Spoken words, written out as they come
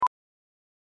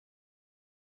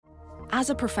As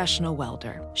a professional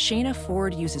welder, Shayna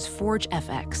Ford uses Forge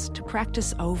FX to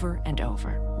practice over and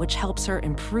over, which helps her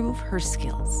improve her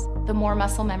skills. The more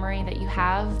muscle memory that you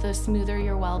have, the smoother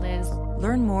your weld is.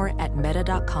 Learn more at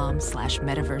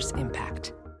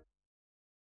meta.com/metaverseimpact.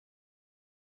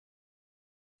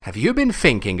 Have you been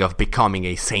thinking of becoming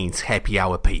a Saints Happy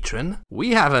Hour patron? We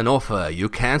have an offer you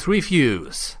can't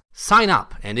refuse. Sign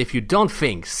up, and if you don't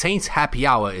think Saints Happy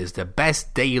Hour is the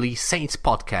best daily Saints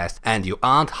podcast and you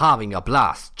aren't having a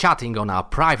blast chatting on our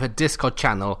private Discord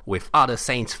channel with other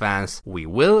Saints fans, we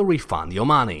will refund your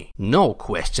money. No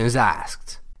questions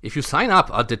asked. If you sign up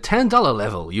at the $10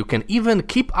 level, you can even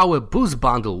keep our Boost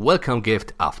Bundle welcome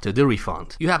gift after the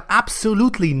refund. You have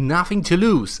absolutely nothing to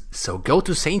lose, so go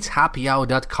to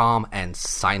saintshappyhour.com and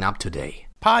sign up today.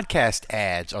 Podcast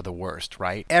ads are the worst,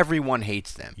 right? Everyone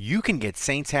hates them. You can get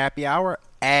Saints Happy Hour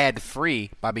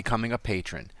ad-free by becoming a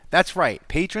patron. That's right.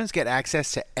 Patrons get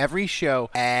access to every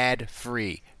show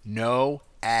ad-free. No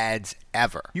ads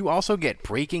ever. You also get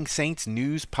Breaking Saints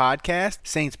News podcast,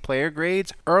 Saints player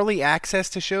grades, early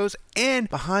access to shows, and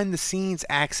behind-the-scenes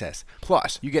access.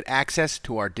 Plus, you get access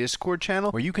to our Discord channel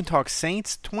where you can talk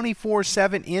Saints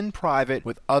 24/7 in private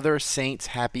with other Saints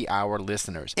Happy Hour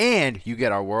listeners. And you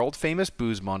get our world-famous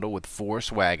booze bundle with 4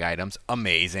 swag items.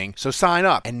 Amazing. So sign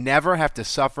up and never have to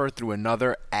suffer through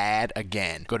another ad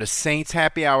again. Go to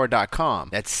saintshappyhour.com.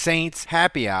 That's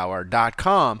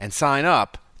saintshappyhour.com and sign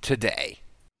up today.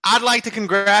 I'd like to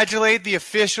congratulate the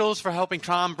officials for helping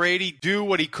Tom Brady do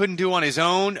what he couldn't do on his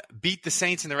own, beat the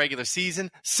Saints in the regular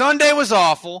season. Sunday was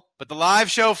awful, but the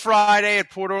live show Friday at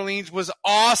Port Orleans was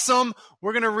awesome.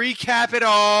 We're going to recap it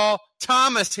all.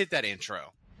 Thomas, hit that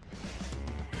intro.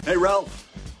 Hey,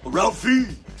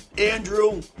 Ralphie,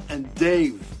 Andrew, and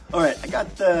Dave. All right, I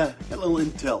got a little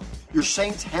intel. Your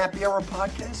Saints Happy Hour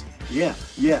podcast? Yeah.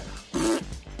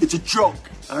 It's a joke,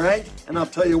 all right? And I'll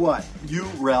tell you what, you,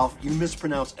 Ralph, you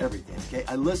mispronounce everything, okay?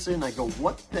 I listen, I go,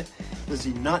 what the? Does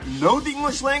he not know the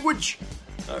English language?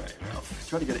 All right, Ralph,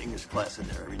 try to get an English class in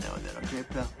there every now and then, okay,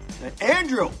 pal? Hey,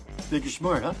 Andrew, think you're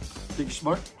smart, huh? Think you're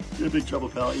smart? You're in big trouble,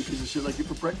 pal. I eat a piece of shit like you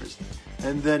for breakfast.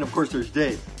 And then, of course, there's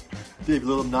Dave. Dave, a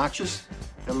little obnoxious?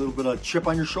 Got a little bit of chip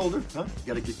on your shoulder, huh?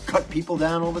 You got to cut people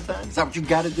down all the time? Is that what you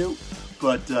got to do?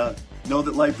 But know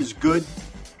that life is good.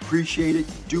 Appreciate it.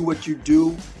 Do what you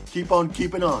do. Keep on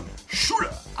keeping on.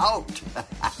 Shooter out.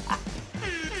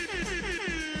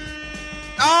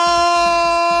 All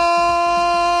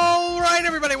right,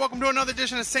 everybody. Welcome to another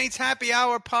edition of Saints Happy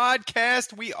Hour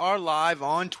podcast. We are live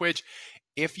on Twitch.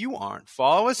 If you aren't,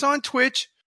 follow us on Twitch.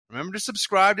 Remember to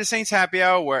subscribe to Saints Happy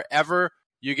Hour wherever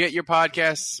you get your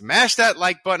podcasts. Smash that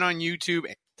like button on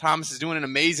YouTube. Thomas is doing an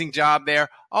amazing job there.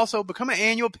 Also, become an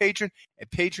annual patron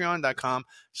at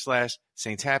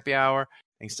patreon.com/Saints Happy Hour.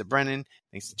 Thanks to Brennan.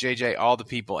 Thanks to JJ. All the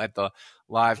people at the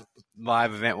live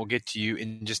event. We'll get to you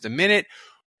in just a minute.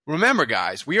 Remember,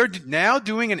 guys, we are now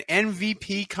doing an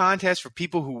MVP contest for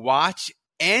people who watch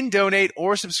and donate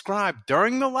or subscribe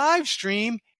during the live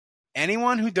stream.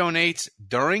 Anyone who donates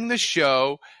during the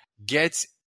show gets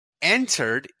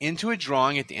entered into a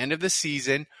drawing at the end of the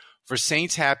season for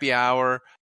Saints Happy Hour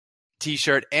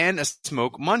t-shirt and a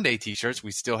Smoke Monday t-shirts.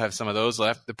 We still have some of those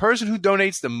left. The person who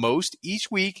donates the most each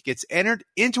week gets entered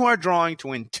into our drawing to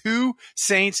win 2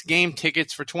 Saints game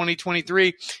tickets for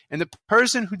 2023. And the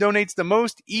person who donates the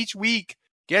most each week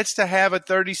gets to have a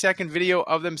 30-second video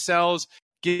of themselves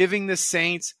giving the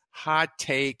Saints hot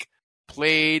take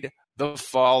played the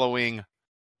following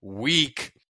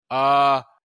week.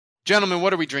 Gentlemen,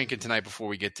 what are we drinking tonight before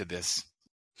we get to this?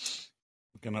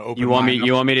 You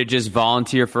want me to just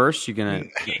volunteer first? You go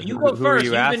first.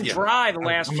 You've been dry the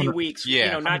last few weeks.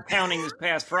 Yeah. Not counting this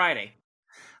past Friday.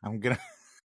 I'm gonna.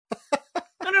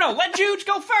 No. Let Juge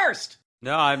go first.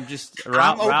 No, I'm just.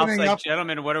 Ralph's like,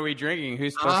 gentlemen, what are we drinking?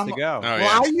 Who's supposed to go?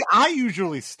 I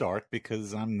usually start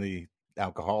because I'm the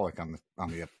alcoholic on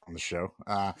the show.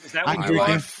 Is that what you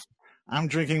are? I'm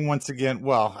drinking once again.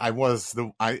 Well, I was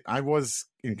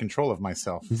in control of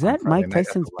myself. Is that Mike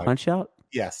Tyson's Punch Out?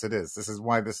 Yes, it is. This is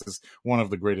why this is one of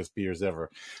the greatest beers ever.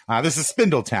 This is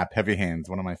Spindle Tap Heavy Hands,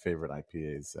 one of my favorite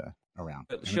IPAs around.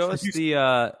 Show us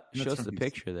the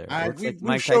picture there.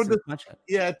 Mike Tyson's Punch Out.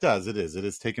 Yeah, it does. It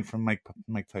is taken from Mike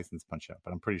Tyson's Punch Out,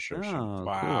 but I'm pretty sure. Oh,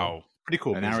 wow. Cool. Pretty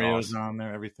cool. Mario's on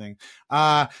there, everything.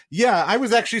 I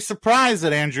was actually surprised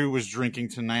that Andrew was drinking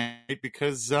tonight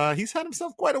because he's had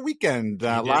himself quite a weekend.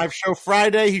 Live show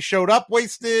Friday, he showed up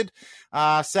wasted.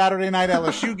 Saturday night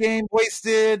LSU game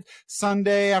wasted.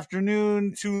 Sunday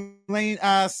afternoon, Tulane.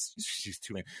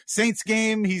 Saints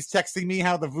game. He's texting me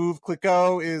how the Vouv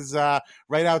Clicquot is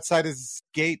right outside his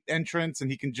gate entrance, and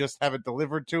he can just have it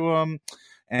delivered to him.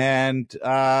 And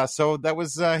so that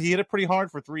was he hit it pretty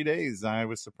hard for 3 days. I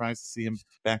was surprised to see him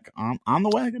back on the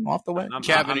wagon, off the wagon.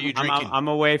 Kevin, are you drinking? I'm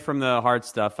away from the hard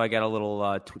stuff. I got a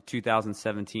little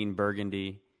 2017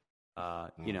 Burgundy.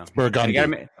 It's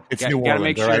Burgundy. It's New Orleans,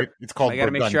 make sure, right? It's called. I got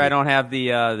to make sure I don't have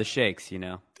the shakes.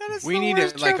 We need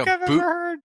a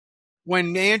boot.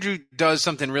 When Andrew does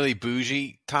something really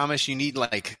bougie, Thomas, you need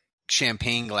like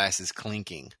champagne glasses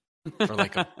clinking for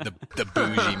like the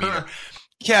bougie meter.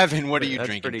 Kevin, what are you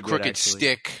drinking? Good, Crooked actually.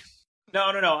 Stick. No.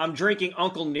 I'm drinking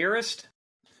Uncle Nearest.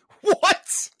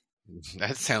 What?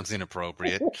 That sounds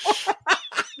inappropriate.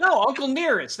 No, Uncle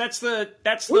Nearest. That's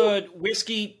the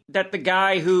whiskey that the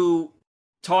guy who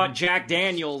taught Jack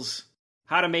Daniels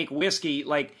how to make whiskey.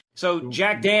 Like, so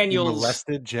Jack Daniels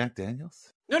molested Jack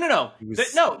Daniels? No.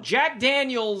 No, Jack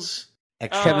Daniels.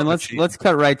 Kevin, let's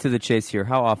cut right to the chase here.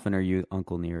 How often are you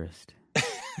Uncle Nearest?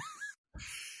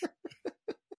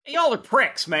 Y'all are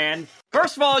pricks, man.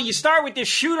 First of all, you start with this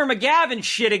Shooter McGavin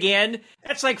shit again.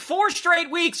 That's like 4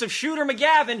 straight weeks of Shooter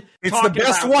McGavin. It's the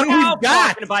best one we've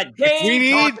got. Talking about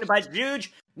Dave, talking about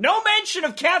Juge. No mention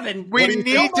of Kevin. We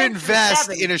need to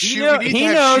invest in a shooter. He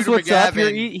knows what's up.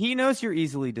 He knows you're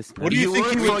easily dismissed. What do you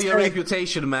think for your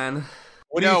reputation, man?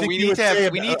 We need to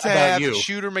have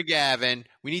Shooter McGavin.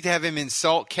 We need to have him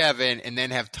insult Kevin and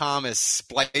then have Thomas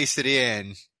splice it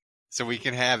in so we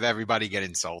can have everybody get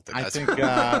insulted. I think.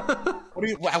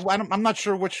 I'm not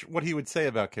sure what he would say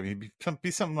about Kevin. He'd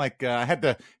be something like, "I had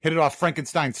to hit it off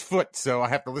Frankenstein's foot, so I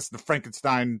have to listen to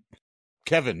Frankenstein."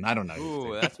 Kevin, I don't know.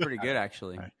 Ooh, that's pretty good,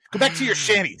 actually. Right. Go back to your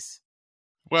shanties.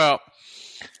 Well,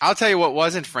 I'll tell you what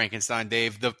wasn't Frankenstein,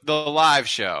 Dave. The live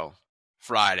show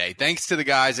Friday. Thanks to the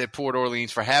guys at Port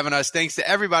Orleans for having us. Thanks to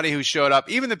everybody who showed up.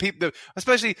 Even the people,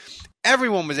 especially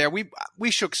everyone was there. We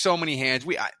shook so many hands.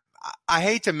 I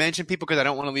hate to mention people because I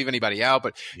don't want to leave anybody out,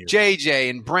 but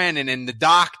JJ and Brennan and the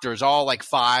doctors, all like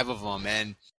 5 of them,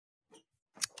 and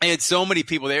I had so many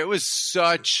people there. It was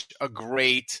such a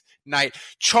great night.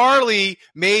 Charlie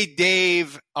made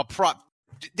Dave a prop.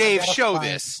 Dave, show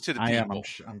this to the people.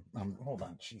 I'm hold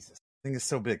on, Jesus, the thing is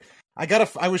so big.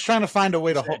 I was trying to find a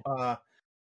way to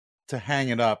hang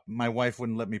it up. My wife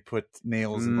wouldn't let me put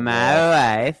nails in the wall.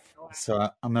 Wife. So I'm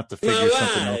gonna have to figure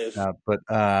something else out. But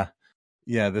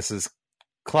yeah, this is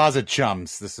Closet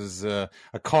Chums. This is a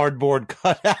cardboard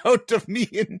cutout of me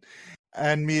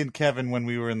and Kevin when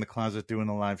we were in the closet doing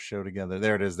a live show together.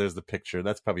 There it is. There's the picture.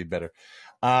 That's probably better.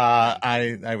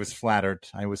 I was flattered.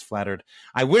 I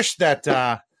wish that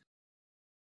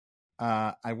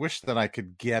I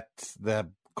could get the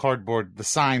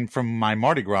sign from my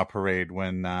Mardi Gras parade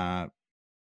when that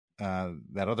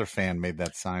other fan made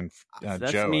that sign.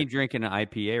 That's Joe. me drinking an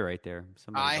IPA right there.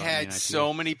 I had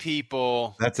so many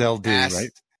people. That's LD,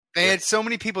 right? They had so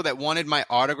many people that wanted my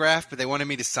autograph, but they wanted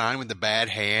me to sign with the bad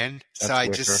hand. So I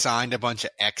just signed a bunch of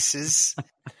X's.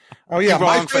 Oh yeah,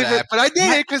 wrong for that, but I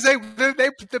did it because I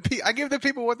give the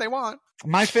people what they want.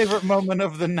 My favorite moment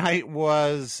of the night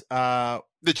was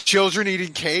the children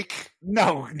eating cake.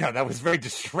 No, that was very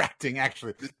distracting.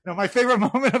 Actually, no, my favorite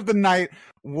moment of the night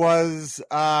was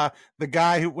the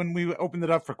guy who, when we opened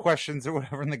it up for questions or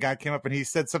whatever, and the guy came up and he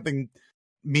said something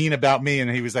mean about me, and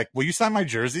he was like, "Will you sign my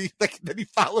jersey?" Like, then he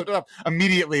followed up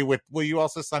immediately with, "Will you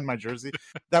also sign my jersey?"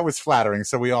 That was flattering.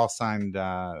 So we all signed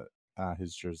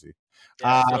his jersey.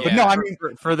 But no, I mean,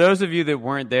 for those of you that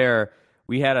weren't there,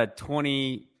 we had a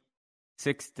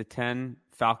 26-10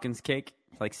 Falcons cake,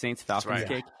 like Saints Falcons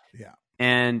cake. Yeah.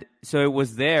 And so it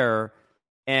was there,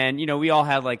 and we all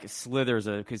had like slithers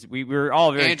of, because we were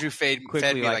all very Andrew fed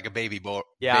me like a baby boy.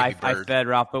 Yeah, I fed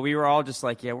Ralph, but we were all just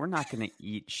like, we're not going to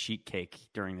eat sheet cake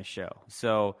during the show.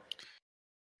 So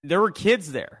there were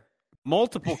kids there,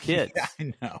 multiple kids. Yeah,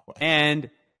 I know. And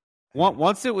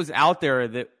once it was out there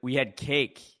that we had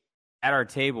cake at our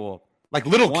table, like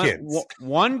little kids,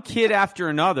 one kid after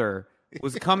another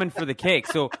was coming for the cake.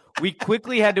 So we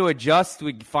quickly had to adjust.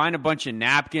 We find a bunch of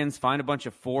napkins, find a bunch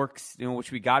of forks,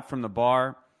 which we got from the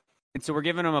bar. And so we're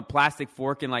giving them a plastic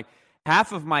fork. And like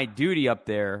half of my duty up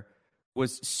there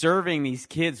was serving these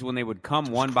kids when they would come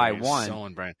one by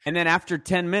one. And then after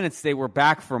 10 minutes, they were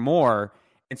back for more.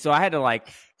 And so I had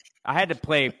to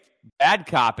play bad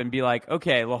cop and be like,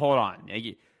 okay, well, hold on.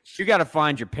 You got to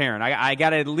find your parent. I got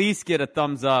to at least get a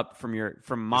thumbs up from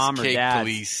mom or dad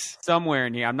somewhere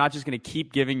in here. I'm not just going to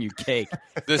keep giving you cake.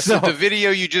 The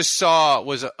video you just saw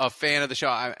was a fan of the show,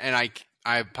 and I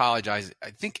apologize.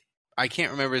 I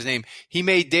can't remember his name. He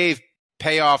made Dave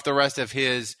pay off the rest of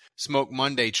his Smoke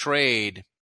Monday trade.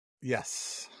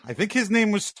 Yes. I think his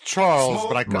name was Charles,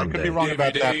 but I could be wrong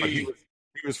about that. But he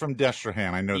was from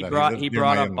Destrehan. I know He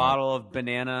brought a bottle of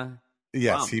banana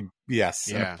Yes,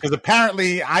 because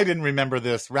apparently I didn't remember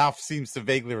this. Ralph seems to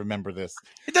vaguely remember this.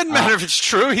 It doesn't matter if it's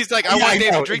true. He's like, I want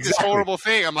Dave to drink this horrible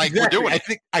thing. I'm like, exactly. we're doing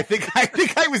it. I think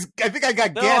I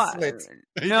got gaslit.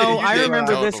 No, I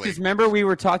remember this because remember we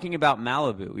were talking about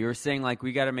Malibu. We were saying like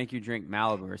we got to make you drink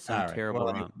Malibu or some terrible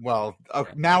rum.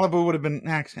 Malibu would have been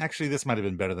actually this might have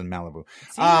been better than Malibu.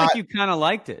 It seemed like you kind of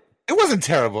liked it. It wasn't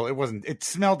terrible. It wasn't. It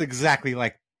smelled exactly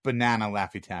like banana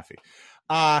Laffy Taffy.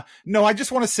 No, I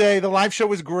just want to say the live show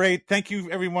was great. Thank you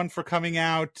everyone for coming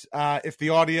out. I hope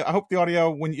the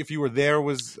audio if you were there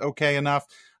was okay enough.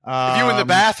 If you were in the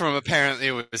bathroom, apparently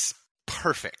it was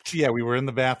perfect. Yeah, we were in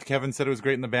the bath. Kevin said it was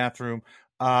great in the bathroom.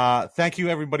 Thank you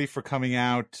everybody for coming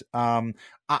out.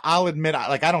 I'll admit,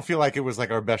 I don't feel like it was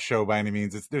like our best show by any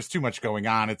means. There's too much going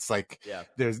on. It's like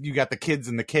you got the kids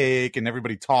and the cake and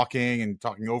everybody talking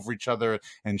over each other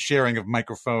and sharing of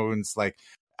microphones. Like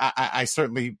I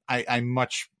certainly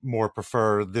much more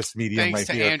prefer this medium. Thanks right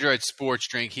to here. Android Sports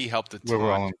Drink, he helped a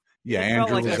ton. It Andrew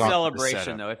felt like was a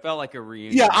celebration, though. It felt like a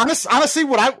reunion. Yeah, honestly,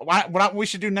 what we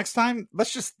should do next time?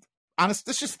 Let's just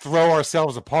throw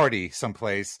ourselves a party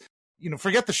someplace.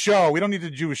 Forget the show. We don't need to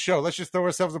do a show. Let's just throw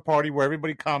ourselves a party where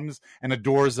everybody comes and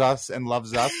adores us and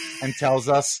loves us and tells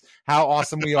us how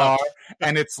awesome we are.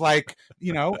 And it's like,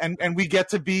 and we get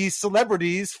to be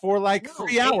celebrities for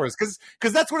 3 hours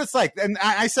because that's what it's like. And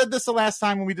I said this the last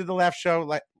time when we did the last show,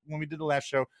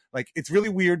 it's really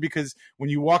weird because when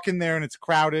you walk in there and it's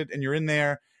crowded and you're in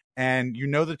there and you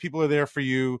know that people are there for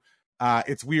you,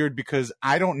 it's weird because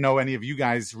I don't know any of you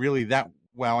guys really that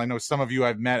well. I know some of you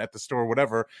I've met at the store,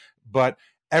 whatever, but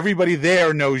everybody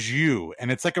there knows you. And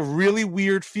it's like a really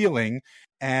weird feeling.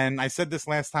 And I said this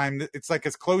last time, it's like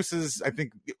as close as I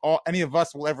think any of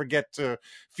us will ever get to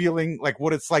feeling like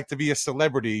what it's like to be a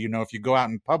celebrity, if you go out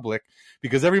in public,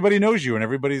 because everybody knows you and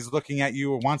everybody's looking at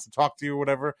you or wants to talk to you or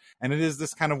whatever. And it is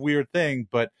this kind of weird thing,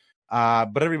 but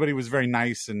everybody was very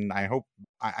nice, and I hope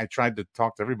I tried to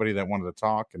talk to everybody that wanted to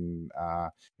talk, and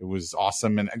it was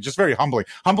awesome and just very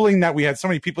humbling that we had so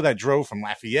many people that drove from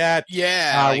Lafayette,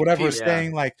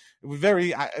 staying like very.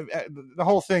 The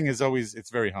whole thing is always it's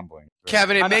very humbling.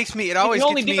 Kevin, it makes me. It always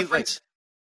gets me.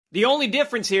 The only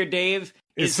difference here, Dave,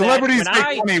 is celebrities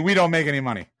make money. We don't make any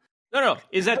money. No,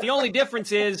 is that the only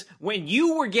difference is when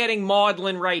you were getting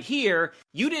maudlin right here,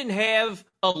 you didn't have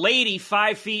a lady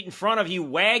 5 feet in front of you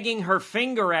wagging her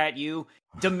finger at you,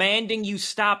 demanding you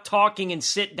stop talking and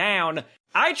sit down.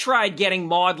 I tried getting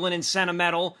maudlin and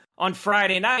sentimental on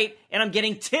Friday night, and I'm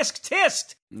getting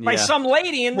tisk-tissed by some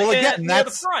lady near the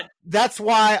front. That's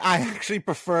why I actually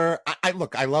prefer.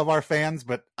 I love our fans,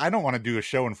 but I don't want to do a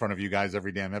show in front of you guys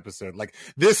every damn episode. Like,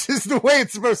 this is the way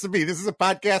it's supposed to be. This is a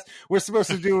podcast. We're supposed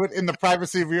to do it in the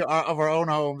privacy of our own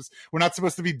homes. We're not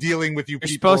supposed to be dealing with you people.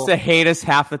 You're supposed to hate us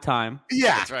half the time.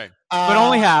 Yeah, that's right. But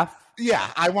only half. Yeah,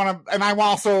 I want to, and I'm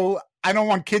also. I don't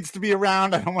want kids to be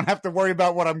around. I don't want to have to worry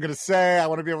about what I'm going to say. I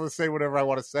want to be able to say whatever I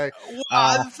want to say.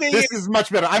 This is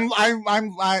much better.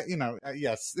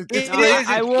 Yes.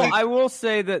 I will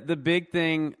say that the big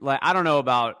thing, I don't know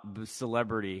about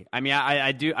celebrity. I mean,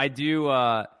 I do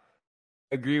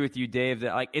agree with you, Dave,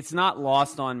 that it's not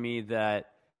lost on me that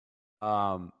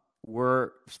we're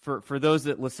for those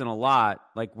that listen a lot,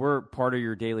 we're part of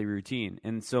your daily routine,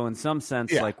 and so in some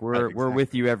sense, we're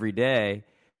with you every day,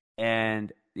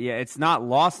 and. Yeah, it's not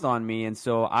lost on me, and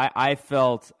so I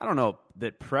felt, I don't know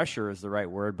that pressure is the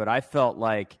right word, but I felt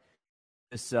like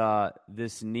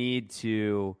this need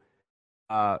to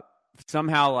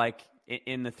somehow,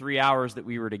 in the 3 hours that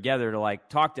we were together, to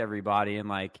talk to everybody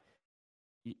and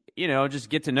just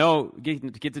get to know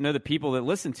the people that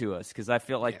listen to us, because I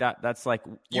feel like that's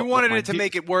you wanted it to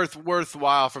make it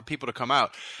worthwhile for people to come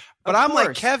out. But I'm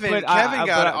like Kevin. Kevin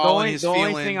got all his feelings. The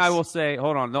only thing I will say,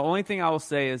 hold on. The only thing I will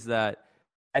say is that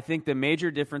I think the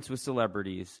major difference with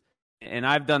celebrities, and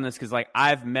I've done this because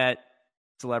I've met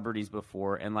celebrities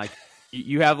before, and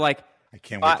you have I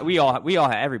can't wait. We all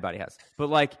have, everybody has,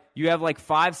 but you have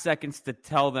 5 seconds to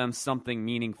tell them something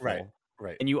meaningful,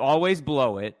 right, and you always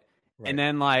blow it, right. And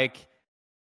then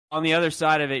on the other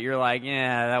side of it, you're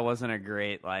that wasn't a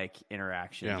great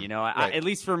interaction, right. At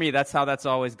least for me, that's how that's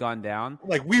always gone down.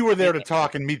 We were there to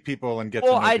talk and meet people and get.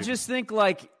 Well, to know I people. just think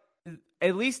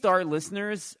at least our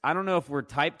listeners, I don't know if we're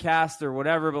typecast or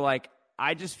whatever, but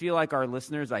I just feel like our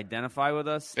listeners identify with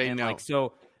us. They know.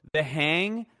 So the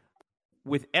hang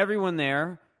with everyone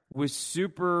there was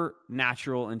super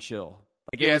natural and chill.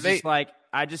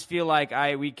 I just feel like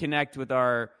we connect with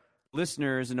our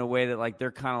listeners in a way that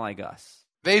they're kind of like us.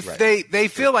 They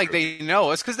feel like they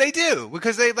know us because they do,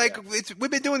 because they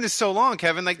we've been doing this so long,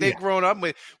 Kevin. They've grown up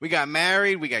with, we got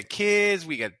married, we got kids,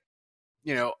 we got,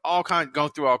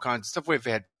 going through all kinds of stuff. We've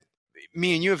had,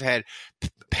 me and you have had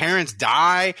parents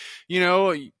die,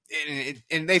 and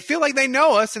they feel like they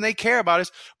know us and they care about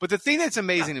us. But the thing that's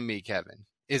amazing to me, Kevin,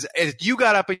 is you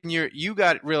got up and you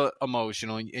got real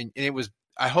emotional, and it was.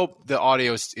 I hope the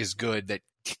audio is good that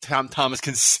Thomas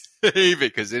can save it,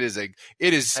 because it is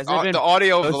the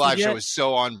audio of the live show is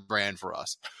so on brand for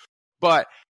us. But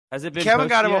has it been Kevin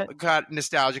got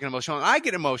nostalgic and emotional, and I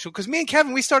get emotional because me and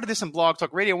Kevin, we started this on Blog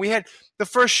Talk Radio. We had the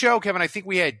first show, Kevin. I think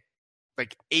we had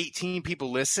like 18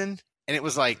 people listen, and it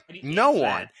was like no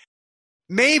one,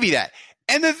 maybe that.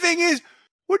 And the thing is,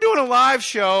 we're doing a live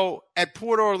show at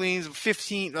Port Orleans,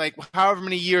 15, like however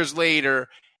many years later,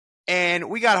 and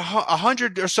we got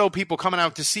 100 or so people coming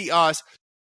out to see us.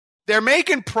 They're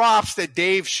making props that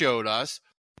Dave showed us.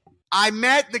 I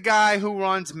met the guy who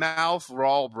runs Mouth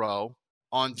Rawlbro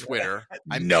on Twitter.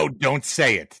 Don't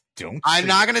say it. I'm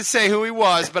not going to say who he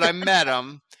was, but I met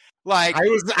him. Like I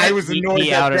was annoyed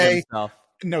he that outed they himself.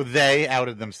 No, they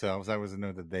outed themselves. I was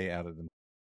annoyed that they outed them.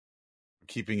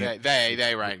 Keeping it.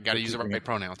 They right. Got to use the right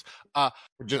pronouns. I'm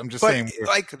just saying.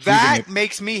 Like that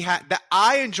makes me that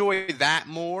I enjoy that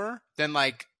more than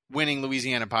like winning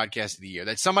Louisiana Podcast of the Year.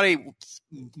 That somebody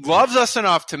loves us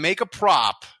enough to make a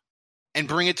prop and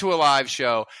bring it to a live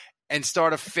show and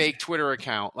start a fake Twitter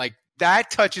account. Like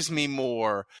that touches me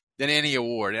more than any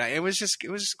award. And it was just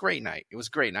a great night. It was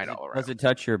a great night all around. Does it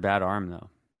touch your bad arm though?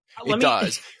 It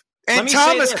does. And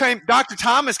Dr.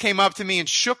 Thomas came up to me and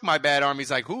shook my bad arm.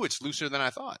 He's like, "Ooh, it's looser than I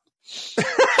thought."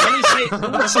 Let me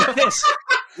say this.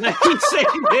 Let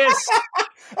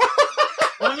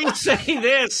me say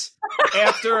this.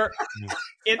 After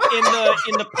in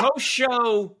the post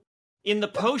show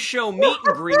meet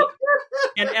and greet,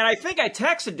 and I think I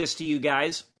texted this to you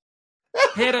guys.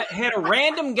 Had a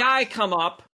random guy come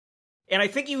up, and I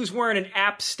think he was wearing an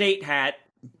App State hat.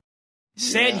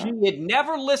 Said he had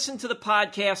never listened to the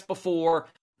podcast before.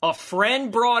 A friend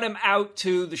brought him out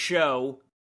to the show,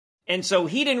 and so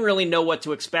he didn't really know what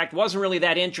to expect, wasn't really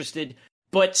that interested,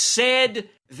 but said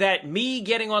that me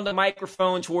getting on the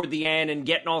microphone toward the end and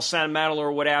getting all sentimental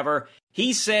or whatever,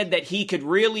 he said that he could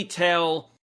really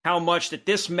tell how much that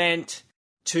this meant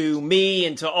to me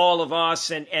and to all of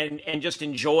us, and just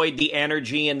enjoyed the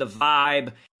energy and the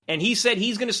vibe. And he said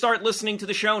he's going to start listening to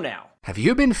the show now. Have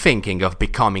you been thinking of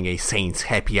becoming a Saints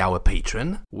Happy Hour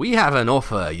patron? We have an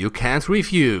offer you can't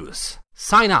refuse.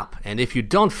 Sign up, and if you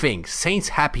don't think Saints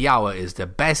Happy Hour is the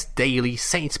best daily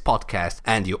Saints podcast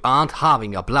and you aren't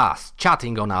having a blast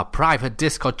chatting on our private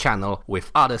Discord channel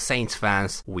with other Saints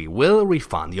fans, we will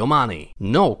refund your money.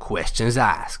 No questions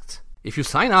asked. If you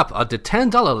sign up at the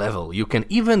 $10 level, you can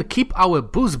even keep our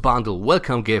Boost Bundle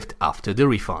welcome gift after the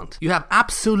refund. You have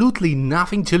absolutely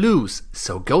nothing to lose,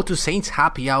 so go to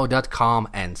saintshappyhour.com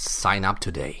and sign up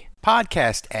today.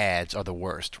 Podcast ads are the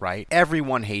worst, right?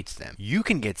 Everyone hates them. You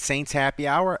can get Saints Happy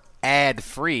Hour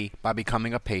ad-free by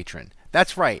becoming a patron.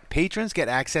 That's right. Patrons get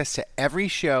access to every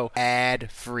show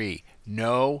ad-free.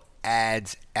 No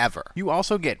ads ever. You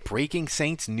also get Breaking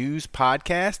Saints News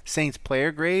podcast, Saints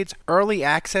player grades, early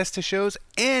access to shows,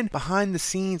 and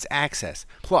behind-the-scenes access.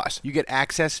 Plus, you get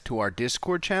access to our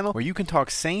Discord channel where you can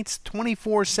talk Saints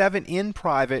 24/7 in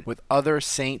private with other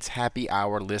Saints Happy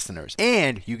Hour listeners.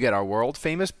 And you get our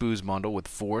world-famous booze bundle with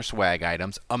 4 swag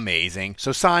items. Amazing.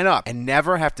 So sign up and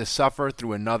never have to suffer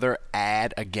through another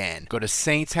ad again. Go to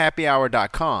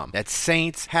saintshappyhour.com. That's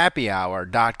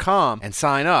saintshappyhour.com and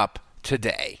sign up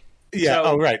today.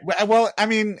 Yeah. Right. Well, I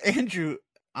mean, Andrew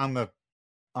on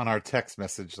our text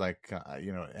message, like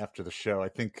after the show, I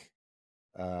think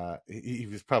he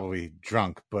was probably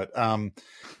drunk, but I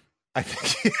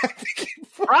think he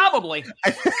probably.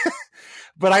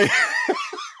 But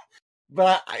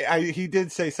he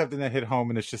did say something that hit home,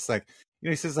 and it's just like,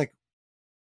 he says like,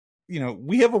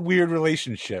 we have a weird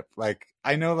relationship. Like,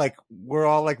 I know, like, we're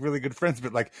all like really good friends,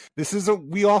 but like,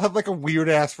 we all have like a weird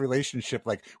ass relationship.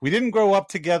 Like, we didn't grow up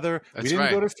together. We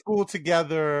didn't go to school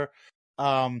together.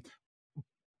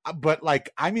 But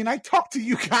like, I mean, I talk to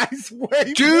you guys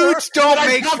way Dudes more don't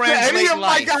make friends any late of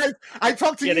life. My guys. I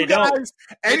talk to you guys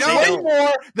way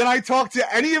more than I talk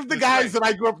to any of the guys that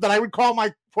I grew up, that I would call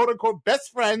my quote unquote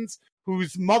best friends,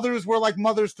 whose mothers were like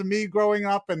mothers to me growing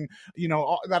up, and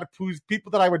whose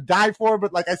people that I would die for,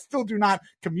 but like I still do not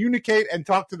communicate and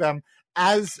talk to them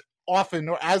as often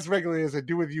or as regularly as I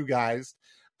do with you guys.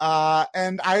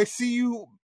 And I see you,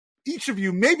 each of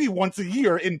you, maybe once a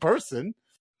year in person.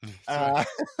 I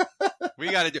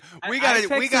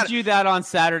texted you that on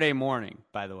Saturday morning,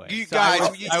 by the way. You guys,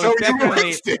 if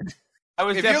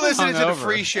you're listening to the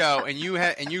free show and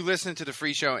you listen to the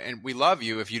free show, and we love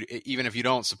you, even if you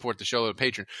don't support the show as a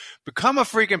patron, become a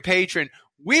freaking patron.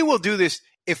 We will do this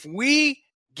if we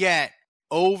get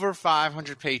over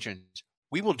 500 patrons,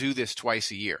 we will do this twice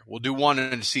a year. We'll do one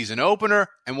in the season opener,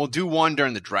 and we'll do one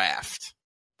during the draft.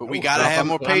 But we got to have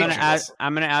more patrons.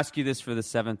 I'm going to ask you this for the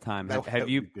 7th time. Have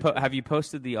you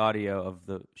posted the audio of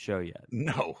the show yet?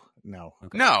 No.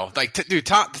 Okay. No, like, dude,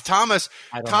 Thomas,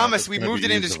 we moved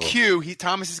it in his queue.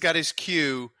 Thomas has got his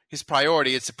queue, his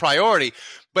priority. It's a priority.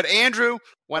 But Andrew,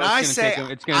 when I say,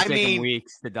 it's going to take him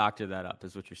weeks to doctor that up,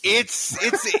 is what you're saying.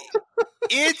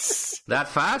 It's that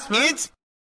fast, man.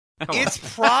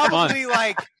 It's probably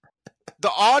like the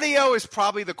audio is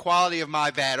probably the quality of my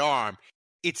bad arm.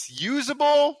 It's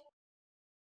usable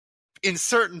in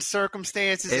certain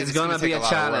circumstances. It's going to be a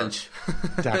challenge.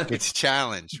 It's a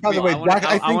challenge. By the way,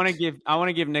 I want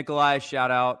to give Nikolai a shout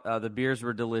out. The beers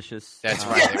were delicious. That's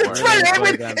right. That's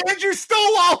right. Andrew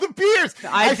stole all the beers.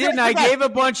 I didn't. I gave a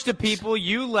bunch to people.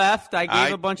 You left. I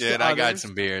gave a bunch to others. I got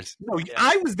some beers. No,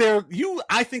 I was there.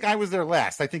 I think I was there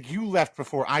last. I think you left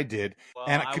before I did. Well,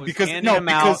 and I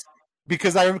was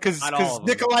because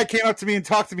Nikolai came up to me and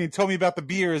talked to me and told me about the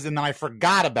beers, and then I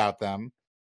forgot about them.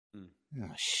 Oh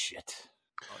shit!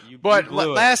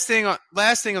 Last thing on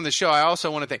the show, I also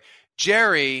want to thank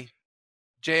Jerry,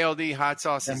 JLD Hot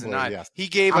Sauces and I. Yes. He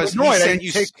gave us.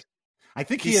 I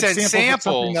think he had samples of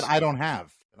something that I don't have.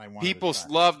 People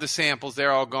love the samples.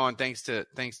 They're all gone thanks to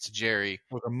Jerry.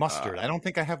 With the mustard, I don't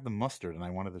think I have the mustard, and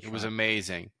I wanted to try. It was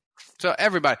amazing. So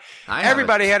everybody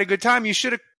had a good time. You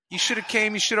should have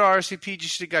came. You should have RSVP'd. You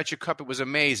should have got your cup. It was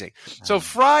amazing. So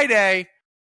Friday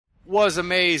was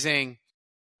amazing.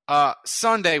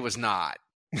 Sunday was not.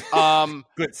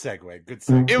 Good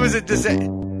segue. It was a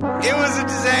disaster.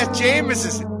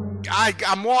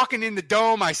 I'm walking in the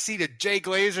dome. I see that Jay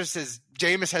Glazer says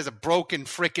Jameis has a broken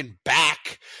freaking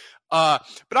back. But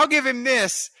I'll give him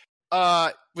this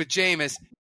with Jameis.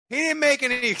 He didn't make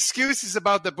any excuses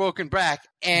about the broken back.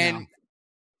 And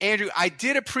Andrew, I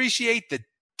did appreciate the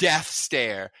death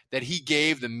stare that he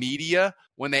gave the media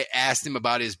when they asked him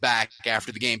about his back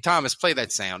after the game. Thomas, play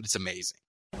that sound. It's amazing.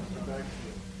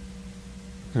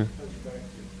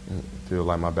 Feel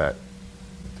like my back.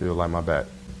 Feel like my back.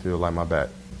 Feel like my back.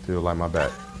 Feel like my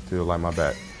back. Feel like my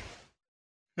back.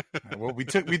 Well, we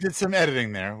did some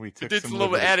editing there. We did some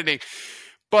little editing,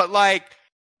 but like,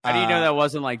 how do you know that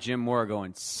wasn't like Jim Moore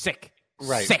going sick?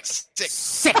 Right,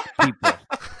 sick people.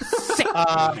 Sick.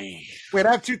 Wait,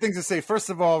 I have two things to say. First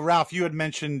of all, Ralph, you had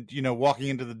mentioned, walking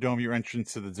into the dome, your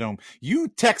entrance to the dome. You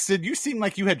texted. You seemed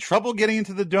like you had trouble getting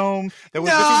into the dome.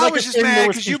 I was just mad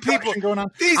because you people going on.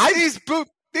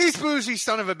 These bougie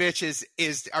son of a bitches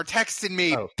are texting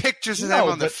me pictures of them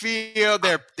on the field,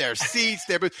 their seats,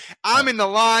 their booths. I'm in the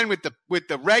line with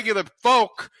the regular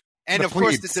folk, and of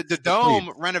course the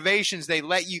dome renovations. They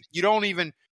let you. You don't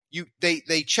even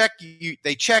they check you.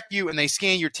 They check you and they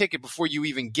scan your ticket before you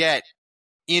even get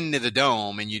into the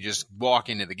dome, and you just walk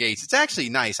into the gates. It's actually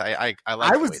nice. I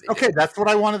like. That's what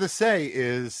I wanted to say.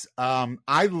 Is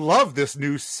I love this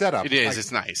new setup. It is.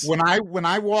 It's nice. When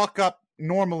I walk up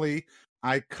normally.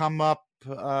 I come up,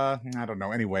 I don't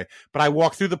know, anyway, but I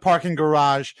walk through the parking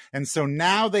garage, and so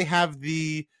now they have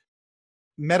the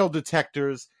metal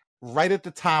detectors right at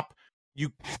the top,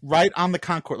 right on the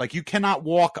concourse. Like, you cannot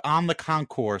walk on the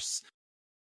concourse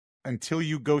until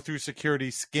you go through security,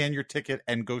 scan your ticket,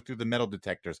 and go through the metal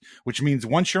detectors, which means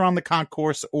once you're on the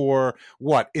concourse or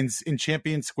in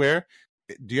Champion Square,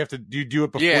 do you do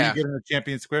it before you get into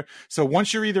Champion Square? So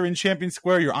once you're either in Champion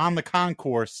Square, you're on the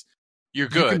concourse, you're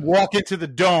good. You can walk into the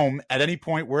dome at any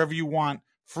point, wherever you want,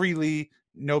 freely,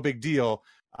 no big deal.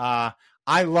 I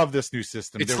love this new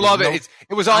system. It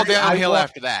was all downhill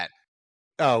after that.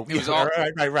 Oh, it was all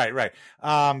right.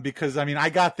 Because I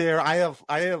got there. I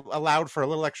allowed for a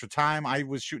little extra time. I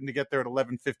was shooting to get there at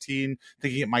 11:15,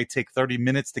 thinking it might take 30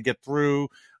 minutes to get through.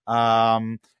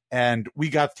 And we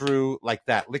got through like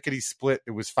that, lickety split.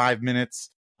 It was 5 minutes.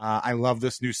 I love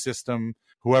this new system.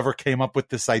 Whoever came up with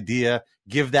this idea,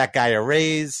 give that guy a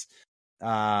raise.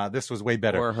 This was way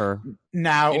better. Or her.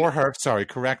 Or her. Sorry,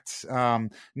 correct.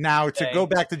 Now, to go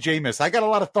back to Jameis, I got a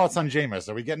lot of thoughts on Jameis.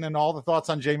 Are we getting into all the thoughts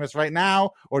on Jameis right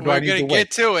now? Or I need to wait? We're going to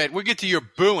get to it. We'll get to your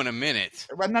boo in a minute.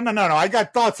 No. I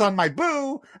got thoughts on my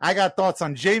boo. I got thoughts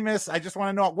on Jameis. I just want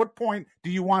to know, at what point do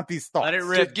you want these thoughts? Let it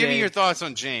rip, give me your thoughts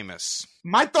on Jameis.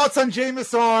 My thoughts on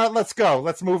Jameis are, let's go.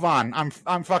 Let's move on.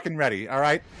 I'm fucking ready, all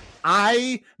right?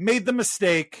 I made the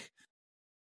mistake.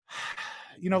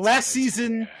 Last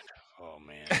season. Oh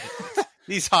man,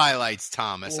 these highlights,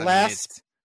 Thomas. Last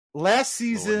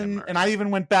season, and I even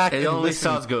went back. It only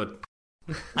sounds good.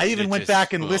 I even went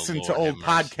back and listened to old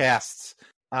podcasts.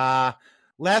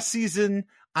 Last season,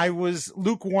 I was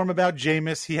lukewarm about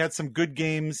Jameis. He had some good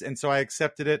games, and so I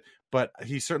accepted it. but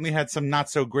he certainly had some not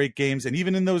so great games. And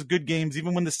even in those good games,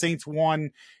 even when the Saints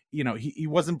won, he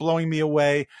wasn't blowing me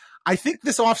away. I think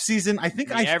this offseason,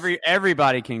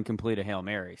 everybody can complete a Hail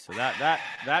Mary. So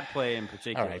that play in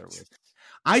particular was.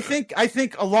 I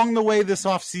think along the way this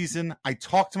offseason, I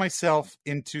talked myself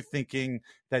into thinking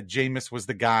that Jameis was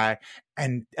the guy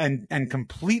and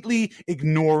completely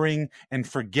ignoring and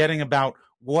forgetting about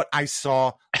what I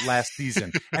saw last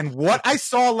season. And what I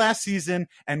saw last season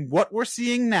and what we're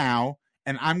seeing now,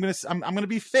 and I'm gonna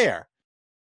be fair,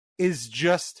 is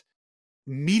just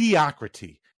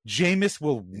mediocrity. Jameis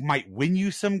might win you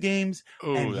some games,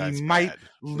 and he might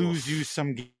lose you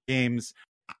some games.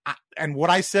 And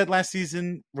what I said last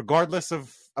season, regardless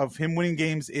of him winning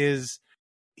games, is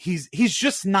he's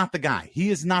just not the guy.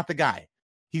 He is not the guy.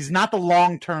 He's not the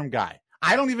long-term guy.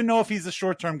 I don't even know if he's the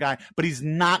short-term guy, but he's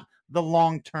not the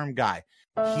long-term guy.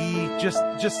 He just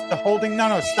the holding.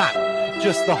 No, stop.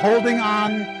 Just the holding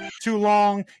on too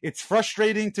long. It's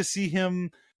frustrating to see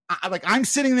him. I'm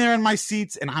sitting there in my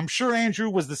seats, and I'm sure Andrew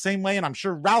was the same way, and I'm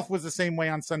sure Ralph was the same way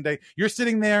on Sunday. You're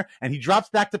sitting there, and he drops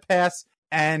back to pass,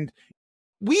 and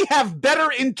we have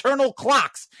better internal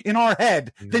clocks in our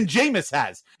head than Jameis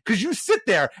has, because you sit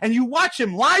there and you watch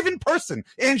him live in person,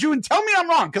 Andrew, and tell me I'm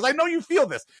wrong, because I know you feel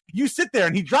this. You sit there,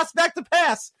 and he drops back to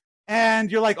pass, and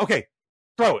you're like, okay,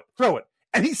 throw it.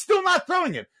 And he's still not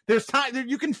throwing it. There's time.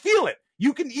 You can feel it.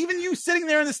 Even you sitting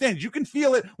there in the stands, you can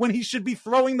feel it when he should be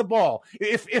throwing the ball.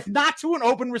 If not to an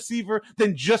open receiver,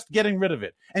 then just getting rid of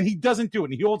it. And he doesn't do it,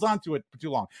 and he holds on to it for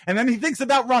too long. And then he thinks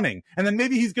about running, and then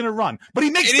maybe he's going to run. But he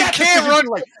makes that decision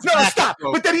too late. No, stop.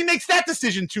 But then he makes that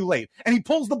decision too late. And he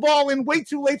pulls the ball in way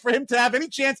too late for him to have any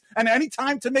chance and any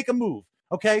time to make a move.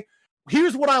 Okay?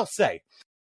 Here's what I'll say.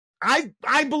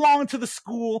 I belong to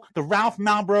the Ralph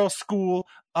Malbrough school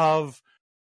of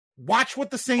watch what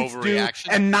the Saints do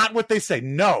and not what they say.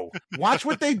 No, watch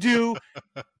what they do.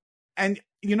 And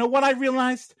you know what I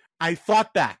realized? I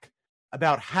thought back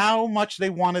about how much they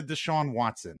wanted Deshaun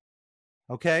Watson.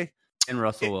 Okay? And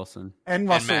Russell Wilson. And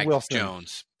Mac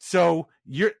Jones. So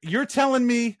you're telling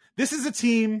me this is a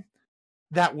team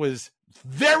that was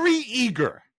very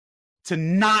eager to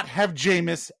not have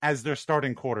Jameis as their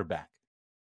starting quarterback.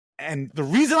 And the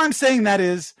reason I'm saying that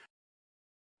is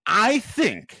I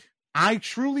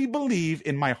truly believe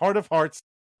in my heart of hearts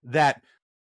that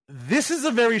this is a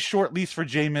very short leash for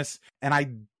Jameis, and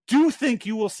I do think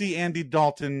you will see Andy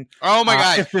Dalton. Oh my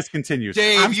God! If this continues,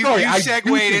 Dave, you segued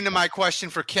into my question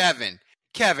for Kevin.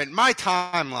 Kevin, my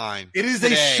timeline. It is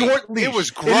a short leash. It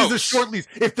was gross. It is a short leash.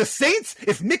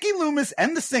 If Mickey Loomis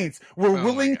and the Saints were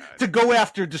willing to go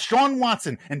after Deshaun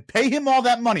Watson and pay him all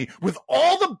that money with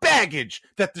all the baggage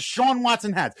that Deshaun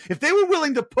Watson has, if they were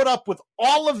willing to put up with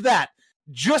all of that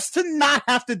just to not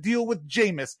have to deal with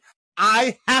Jameis,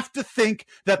 I have to think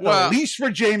that the leash for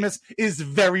Jameis is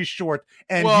very short.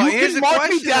 And you can mark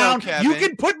me down. You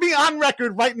can put me on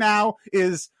record right now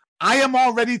I am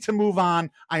all ready to move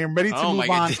on. I am ready to move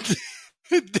on.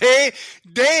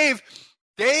 Dave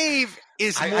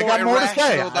is more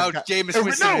irrational about Jameis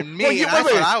Winston than me. I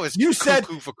thought I was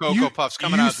cuckoo for Cocoa Puffs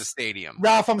coming out of the stadium.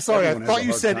 Ralph, I'm sorry. I thought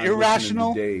you said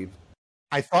irrational.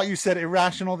 I thought you said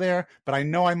irrational there, but I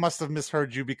know I must have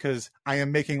misheard you because I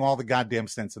am making all the goddamn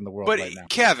sense in the world right now.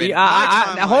 Kevin,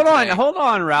 hold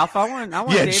on, Ralph. I want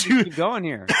Dave to keep going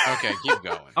here. Okay, keep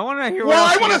going. I want to hear what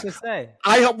else you have to say.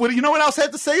 You know what else I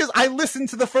have to say is I listened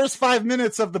to the first 5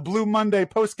 minutes of the Blue Monday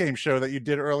postgame show that you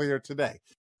did earlier today.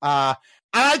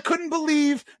 I couldn't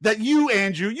believe that you,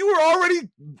 Andrew, you were all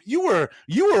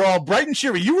bright and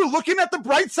cheery. You were looking at the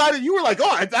bright side and you were like,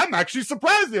 oh, I'm actually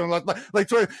surprised.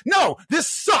 No, this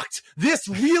sucked. This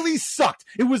really sucked.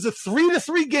 It was a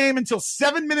 3-3 game until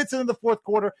 7 minutes into the fourth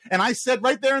quarter. And I said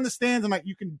right there in the stands, I'm like,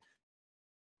 you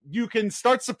can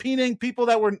start subpoenaing people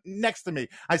that were next to me.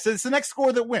 I said, it's the next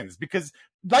score that wins because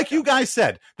like you guys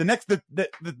said,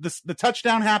 the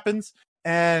touchdown happens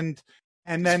and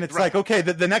then it's like, okay,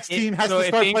 the next team has to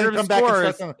start playing, come back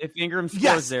and start. If Ingram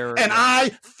scores there. And I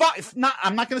thought,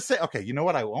 I'm not going to say, okay, you know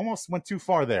what? I almost went too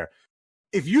far there.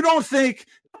 If you don't think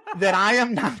that I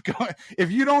am not going, if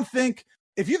you think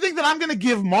that I'm going to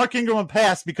give Mark Ingram a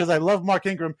pass because I love Mark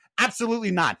Ingram,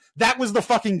 absolutely not. That was the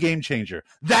fucking game changer.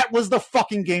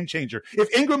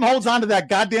 If Ingram holds on to that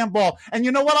goddamn ball, and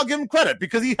you know what? I'll give him credit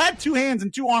because he had 2 hands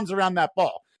and 2 arms around that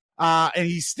ball. And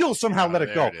he still somehow let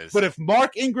it go. But if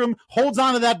Mark Ingram holds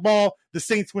on to that ball, the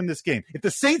Saints win this game. If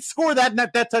the Saints score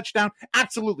that touchdown,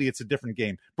 absolutely it's a different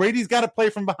game. Brady's got to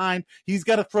play from behind. He's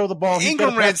got to throw the ball.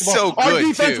 Ingram ran so good. Our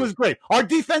defense was great. Our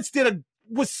defense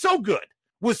was so good.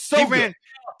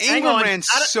 Ingram ran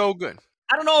so good.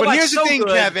 I don't know But about here's so the thing, good.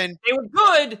 Kevin. They were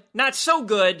good, not so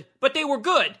good, but they were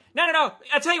good. No.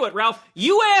 I'll tell you what, Ralph.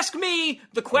 You ask me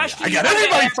the question. I got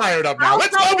everybody fired up now.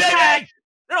 Let's go, baby!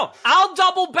 No, I'll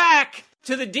double back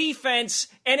to the defense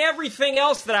and everything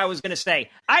else that I was going to say.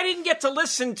 I didn't get to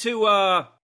listen to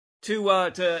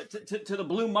the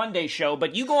Blue Monday show,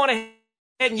 but you go on ahead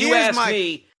and you ask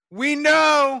me. We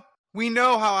know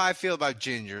how I feel about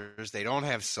gingers. They don't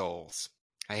have souls.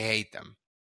 I hate them.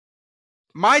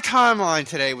 My timeline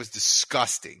today was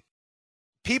disgusting.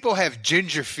 People have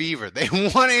ginger fever. They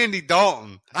want Andy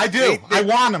Dalton. I do. I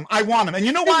want him. And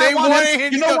you know why I want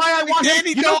him? You know why I want him?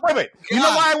 You know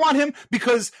why I want him?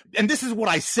 Because, and this is what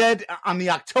I said on the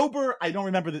October, I don't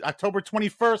remember, the October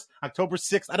 21st, October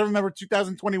 6th, I don't remember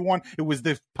 2021. It was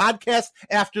the podcast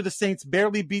after the Saints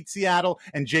barely beat Seattle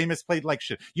and Jameis played like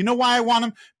shit. You know why I want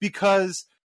him? Because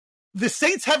the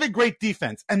Saints have a great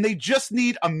defense, and they just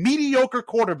need a mediocre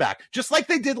quarterback, just like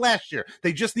they did last year.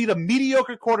 They just need a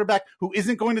mediocre quarterback who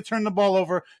isn't going to turn the ball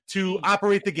over to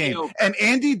operate the game. And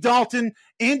Andy Dalton,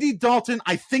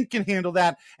 I think can handle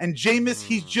that. And Jameis,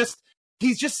 he's.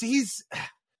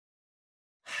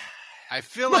 I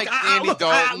feel like Andy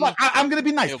Dalton. I'm going to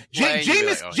be nice.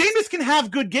 Jameis can have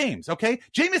good games, okay?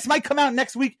 Jameis might come out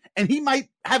next week, and he might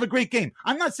have a great game.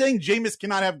 I'm not saying Jameis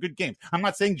cannot have good games. I'm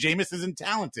not saying Jameis isn't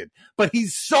talented. But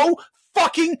he's so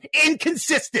fucking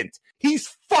inconsistent. And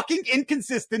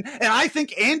I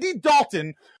think Andy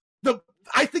Dalton,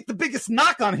 I think the biggest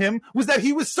knock on him was that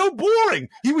he was so boring.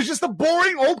 He was just a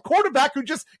boring old quarterback who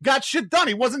just got shit done.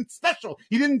 He wasn't special.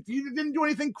 He didn't do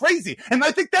anything crazy. And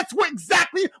I think that's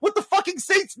exactly what the fucking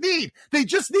Saints need. They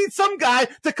just need some guy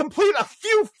to complete a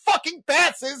few fucking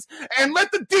passes and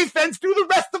let the defense do the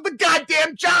rest of the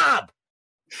goddamn job.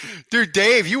 Dude,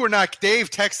 Dave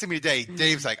texted me today.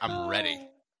 Dave's like, I'm ready.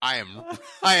 I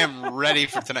am ready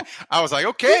for tonight. I was like,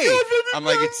 okay. I'm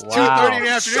like, it's 2:30 in the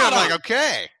afternoon. I'm like,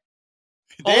 okay.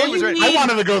 I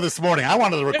wanted to go this morning. I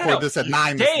wanted to record this at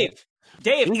 9. Dave,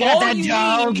 you got that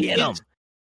job? Get him.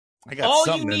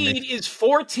 All you need is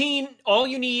 14. All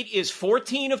you need is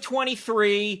 14 of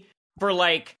 23 for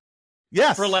like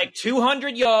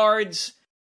 200 yards,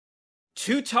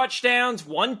 2 touchdowns,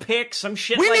 1 pick, some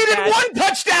shit like that. We needed 1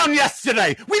 touchdown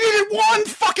yesterday. We needed 1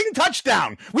 fucking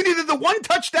touchdown. We needed the 1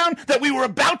 touchdown that we were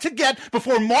about to get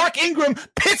before Mark Ingram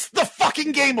pissed the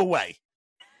fucking game away.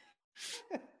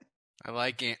 I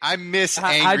like it. I miss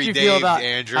Angry Dave,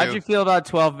 Andrew. How'd you feel about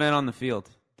 12 men on the field?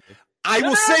 I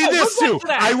will say this too.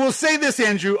 I will say this,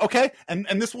 Andrew. Okay, and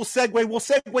this will segue. We'll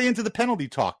segue into the penalty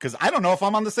talk because I don't know if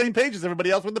I'm on the same page as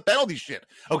everybody else with the penalty shit.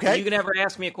 Okay, you can never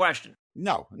ask me a question.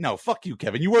 No, fuck you,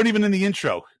 Kevin. You weren't even in the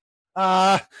intro.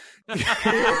 Yeah.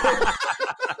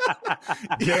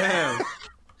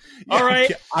 All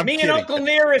right. I'm me kidding. and Uncle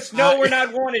Nearest know we're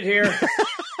not wanted here.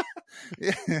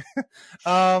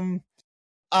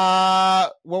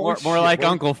 More like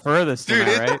Uncle Furthest, dude.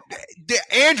 Right?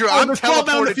 Andrew, I'm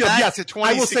teleported back yes, to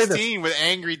 2016 with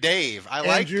Angry Dave. I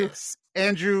like this.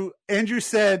 Andrew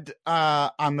said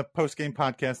on the post-game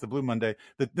podcast, the Blue Monday,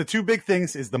 the 2 big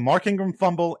things is the Mark Ingram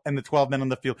fumble and the 12 men on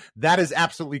the field. That is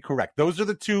absolutely correct. Those are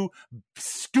the 2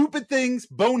 stupid things,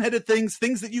 boneheaded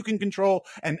things that you can control,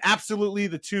 and absolutely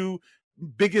the 2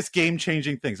 biggest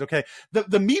game-changing things. Okay,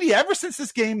 the media ever since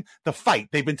this game, the fight,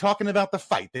 they've been talking about the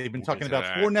fight. They've been talking about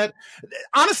Fournette.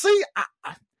 Honestly,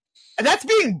 that's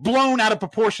being blown out of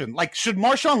proportion. Like, should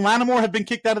Marshawn Lattimore have been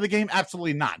kicked out of the game?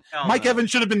 Absolutely not. Mike Evans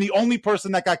should have been the only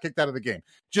person that got kicked out of the game.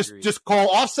 Just call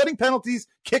offsetting penalties,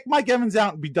 kick Mike Evans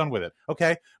out, and be done with it.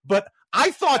 Okay, but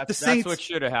I thought the Saints. That's what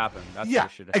should have happened.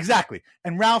 Exactly.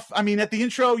 And Ralph, I mean, at the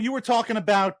intro, you were talking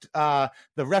about the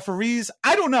referees.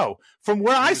 I don't know. From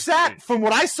where I sat, from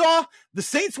what I saw, the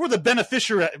Saints were the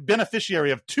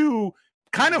beneficiary of 2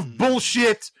 kind of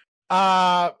bullshit,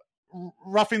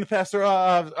 roughing the passer,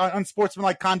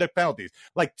 unsportsmanlike conduct penalties.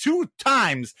 Like 2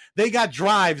 times they got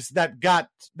drives that got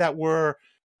to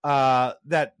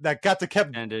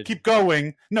keep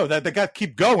going. No, that got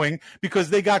keep going because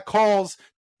they got calls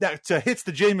that hits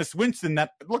to Jameis Winston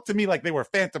that looked to me like they were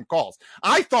phantom calls.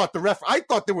 I thought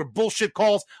there were bullshit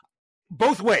calls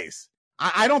both ways.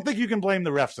 I don't think you can blame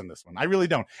the refs in this one. I really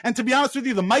don't. And to be honest with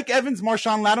you, the Mike Evans,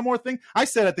 Marshawn Lattimore thing, I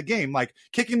said at the game, like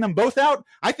kicking them both out,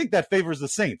 I think that favors the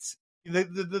Saints.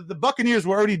 The Buccaneers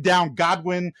were already down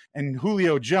Godwin and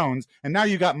Julio Jones, and now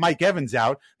you got Mike Evans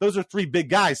out. Those are 3 big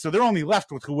guys, so they're only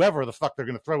left with whoever the fuck they're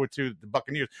going to throw it to, the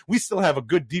Buccaneers. We still have a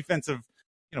good defensive,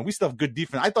 we still have good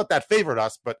defense. I thought that favored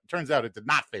us, but it turns out it did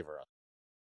not favor us.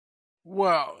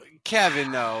 Well,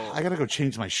 Kevin, though. I got to go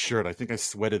change my shirt. I think I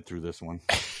sweated through this one.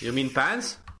 You mean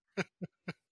pants?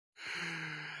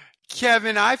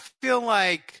 Kevin, I feel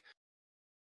like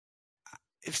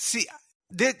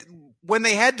when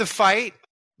they had the fight,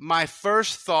 my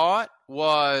first thought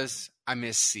was I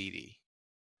miss CD.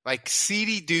 Like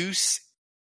CD Deuce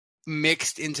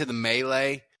mixed into the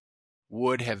melee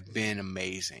would have been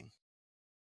amazing.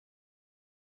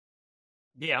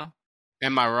 Yeah.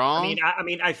 Am I wrong?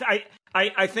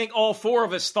 I think all four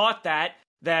of us thought that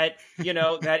that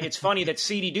it's funny that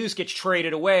CD Deuce gets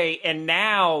traded away, and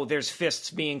now there's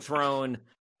fists being thrown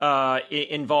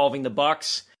involving the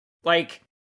Bucks. Like,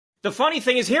 the funny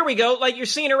thing is, here we go. Like, you're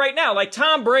seeing it right now. Like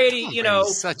Tom Brady,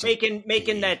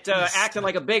 making that acting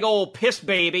like a big old piss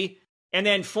baby, and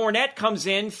then Fournette comes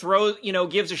in,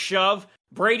 gives a shove.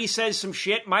 Brady says some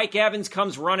shit. Mike Evans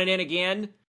comes running in again.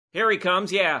 Here he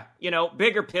comes. Yeah,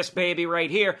 bigger piss baby right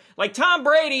here. Like Tom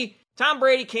Brady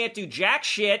can't do jack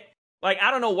shit. Like,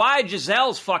 I don't know why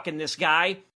Giselle's fucking this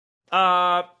guy.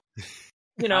 Like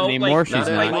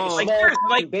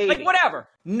whatever.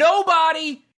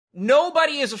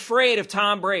 Nobody is afraid of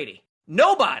Tom Brady.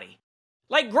 Nobody.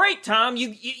 Like, great, Tom.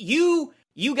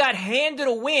 You got handed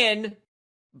a win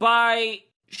by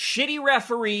shitty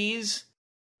referees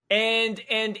and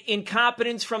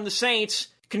incompetence from the Saints.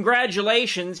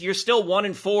 Congratulations. You're still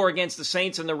 1-4 against the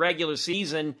Saints in the regular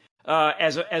season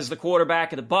as the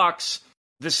quarterback of the Bucks.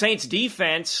 The Saints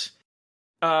defense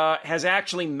has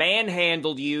actually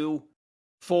manhandled you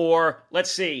for,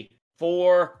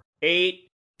 8,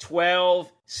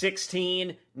 12,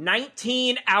 16,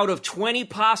 19 out of 20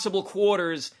 possible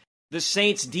quarters. The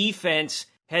Saints defense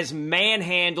has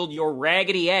manhandled your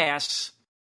raggedy ass.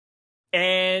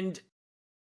 And,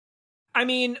 I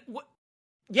mean,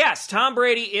 yes, Tom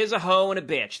Brady is a hoe and a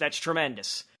bitch. That's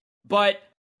tremendous. But,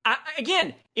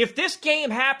 again, if this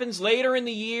game happens later in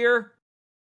the year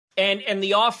and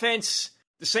the offense,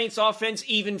 the Saints offense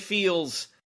even feels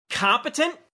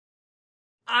competent,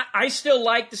 I still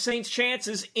like the Saints'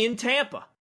 chances in Tampa.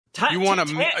 You want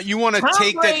to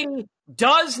take Brady that?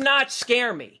 Does not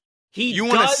scare me. He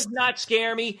does not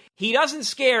scare me. He doesn't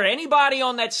scare anybody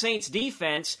on that Saints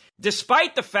defense,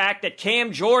 despite the fact that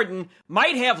Cam Jordan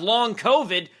might have long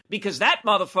COVID because that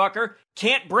motherfucker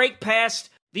can't break past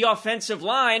the offensive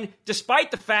line, despite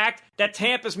the fact that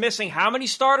Tampa's missing how many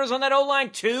starters on that O-line?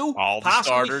 2? All the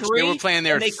possibly starters. 3. They were playing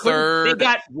their third. They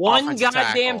got one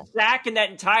goddamn tackle. sack in that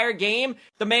entire game.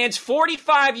 The man's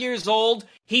 45 years old.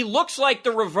 He looks like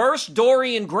the reverse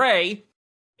Dorian Gray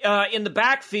in the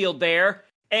backfield there.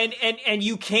 And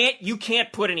you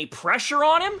can't put any pressure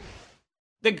on him.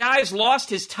 The guy's lost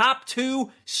his top 2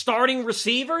 starting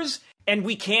receivers, and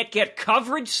we can't get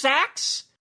coverage sacks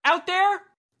out there?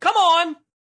 Come on.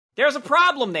 There's a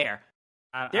problem there.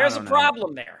 There's a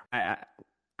problem there.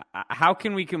 How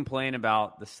can we complain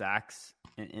about the sacks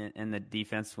and the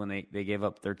defense when they gave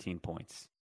up 13 points?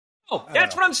 Oh,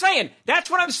 that's what I'm saying. That's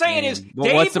what I'm saying is Dave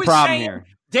what's the was problem saying, here?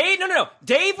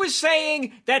 Dave was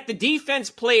saying that the defense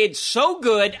played so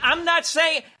good.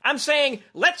 I'm saying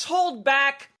let's hold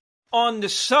back on the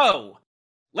so.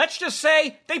 Let's just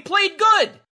say they played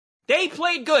good. They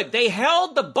played good. They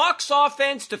held the Bucks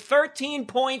offense to 13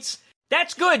 points.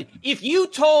 That's good. If you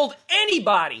told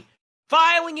anybody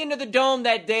filing into the Dome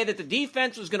that day that the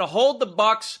defense was going to hold the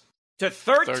Bucks to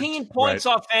 13 points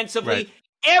offensively,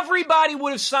 everybody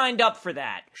would have signed up for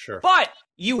that. Sure. But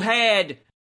you had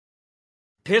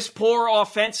piss-poor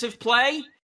offensive play,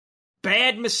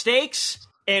 bad mistakes,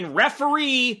 and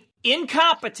referee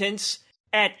incompetence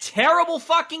at terrible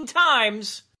fucking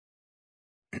times.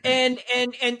 And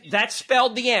that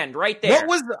spelled the end right there.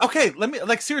 What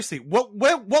was seriously, what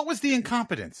was the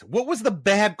incompetence? What was the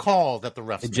bad call that the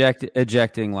refs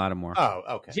ejecting Lattimore? Oh,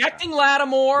 okay. Ejecting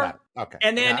Lattimore. Okay.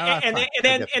 And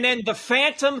then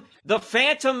the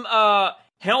phantom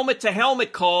helmet to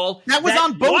helmet call. That was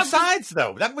on both sides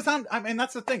though. That was on, I mean,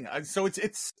 that's the thing. So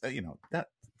it's that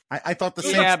I thought the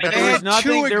Saints. Yeah, but there was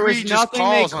nothing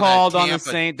they called on the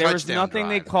Saints. There was nothing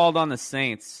they called on the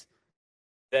Saints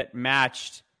that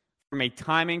matched from a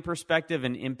timing perspective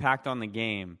and impact on the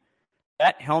game.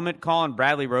 That helmet call on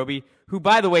Bradley Roby, who,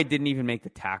 by the way, didn't even make the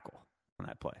tackle on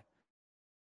that play.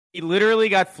 He literally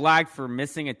got flagged for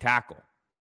missing a tackle.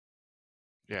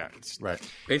 Yeah, right.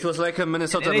 It was like a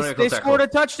Minnesota Miracle They tackle. scored a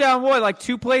touchdown. What, like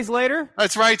 2 plays later?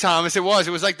 That's right, Thomas. It was.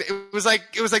 It was like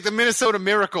the Minnesota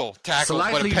Miracle tackle.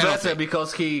 Slightly better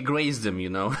because he grazed him.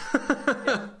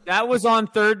 That was on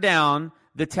third down.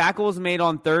 The tackle was made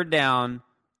on third down.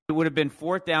 It would have been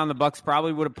fourth down. The Bucks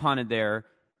probably would have punted there,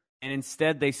 and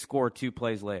instead they scored 2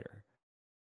 plays later.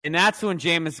 And that's when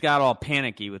Jameis got all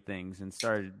panicky with things and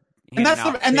started handing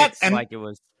out kicks like it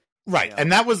was right.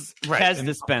 And that was right. Pez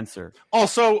dispenser.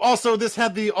 Also, this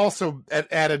had the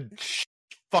added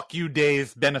fuck you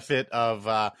Dave benefit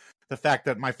of the fact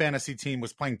that my fantasy team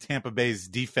was playing Tampa Bay's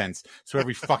defense. So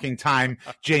every fucking time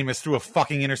Jameis threw a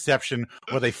fucking interception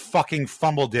or they fucking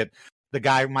fumbled it,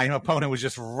 my opponent was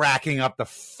just racking up the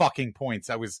fucking points.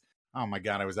 Oh my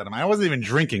God, I was out of my. I wasn't even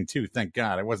drinking too. Thank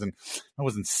God, I wasn't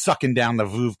sucking down the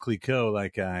Veuve Clicquot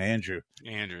like Andrew.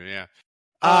 Andrew, yeah.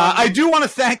 I do want to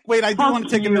thank. Wait, I do want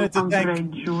to take a minute to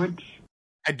thank George.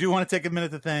 I do want to take a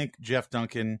minute to thank Jeff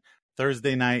Duncan.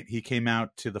 Thursday night, he came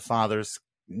out to the father's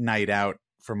night out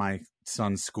for my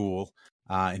son's school,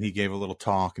 and he gave a little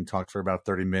talk and talked for about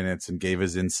 30 minutes and gave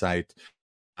his insight.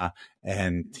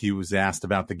 And he was asked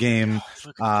about the game,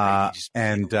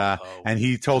 and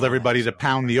he told everybody to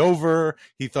pound the over.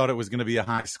 He thought it was going to be a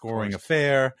high-scoring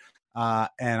affair,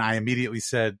 and I immediately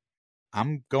said,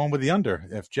 I'm going with the under.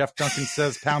 If Jeff Duncan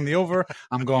says pound the over,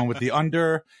 I'm going with the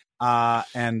under. So I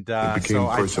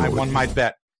won my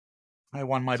bet.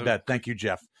 Thank you,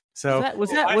 Jeff. So was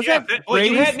that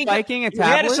Brady spiking a tablet?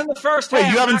 You had us in the first half.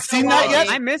 Wait, you haven't seen that yet?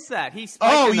 I missed that. He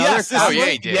spiked another tablet. Yeah,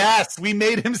 he did. Yes, we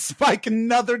made him spike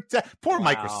another Poor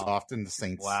Microsoft and the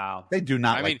Saints. Wow. They do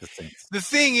not like the Saints. The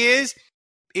thing is,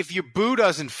 if your boo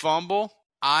doesn't fumble,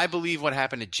 I believe what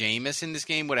happened to Jameis in this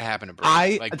game would have happened to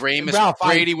Brady.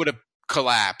 Brady would have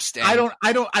collapsed. And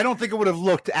I don't think it would have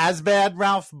looked as bad,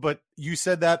 Ralph, but you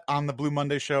said that on the Blue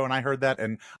Monday show and I heard that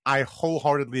and I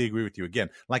wholeheartedly agree with you. Again,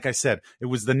 like I said, it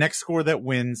was the next score that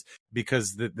wins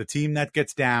because the team that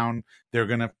gets down,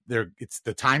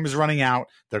 the time is running out.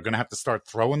 They're going to have to start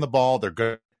throwing the ball. They're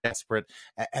good, desperate.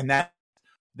 And that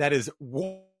is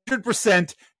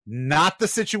 100% not the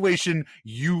situation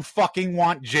you fucking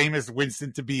want Jameis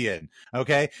Winston to be in.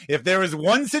 Okay, if there is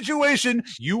one situation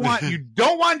you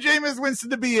don't want Jameis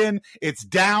Winston to be in, it's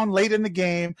down late in the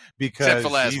game because except for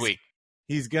last week.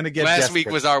 He's going to get last desperate. week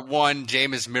was our one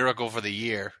Jameis miracle for the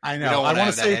year. I know. We don't want to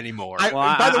have say that anymore.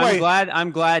 By the way,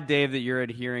 I'm glad, Dave, that you're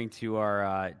adhering to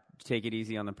our take it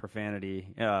easy on the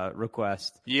profanity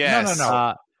request. Yes.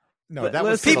 No, that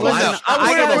was people.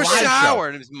 I was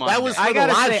showered. It was Monday. That was for I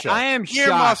gotta the live say, show. I am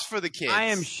Earmuffs shocked. for the kids. I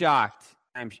am shocked.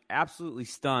 I'm absolutely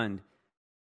stunned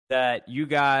that you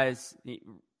guys.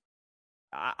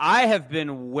 I have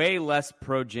been way less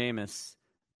pro Jameis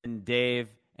than Dave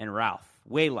and Ralph.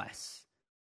 Way less.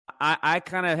 I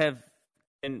kind of have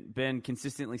been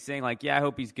consistently saying like, yeah, I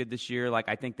hope he's good this year. Like,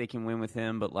 I think they can win with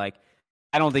him, but like,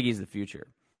 I don't think he's the future.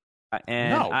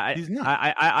 And no, he's not.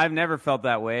 I've never felt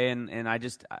that way, and I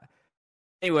just.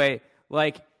 Anyway,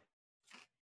 like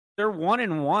they're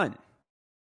 1-1.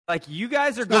 Like you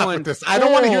guys are stop going. With this. I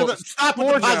don't want to hear that. Stop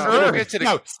with the positivity.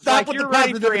 No, stop with the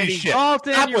positivity shit.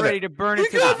 You're ready to burn it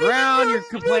to the ground. You're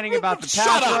complaining about the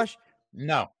pass rush.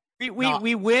 No.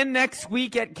 We win next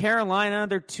week at Carolina.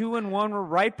 They're 2-1. We're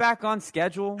right back on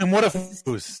schedule. And what if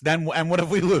we lose? What if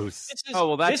we lose?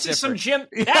 That's Is some Jim.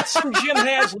 That's some Jim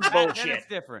Haslett bullshit. That's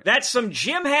different. That's some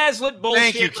Jim Haslett bullshit.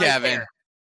 Thank you, Kevin. Right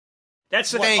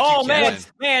that's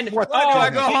man. What? Do I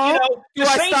go home? Do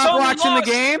I stop watching the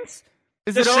games?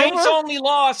 Is the it Saints over? only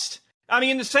lost. I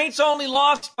mean, the Saints only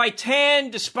lost by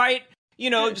 10, despite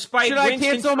despite. Should I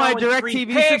cancel my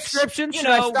DirecTV subscription? Should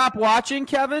I stop watching,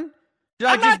 Kevin? Should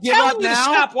I just give up now? To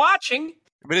stop watching.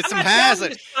 But it's I'm some not telling Haslett.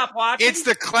 you to stop watching. It's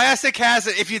the classic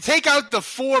Haslett. If you take out the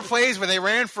 4 plays where they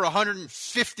ran for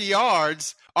 150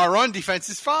 yards, our run defense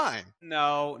is fine.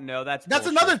 No, that's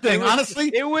another thing.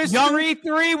 Honestly, it was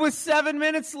 3-3 with 7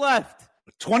 minutes left.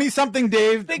 20-something,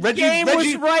 Dave. The game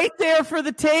was right there for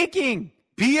the taking.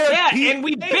 And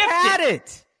we had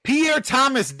it. Pierre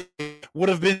Thomas would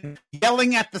have been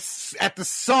yelling at the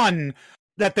sun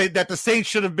that the Saints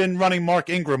should have been running Mark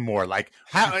Ingram more. Like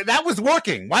that was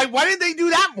working. Why didn't they do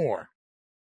that more?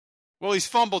 Well, he's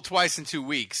fumbled twice in 2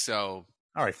 weeks, so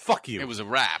all right, fuck you. It was a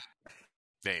wrap,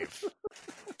 Dave.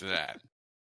 To that.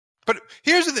 But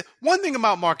here's the one thing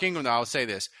about Mark Ingram, though. I'll say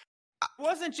this: it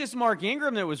wasn't just Mark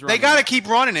Ingram that was running. They got to keep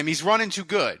running him. He's running too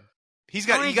good. You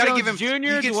got to give him Jr.,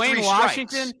 Dwayne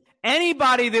Washington,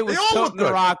 anybody that was toting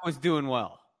the rock was doing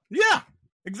well. Yeah,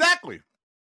 exactly.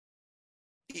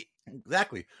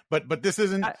 But this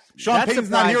isn't Sean Payton's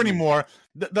not here anymore.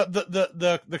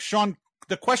 The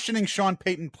questioning Sean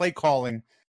Payton play calling,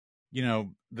 the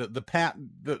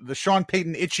Sean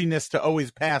Payton itchiness to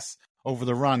always pass over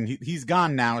the run. He's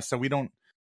gone now, so we don't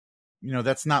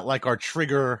that's not like our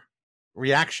trigger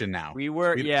reaction now. We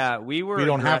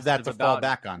don't have that to fall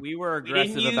back on. We were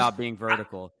aggressive about being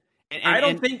vertical. I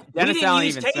don't think Dennis Allen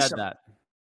even said that.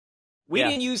 We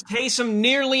didn't use Taysom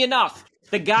nearly enough.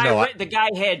 The guy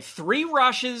had 3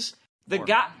 rushes.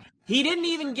 He didn't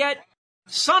even get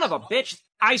son of a bitch.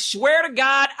 I swear to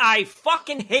God, I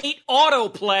fucking hate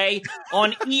autoplay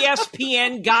on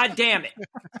ESPN. God damn it!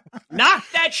 Knock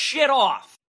that shit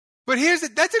off. But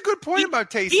that's a good point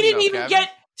about Taysom. He didn't even get,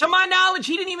 to my knowledge,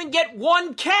 he didn't even get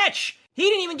one catch. He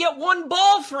didn't even get one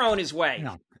ball thrown his way.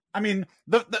 No. I mean,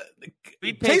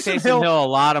 we paid Taysom Hill a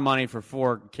lot of money for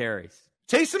 4 carries.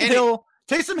 Taysom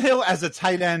Hill as a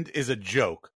tight end is a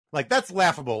joke. Like, that's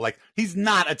laughable. Like, he's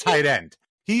not a tight end.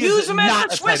 Use him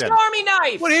as a Swiss Army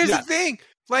knife. Well, here's the thing.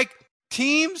 Like,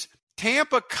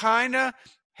 Tampa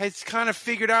has kind of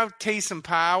figured out Taysom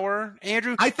power.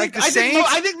 Andrew, I think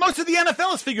most of the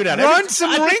NFL has figured out. Run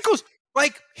some wrinkles.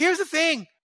 Like, here's the thing.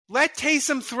 Let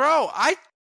Taysom throw.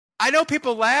 I know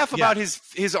people laugh about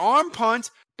his arm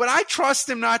punts, but I trust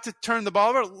him not to turn the ball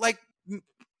over. Like,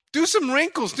 do some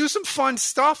wrinkles, do some fun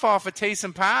stuff off of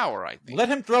Taysom power, I think. Let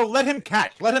him throw, let him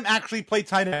catch, let him actually play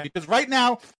tight end. Because right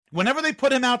now, whenever they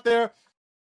put him out there,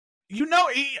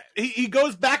 he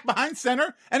goes back behind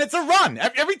center, and it's a run.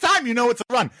 Every time it's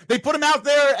a run. They put him out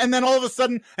there, and then all of a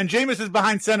sudden, and Jameis is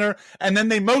behind center, and then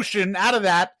they motion out of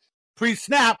that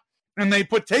pre-snap, and they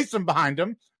put Taysom behind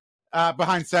him.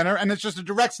 Behind center, and it's just a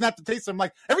direct snap to Taysom.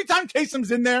 Like, every time Taysom's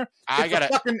in there,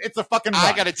 it's a fucking run.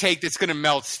 I got a take that's going to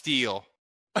melt steel.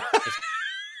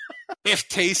 If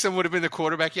Taysom would have been the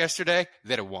quarterback yesterday,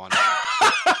 they'd have won.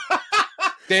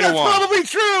 They'd have won. That's probably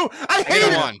true. I hate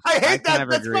it. I hate that.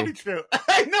 That's probably true.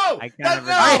 I know.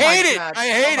 I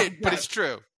hate it, but it's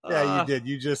true. Yeah, you did.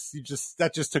 You just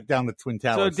that just took down the Twin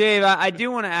Towers. So, Dave, I do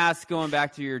want to ask, going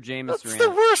back to your Jameis rant. That's the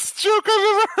worst joke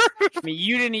I've ever heard. I mean,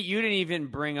 you didn't even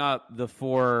bring up the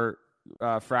 4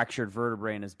 fractured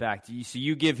vertebrae in his back. So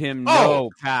you give him no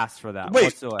pass for that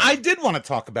whatsoever. I did want to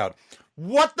talk about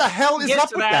what the hell is up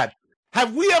with that.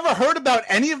 Have we ever heard about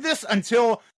any of this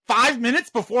until 5 minutes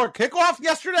before kickoff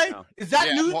yesterday? No. Is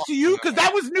that news to you? Because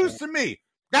that was news to me.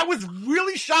 That was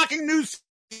really shocking news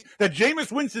that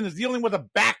Jameis Winston is dealing with a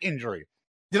back injury.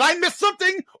 Did I miss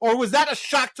something, or was that a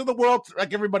shock to the world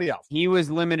like everybody else? He was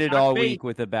limited all week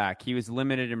with a back. He was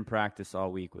limited in practice all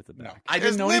week with a back. No, I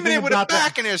didn't know limited anything with about a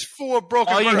back, that. and there's 4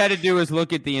 broken. All you had to do was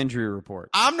look at the injury report.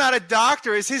 I'm not a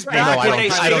doctor. Is his back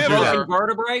I don't do that.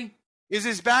 Vertebrae? Is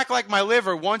his back like my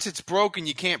liver? Once it's broken,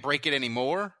 you can't break it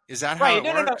anymore. Is that how it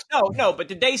works? No. But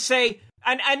did they say?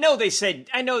 I know they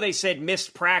said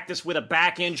missed practice with a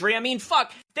back injury. I mean,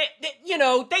 fuck.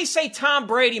 They say Tom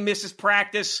Brady misses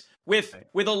practice with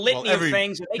a litany of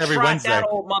things. And they trot that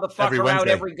old motherfucker out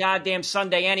every goddamn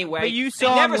Sunday anyway. But you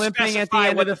saw him limping at the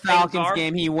end of the Falcons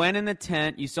game. He went in the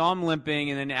tent. You saw him limping,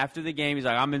 and then after the game, he's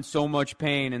like, "I'm in so much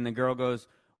pain." And the girl goes,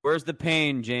 "Where's the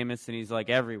pain, Jameis?" And he's like,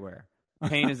 "Everywhere.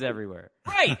 Pain is everywhere."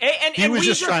 Right. And we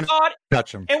just trying to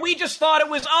touch him. And we just thought it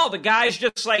was the guy's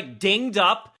just like dinged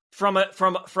up from a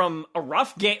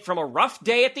rough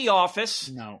day at the office.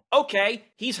 No. Okay,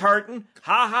 he's hurting.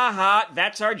 Ha ha ha.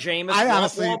 That's our Jameis.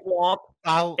 Womp,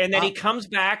 womp. And then he comes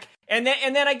back, and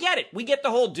then I get it. We get the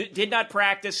whole did not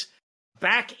practice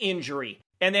back injury,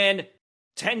 and then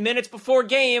 10 minutes before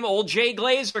game, old Jay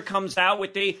Glazer comes out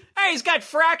with he's got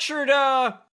fractured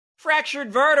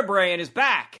vertebrae in his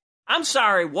back. I'm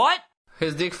sorry, what?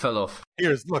 His dick fell off.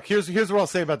 Here's what I'll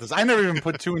say about this. I never even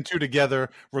put 2 and 2 together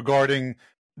regarding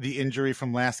the injury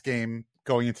from last game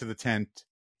going into the tent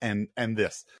and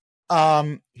this.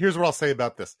 Here's what I'll say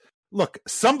about this. Look,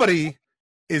 somebody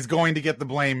is going to get the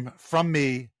blame from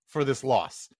me for this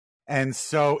loss. And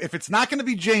so if it's not going to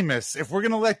be Jameis, if we're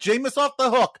going to let Jameis off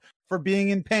the hook for being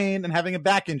in pain and having a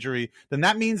back injury, then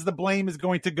that means the blame is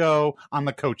going to go on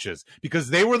the coaches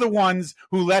because they were the ones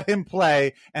who let him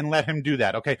play and let him do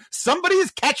that. Okay. Somebody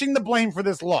is catching the blame for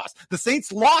this loss. The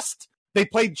Saints lost. They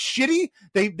played shitty.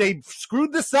 They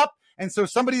screwed this up. And so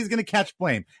somebody is going to catch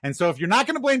blame. And so if you're not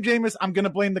going to blame Jameis, I'm going to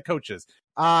blame the coaches.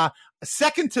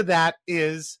 Second to that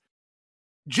is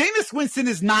Jameis Winston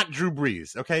is not Drew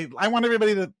Brees. Okay. I want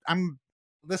everybody to,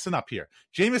 listen up here.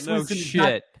 Jameis Winston is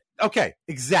not. Okay,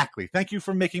 exactly. Thank you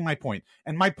for making my point.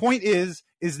 And my point is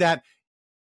that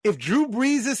if Drew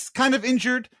Brees is kind of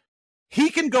injured,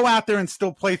 he can go out there and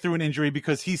still play through an injury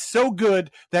because he's so good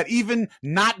that even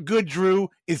not good Drew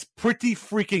is pretty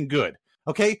freaking good.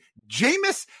 Okay?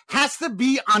 Jameis has to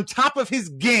be on top of his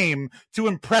game to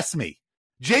impress me.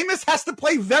 Jameis has to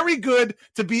play very good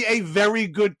to be a very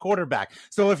good quarterback.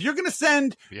 So if you're going to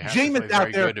send Jameis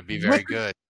out there to be very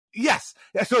good. Yes.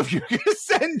 So if you're going to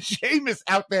send Jameis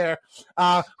out there,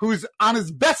 who's on his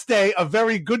best day a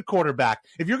very good quarterback,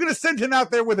 if you're going to send him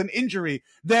out there with an injury,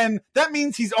 then that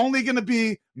means he's only going to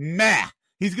be meh.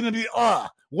 He's going to be,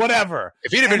 whatever.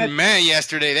 If he'd have been meh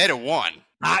yesterday, they'd have won.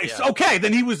 Okay,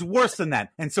 then he was worse than that.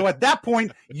 And so at that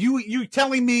point, you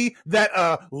telling me that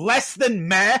less than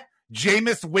meh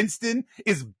Jameis Winston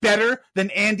is better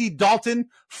than Andy Dalton?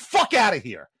 Fuck out of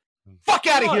here. Fuck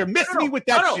out of here. Miss me with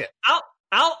that shit.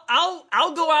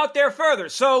 I'll go out there further.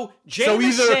 So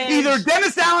Jameis either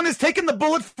Dennis Allen is taking the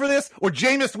bullet for this, or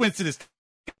Jameis Winston is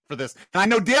for this. And I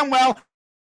know damn well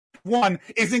one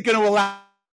isn't going to allow.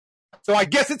 So I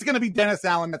guess it's going to be Dennis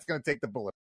Allen that's going to take the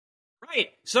bullet. Right.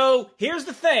 So here's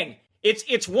the thing.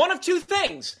 It's one of two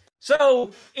things.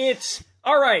 So it's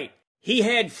all right. He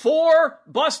had 4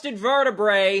 busted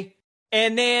vertebrae,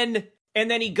 and then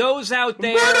he goes out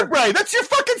there. Vertebrae. That's your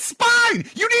fucking spine.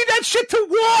 You need that shit to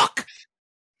walk.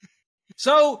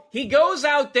 So he goes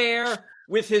out there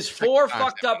with his 4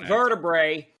 fucked up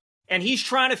vertebrae, and he's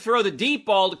trying to throw the deep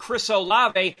ball to Chris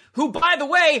Olave, who, by the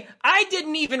way, I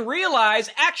didn't even realize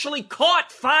actually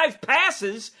caught 5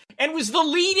 passes and was the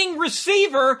leading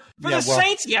receiver for the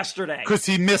Saints yesterday. Because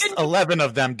he missed 11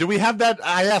 of them. Do we have that?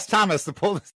 I asked Thomas to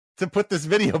put this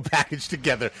video package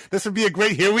together. This would be a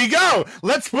great. Here we go.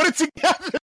 Let's put it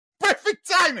together. Perfect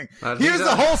timing. Here's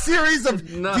the whole series of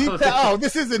deep. Oh,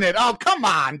 this isn't it. Oh, come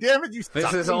on, damn it!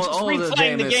 This is all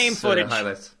replaying the game footage.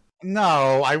 Highlights.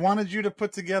 No, I wanted you to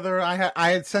put together.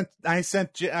 I sent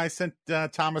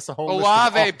Thomas a whole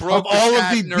Olave list broke of all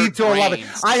of the nerd deep to Olave.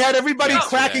 brains I had everybody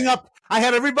yesterday. cracking up. I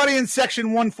had everybody in section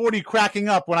 140 cracking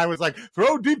up when I was like,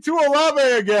 "Throw deep to Olave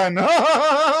again."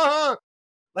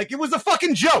 Like it was a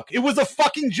fucking joke. It was a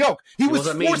fucking joke. He was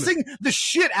forcing the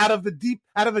shit out of a deep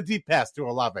pass to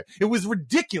Olave. It was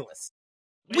ridiculous.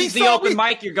 When's the open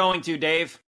mic you're going to,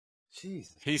 Dave?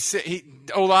 Jesus.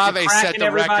 Olave set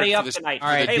the record up for tonight. All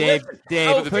right, hey,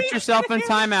 Dave, put yourself in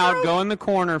timeout. Go in the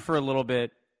corner for a little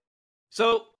bit.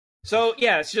 So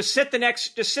yeah, just sit the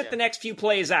next few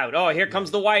plays out. Oh, here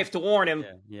comes the wife to warn him.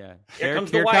 Yeah. Here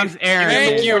comes the wife. Aaron.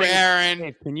 Thank you, Aaron.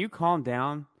 Hey, can you calm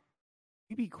down? Can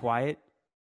you be quiet?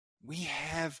 We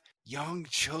have young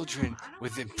children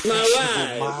with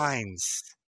impressionable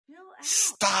minds.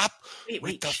 Stop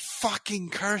with the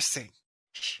fucking cursing.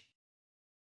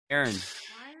 Aaron.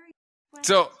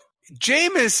 So,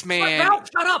 Jameis, man. Ralph,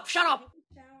 shut up.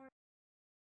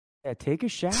 Yeah, take a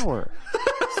shower.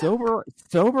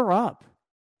 sober up.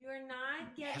 You're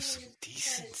not getting Have some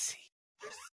decency.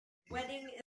 Wedding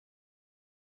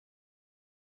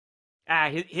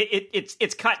is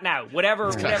it's cutting out. Whatever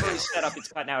is set up, it's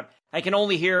cutting out. I can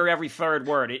only hear every third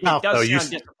word. It does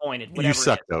sound disappointed. You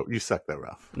suck, though. You suck, though,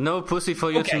 Ralph. No pussy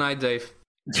for you tonight, Dave.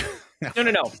 No.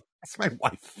 That's my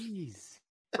wife. Jeez.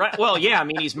 Right. Well, yeah. I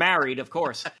mean, he's married, of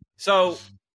course. So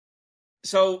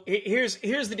here's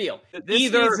the deal.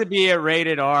 This needs to be a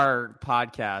rated R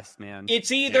podcast, man.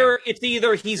 It's either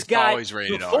he's got always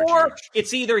rated the R, 4. George.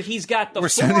 It's either he's got the We're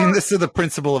 4. sending this to the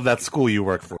principal of that school you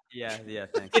work for. Yeah,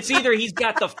 thanks. It's either he's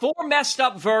got the 4 messed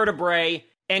up vertebrae,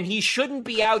 and he shouldn't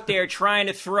be out there trying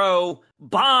to throw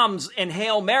bombs and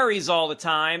Hail Marys all the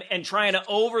time and trying to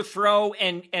overthrow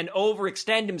and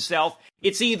overextend himself.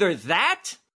 It's either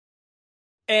that,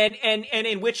 and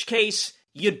in which case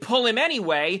you'd pull him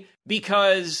anyway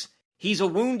because he's a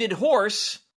wounded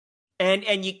horse,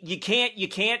 and you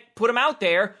can't put him out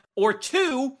there. Or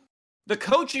 2, the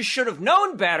coaches should have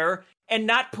known better and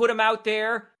not put him out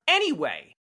there anyway.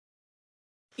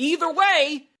 Either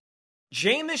way,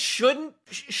 Jameis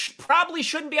probably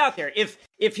shouldn't be out there.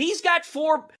 If he's got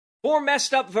 4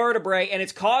 messed up vertebrae and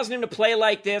it's causing him to play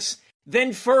like this,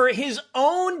 then for his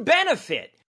own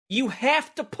benefit, you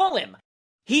have to pull him.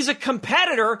 He's a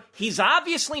competitor. He's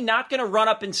obviously not going to run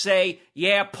up and say,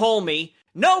 "Yeah, pull me."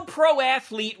 No pro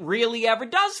athlete really ever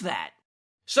does that.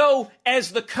 So,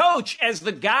 as the coach, as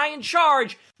the guy in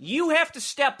charge, you have to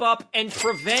step up and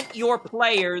prevent your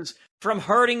players from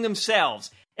hurting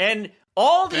themselves. And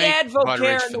all the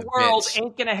advocare in the world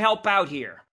ain't going to help out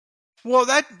here. Well,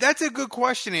 that's a good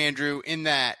question, Andrew, in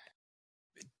that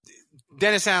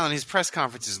Dennis Allen, his press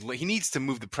conference he needs to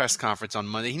move the press conference on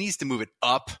Monday. He needs to move it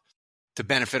up to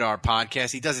benefit our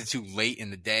podcast. He does it too late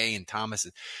in the day, and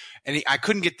I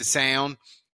couldn't get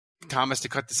Thomas to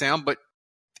cut the sound. But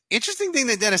interesting thing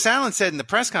that Dennis Allen said in the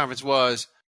press conference was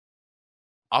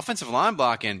offensive line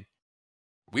blocking,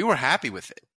 we were happy with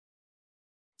it.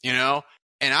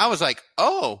 And I was like,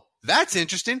 oh, that's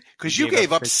interesting, because you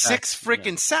gave up 6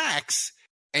 freaking sacks,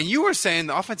 and you were saying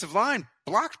the offensive line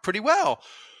blocked pretty well.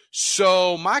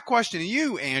 So my question to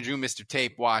you, Andrew, Mr.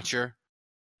 Tape Watcher,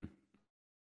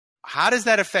 how does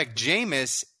that affect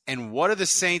Jameis, and what are the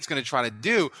Saints going to try to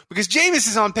do? Because Jameis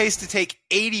is on pace to take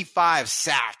 85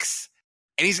 sacks,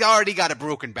 and he's already got a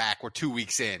broken back. We're 2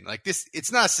 weeks in. Like this,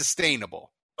 it's not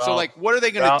sustainable. So, what are they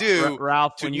going to do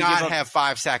Ralph, to not have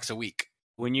 5 sacks a week?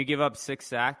 When you give up 6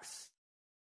 sacks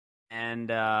and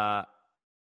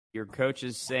your coach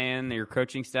is saying, your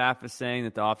coaching staff is saying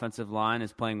that the offensive line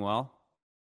is playing well,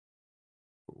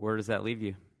 where does that leave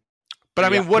you? But I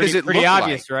mean, what does it pretty look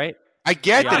obvious, like? right? I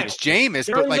get that it's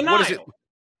Jameis, but like, what is it?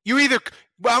 You either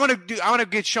I'm gonna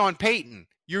get Sean Payton.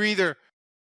 You're either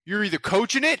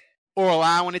coaching it or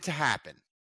allowing it to happen.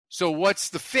 So what's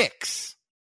the fix?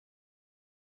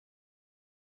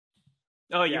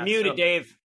 Oh, you're muted,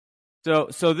 Dave.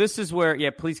 So this is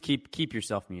where, please keep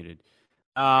yourself muted.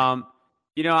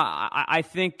 I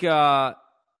think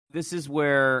this is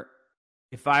where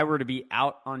if I were to be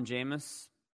out on Jameis,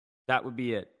 that would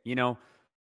be it.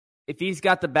 If he's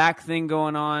got the back thing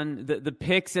going on, the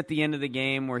picks at the end of the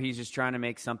game where he's just trying to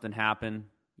make something happen,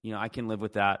 I can live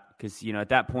with that because, at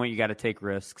that point you got to take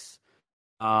risks.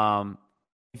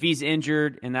 If he's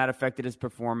injured and that affected his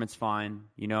performance, fine.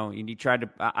 And he tried to.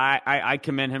 I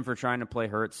commend him for trying to play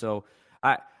hurt. So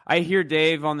I hear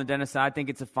Dave on the Dennis side. I think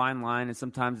it's a fine line, and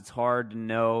sometimes it's hard to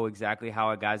know exactly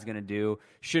how a guy's going to do.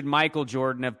 Should Michael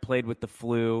Jordan have played with the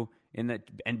flu in the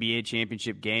NBA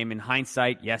championship game? In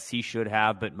hindsight, yes, he should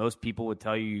have, but most people would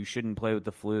tell you shouldn't play with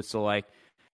the flu. So, what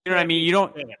I mean? You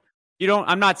don't.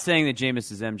 I'm not saying that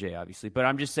Jameis is MJ, obviously, but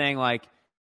I'm just saying,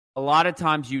 a lot of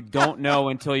times you don't know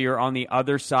until you're on the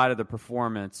other side of the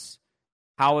performance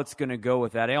how it's going to go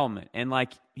with that ailment. And,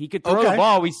 he could throw the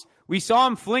ball. We saw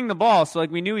him fling the ball, so,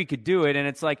 we knew he could do it. And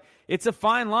it's a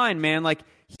fine line, man.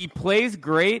 He plays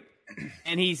great,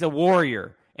 and he's a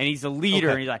warrior, and he's a leader.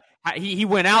 And he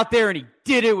went out there, and he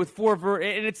did it with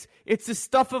and it's the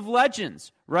stuff of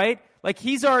legends, right?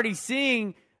 He's already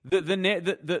seeing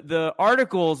the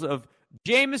articles of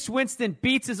Jameis Winston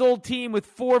beats his old team with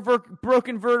 4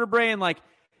 broken vertebrae,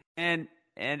 and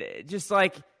just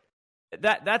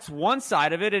that's one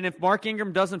side of it. And if Mark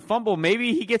Ingram doesn't fumble,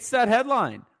 maybe he gets that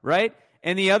headline, right?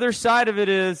 And the other side of it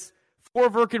is 4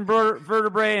 broken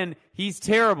vertebrae and he's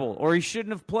terrible or he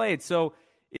shouldn't have played. So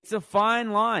it's a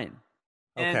fine line.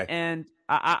 And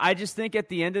I just think at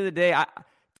the end of the day,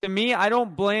 to me, I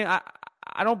don't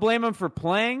blame him for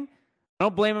playing. I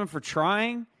don't blame him for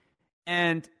trying.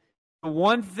 And the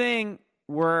one thing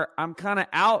where I'm kind of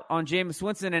out on Jameis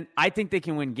Winston, and I think they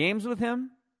can win games with him.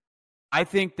 I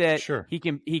think that he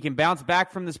can bounce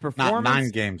back from this performance. Not 9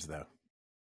 games, though.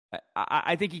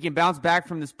 I think he can bounce back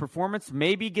from this performance,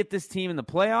 maybe get this team in the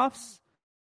playoffs.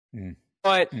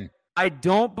 But I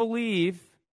don't believe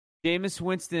Jameis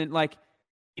Winston,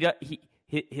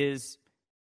 his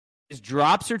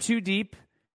drops are too deep.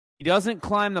 He doesn't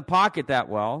climb the pocket that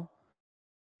well.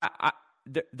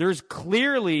 There's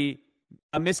clearly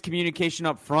a miscommunication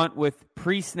up front with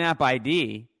pre-snap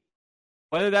ID.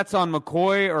 Whether that's on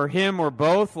McCoy or him or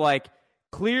both,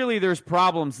 clearly there's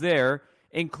problems there.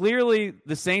 And clearly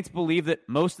the Saints believe that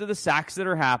most of the sacks that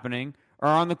are happening are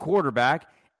on the quarterback.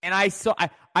 And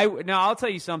now I'll tell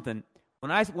you something. When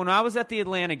I was at the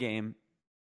Atlanta game,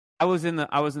 I was in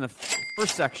the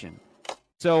first section.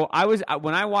 So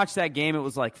when I watched that game, it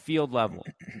was field level.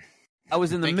 I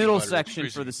was in the middle section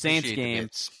for the Saints game.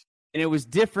 And it was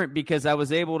different because I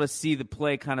was able to see the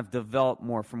play kind of develop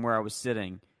more from where I was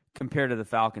sitting compared to the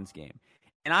Falcons game.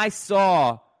 And I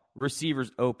saw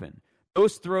receivers open.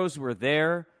 Those throws were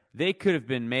there. They could have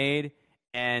been made,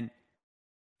 and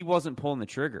he wasn't pulling the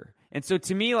trigger. And so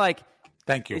to me,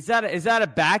 thank you. Is that a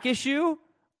back issue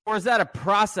or is that a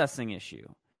processing issue?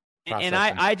 And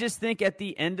I just think at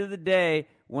the end of the day,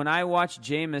 when I watch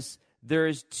Jameis, there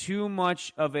is too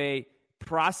much of a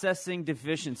processing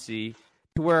deficiency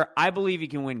to where I believe he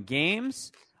can win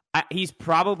games. He's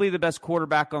probably the best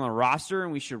quarterback on the roster,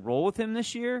 and we should roll with him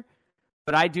this year.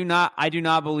 But I do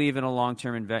not believe in a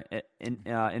long-term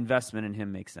investment in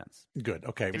him makes sense. Good.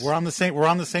 Okay, we're on the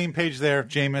same page there,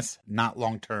 Jameis. Not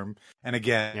long-term. And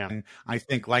again, I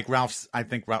think like Ralph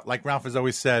has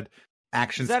always said,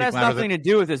 actions. That has nothing to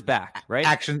do with his back, right?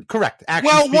 Correct.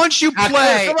 Once you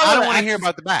play, I don't want to hear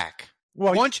about the back.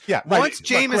 Well, once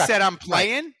Jameis said I'm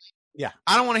playing,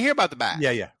 I don't want to hear about the back.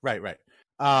 Yeah. Right.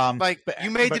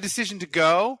 You made the decision to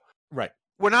go. Right.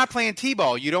 We're not playing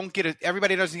T-ball. You don't get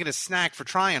everybody doesn't get a snack for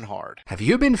trying hard. Have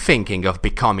you been thinking of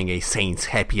becoming a Saints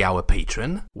Happy Hour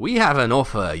patron? We have an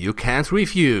offer you can't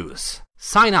refuse.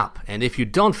 Sign up, and if you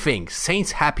don't think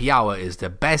Saints Happy Hour is the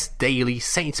best daily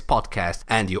Saints podcast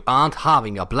and you aren't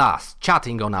having a blast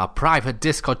chatting on our private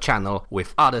Discord channel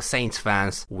with other Saints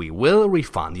fans, we will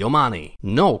refund your money.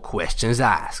 No questions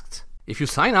asked. If you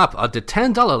sign up at the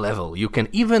 $10 level, you can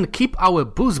even keep our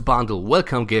Boost Bundle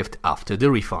welcome gift after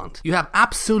the refund. You have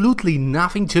absolutely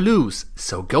nothing to lose,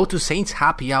 so go to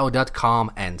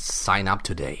saintshappyhour.com and sign up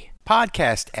today.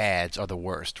 Podcast ads are the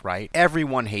worst, right?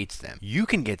 Everyone hates them. You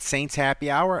can get Saints Happy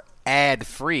Hour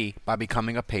ad-free by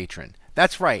becoming a patron.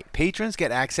 That's right. Patrons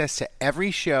get access to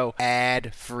every show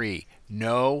ad-free.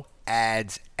 No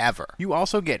ads ever. You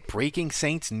also get Breaking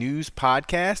Saints news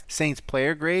podcast, Saints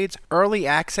player grades, early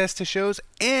access to shows,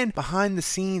 and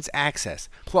behind-the-scenes access.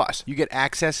 Plus, you get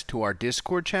access to our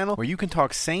Discord channel where you can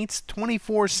talk Saints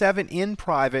 24/7 in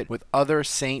private with other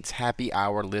Saints Happy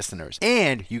Hour listeners.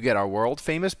 And you get our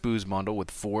world-famous booze bundle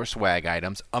with 4 swag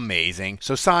items. Amazing.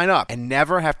 So sign up and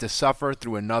never have to suffer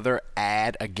through another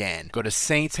ad again. Go to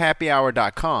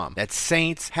saintshappyhour.com. That's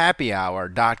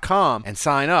saintshappyhour.com and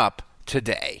sign up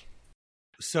today.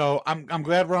 So I'm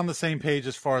glad we're on the same page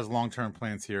as far as long-term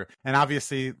plans here. And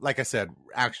obviously, like I said,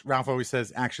 Ralph always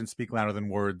says actions speak louder than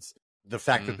words. The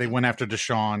fact that they went after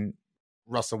Deshaun,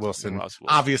 Russell Wilson,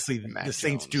 obviously the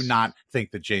Saints do not think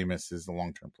that Jameis is the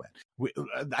long-term plan.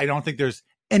 I don't think there's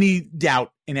any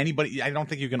doubt in anybody. I don't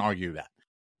think you can argue that.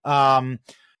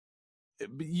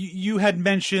 You had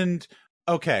mentioned,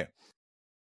 okay,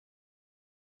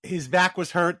 his back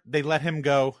was hurt. They let him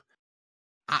go.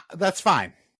 That's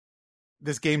fine.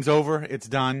 This game's over. It's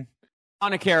done. On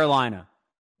to Carolina.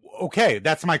 Okay,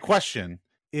 that's my question.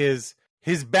 Is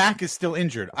his back is still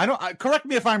injured? I don't. Correct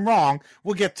me if I'm wrong.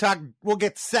 We'll get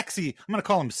sexy. I'm going to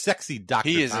call him sexy Dr.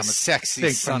 He is Thomas a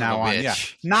sexy son from now of a on.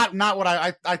 bitch. Yeah, not what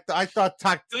I thought.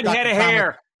 Good Dr. head of Thomas,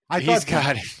 hair. He's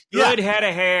got it. Good head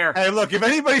of hair. Hey, look, if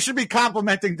anybody should be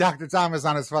complimenting Dr. Thomas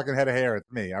on his fucking head of hair,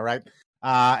 it's me. All right,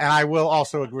 and I will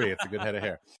also agree it's a good head of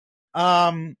hair.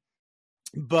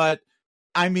 But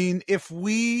I mean,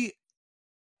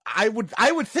 I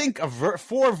would think a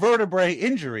 4 vertebrae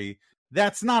injury,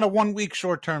 that's not a 1 week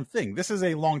short term thing. This is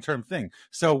a long term thing.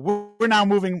 So we're now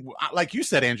moving, like you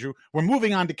said, Andrew, we're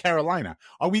moving on to Carolina.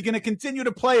 Are we going to continue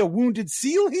to play a wounded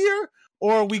seal here?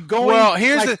 Or are we going?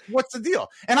 Well, what's the deal?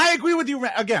 And I agree with you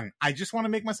again. I just want to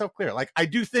make myself clear. Like, I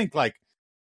do think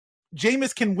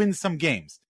Jameis can win some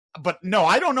games, but no,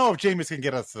 I don't know if Jameis can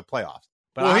get us to the playoffs.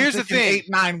 But here's the thing: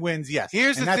 8-9 wins, yes.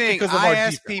 Here's the thing: I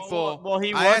asked people.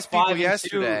 He I was asked people 5-2.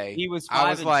 yesterday. He was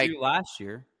 5-2 last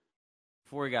year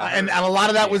before he got hurt. And a lot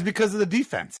of that was because of the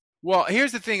defense. Well,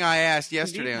 here's the thing: I asked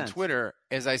yesterday on Twitter,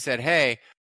 as I said, "Hey,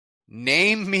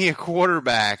 name me a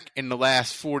quarterback in the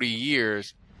last 40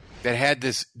 years that had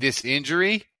this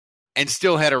injury and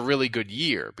still had a really good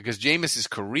year, because Jameis's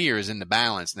career is in the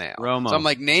balance now." Romo. So I'm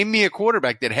like, name me a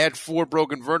quarterback that had 4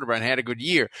 broken vertebrae and had a good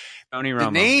year. Tony Romo.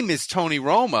 The name is Tony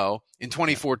Romo. In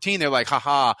 2014, they're like,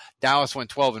 haha, Dallas went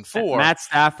 12-4. Matt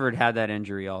Stafford had that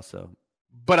injury also.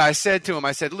 But I said to him,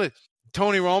 look,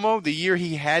 Tony Romo, the year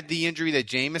he had the injury that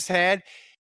Jameis had,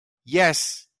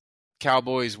 yes,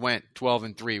 Cowboys went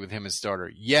 12-3 with him as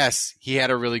starter. Yes, he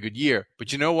had a really good year.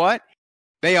 But you know what?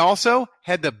 They also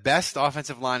had the best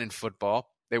offensive line in football.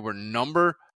 They were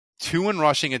number 2 in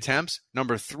rushing attempts,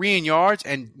 number 3 in yards,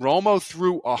 and Romo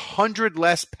threw 100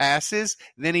 less passes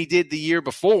than he did the year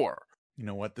before. You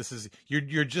know what? This is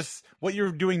you're just what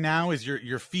you're doing now is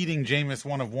you're feeding Jameis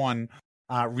one of one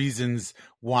reasons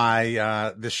why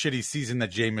the shitty season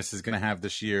that Jameis is going to have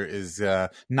this year is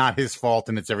not his fault,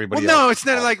 and it's everybody. Well, no, else's it's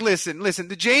not fault. like listen.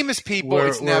 The Jameis people, We're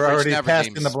it's never already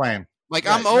passing Jameis. the blame. Like,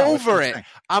 Right. I'm over it.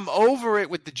 I'm over it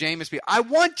with the Jameis people. I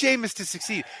want Jameis to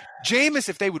succeed. Jameis,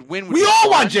 if they would win, We all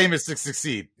want Jameis to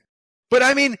succeed. But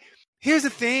I mean, here's the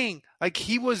thing: like,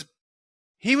 he was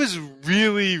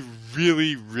really,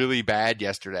 really, really bad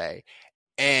yesterday,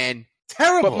 and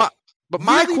terrible. But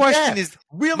my Really question bad. is,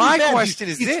 Really my bad. question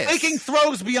is he's this: taking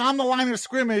throws beyond the line of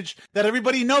scrimmage that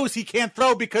everybody knows he can't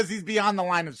throw because he's beyond the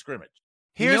line of scrimmage.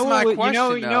 Here's my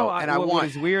question, and what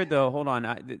was weird though. Hold on,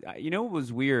 what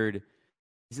was weird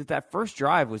is that first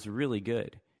drive was really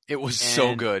good. It was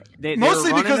so good.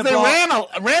 Mostly because they ran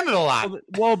it a lot.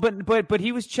 Well, but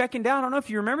he was checking down. I don't know if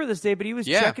you remember this, Dave, but he was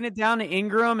checking it down to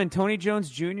Ingram and Tony Jones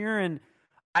Jr. And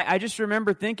I just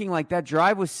remember thinking, like, that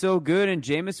drive was so good, and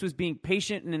Jameis was being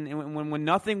patient, and when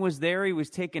nothing was there, he was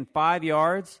taking 5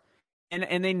 yards,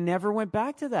 and they never went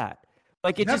back to that.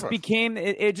 Like, it just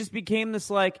became this,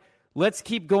 like, let's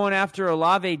keep going after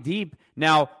Olave deep.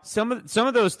 Now, some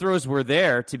of those throws were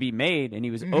there to be made, and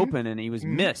he was open, and he was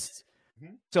missed.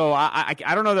 So I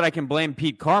don't know that I can blame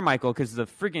Pete Carmichael, because the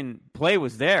freaking play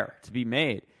was there to be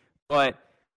made. But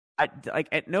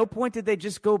at no point did they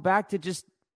just go back to just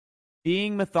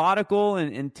being methodical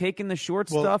and taking the short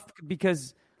stuff,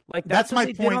 because that's what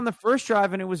they did on the first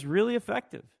drive, and it was really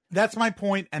effective. That's my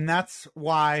point, and that's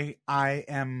why I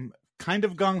am kind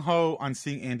of gung-ho on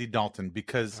seeing Andy Dalton,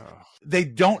 because they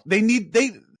can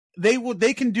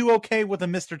do okay with a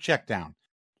Mr. Checkdown.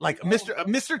 Like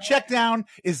Mr. Checkdown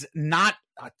is not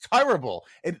terrible.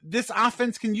 This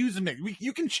offense can use him.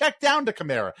 You can check down to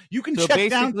Kamara. You can check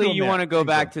down to basically you want to go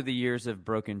back to the years of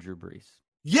broken Drew Brees.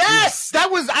 Yes, that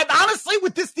was. Honestly,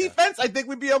 with this defense, I think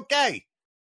we'd be okay.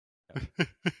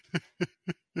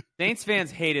 Saints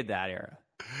fans hated that era.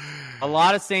 A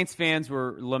lot of Saints fans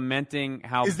were lamenting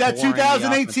how is that boring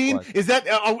 2018? the Is that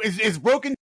is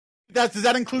broken? Does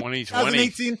that include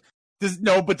 2018? Does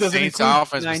it Saints include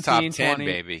offense was top 10,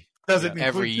 baby? Does it include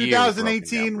Every year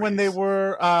 2018 when they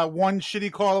were one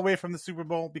shitty call away from the Super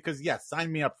Bowl? Because yes,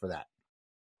 sign me up for that.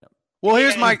 Well,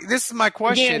 this is my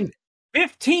question. Again,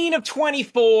 15 of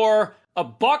 24, a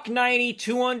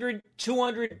 $190,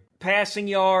 200 passing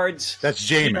yards. That's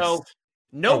Jameis.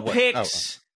 No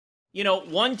picks.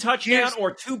 One touchdown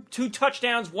or two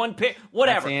touchdowns, one pick,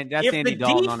 whatever. That's Andy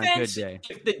Dalton on a good day.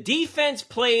 If the defense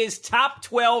plays top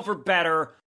 12 or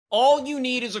better, all you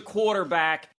need is a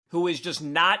quarterback who is just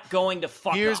not going to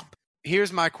fuck up.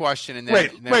 Here's my question. And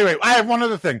wait. I have one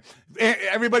other thing.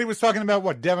 Everybody was talking about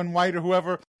what, Devin White or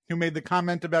whoever who made the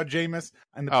comment about Jameis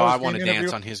and the I want to interview.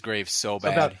 dance on his grave so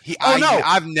bad. No.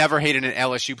 I've never hated an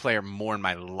LSU player more in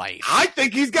my life. I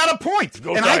think he's got a point.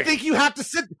 And I think you have to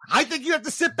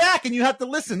sit back and you have to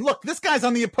listen. Look, this guy's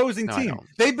on the opposing team.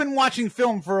 They've been watching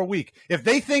film for a week. If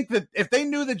they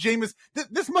knew that Jameis,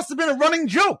 this must have been a running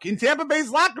joke in Tampa Bay's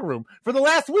locker room for the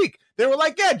last week. They were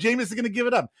like, yeah, Jameis is going to give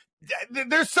it up.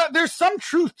 There's some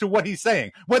truth to what he's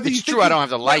saying. Whether it's true, I don't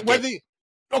have to like it.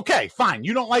 Okay, fine.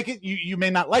 You don't like it. You may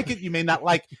not like it. You may not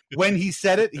like when he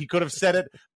said it. He could have said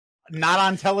it not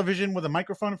on television with a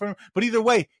microphone in front of him. But either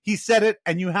way, he said it,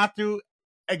 and you have to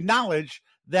acknowledge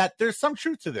that there's some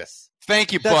truth to this.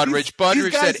 Thank you, Budrich.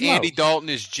 Budrich said Andy Dalton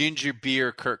is ginger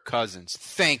beer Kirk Cousins.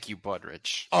 Thank you,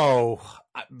 Budrich. Oh,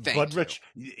 Budrich.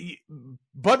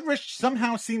 Budrich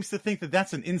somehow seems to think that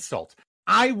that's an insult.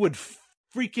 I would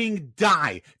freaking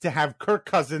die to have Kirk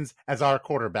Cousins as our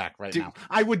quarterback right now.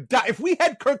 I would die. If we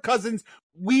had Kirk Cousins,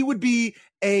 we would be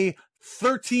a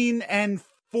 13-4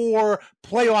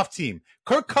 playoff team.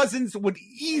 Kirk Cousins would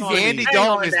easily. Andy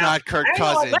Dalton is not Kirk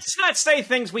Cousins. Let's not say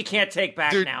things we can't take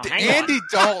back now. Andy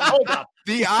Dalton. Hold up.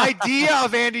 The idea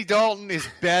of Andy Dalton is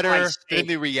better than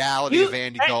the reality of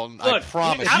Andy Dalton. Look, I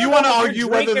promise. You want to argue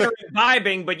whether they're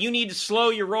imbibing, but you need to slow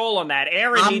your roll on that.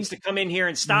 Aaron needs to come in here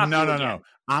and stop. No.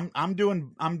 I'm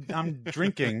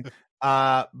drinking,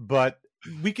 but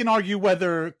we can argue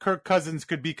whether Kirk Cousins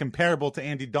could be comparable to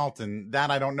Andy Dalton.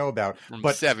 That I don't know about.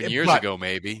 But 7 years ago,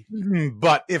 maybe.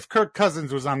 But if Kirk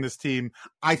Cousins was on this team,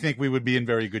 I think we would be in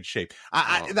very good shape.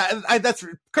 That's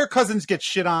Kirk Cousins gets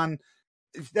shit on.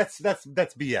 That's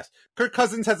BS. Kirk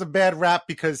Cousins has a bad rap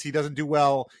because he doesn't do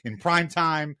well in prime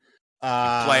time,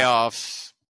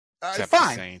 playoffs.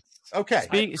 Fine.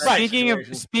 Okay.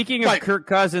 Speaking of Kirk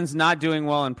Cousins not doing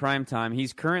well in primetime,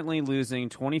 he's currently losing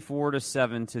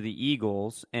 24-7 to the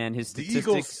Eagles, and his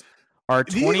statistics are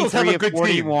 23 of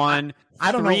 41,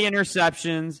 3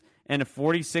 interceptions, and a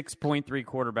 46.3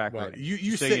 quarterback rating.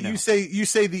 You say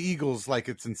the Eagles like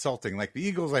it's insulting. Like the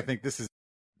Eagles, I think this is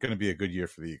going to be a good year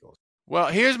for the Eagles. Well,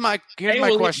 here's my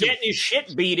question. Getting his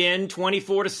shit beat in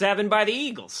 24-7 by the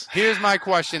Eagles. Here's my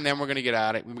question. Then we're going to get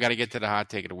out of it. We've got to get to the hot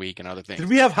take of the week and other things. Did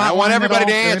we have hotline? I want everybody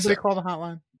to answer. Did anybody call the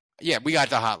hotline? Yeah, we got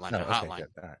the hotline. Hotline.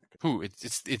 All right. Who?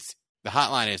 It's the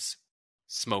hotline is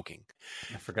smoking.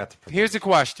 I forgot to. Here's the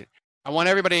question. I want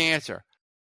everybody to answer.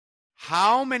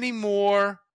 How many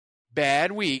more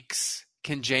bad weeks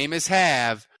can Jameis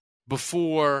have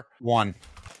before one?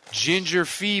 Ginger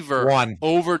fever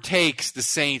overtakes the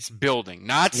Saints building.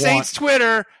 Not Saints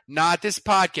Twitter, not this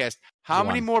podcast. How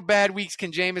many more bad weeks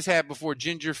can Jameis have before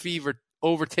Ginger fever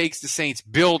overtakes the Saints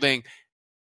building?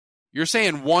 You're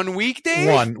saying 1 week,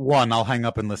 Dave? One. I'll hang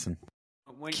up and listen.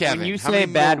 Kevin, when you say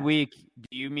bad week,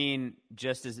 do you mean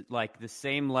just as like the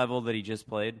same level that he just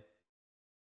played?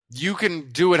 You can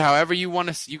do it however you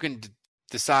want to. You can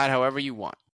decide however you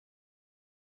want.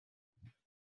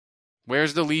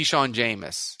 Where's the leash on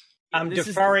Jameis? I'm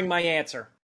deferring my answer.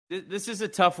 This is a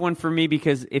tough one for me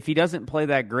because if he doesn't play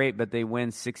that great, but they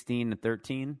win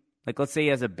 16-13, like let's say he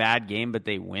has a bad game, but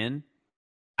they win,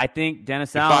 I think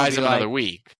Dennis Allen buys him another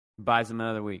week. Buys him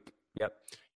another week. Yep.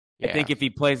 Yeah. I think if he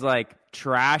plays like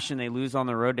trash and they lose on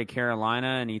the road to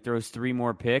Carolina and he throws 3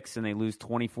 more picks and they lose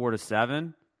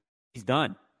 24-7, he's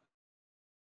done.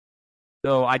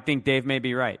 So I think Dave may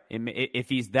be right. If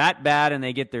he's that bad and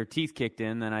they get their teeth kicked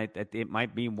in, then it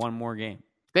might be one more game.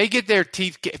 If they get their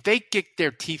teeth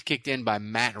kicked in by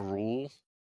Matt Rule,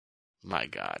 my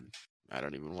God, I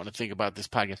don't even want to think about this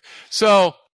podcast.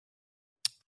 So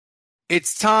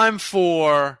it's time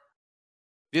for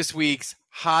this week's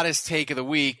hottest take of the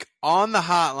week on the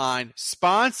hotline,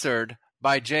 sponsored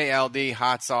by JLD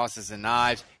Hot Sauces and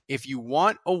Knives. If you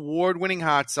want award-winning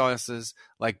hot sauces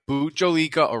like Boot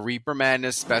Jolica or Reaper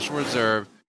Madness Special Reserve,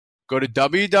 go to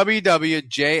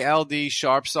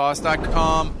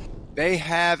www.jldsharpsauce.com. They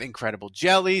have incredible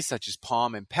jellies such as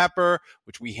palm and pepper,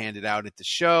 which we handed out at the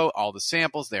show. All the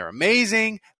samples, they're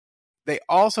amazing. They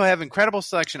also have incredible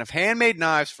selection of handmade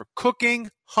knives for cooking,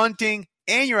 hunting,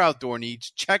 and your outdoor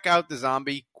needs. Check out the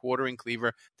Zombie quartering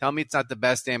cleaver. Tell me it's not the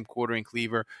best damn quartering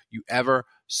cleaver you ever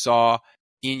saw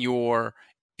in your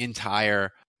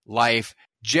entire life.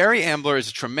 Jerry Embler is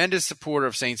a tremendous supporter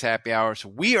of Saints Happy Hour, so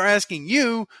we are asking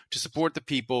you to support the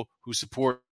people who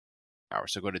support Hour.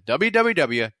 So go to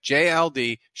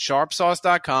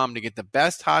www.jldsharpsauce.com to get the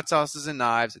best hot sauces and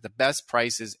knives at the best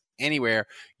prices anywhere.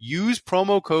 Use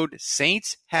promo code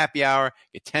Saints Happy Hour,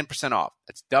 get 10% off.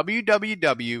 That's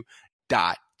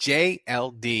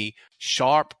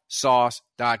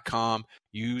www.jldsharpsauce.com.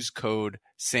 Use code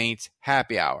Saints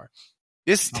Happy Hour.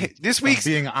 This week's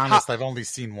being honest, I've only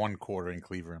seen one quartering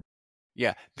cleaver.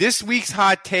 Yeah, this week's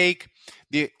hot take: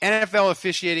 the NFL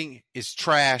officiating is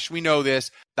trash. We know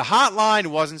this. The hotline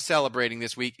wasn't celebrating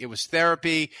this week; it was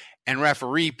therapy and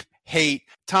referee hate.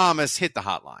 Thomas, hit the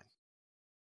hotline.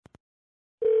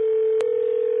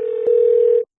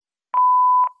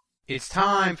 It's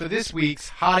time for this week's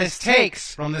hottest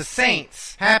takes from the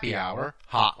Saints Happy Hour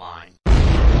hotline.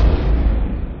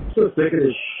 I'm so sick of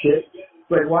this shit.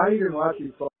 Like, why are you even watching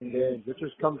these fucking games? It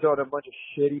just comes out a bunch of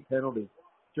shitty penalties.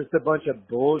 Just a bunch of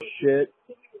bullshit,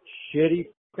 shitty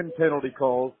fucking penalty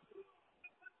calls.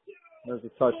 There's a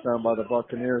touchdown by the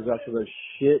Buccaneers after the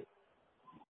shit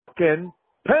fucking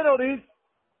penalties.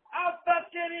 I'll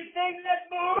touch anything that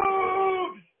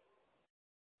moves!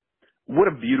 What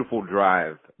a beautiful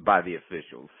drive by the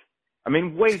officials. I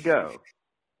mean, way to go.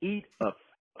 Eat a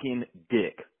fucking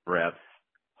dick, refs.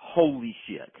 Holy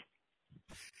shit.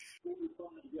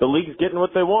 The league's getting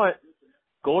what they want.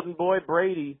 Golden Boy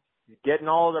Brady is getting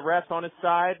all of the refs on his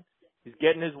side. He's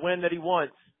getting his win that he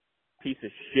wants. Piece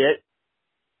of shit.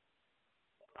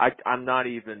 I'm not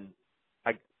even,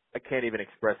 I can't even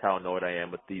express how annoyed I am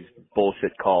with these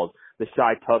bullshit calls. The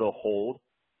Shy Tuttle hold.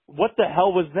 What the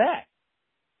hell was that?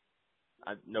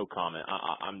 No comment.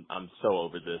 I'm so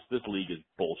over this. This league is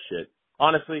bullshit.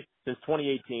 Honestly, since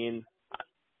 2018,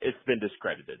 it's been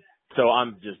discredited. So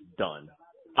I'm just done.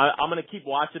 I'm going to keep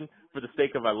watching for the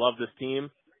sake of I love this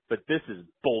team, but this is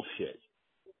bullshit.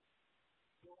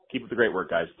 Keep up the great work,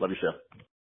 guys. Love your show.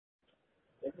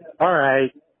 All right.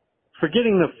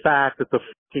 Forgetting the fact that the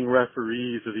fucking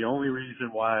referees are the only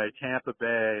reason why Tampa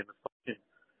Bay and the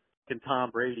fucking Tom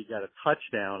Brady got a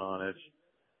touchdown on us.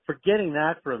 Forgetting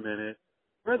that for a minute,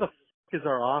 where the fuck is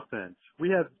our offense? We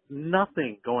have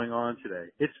nothing going on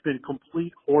today. It's been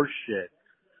complete horse shit.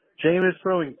 Jameis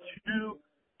throwing two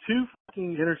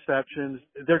fucking interceptions.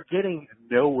 They're getting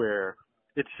nowhere.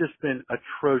 It's just been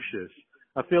atrocious.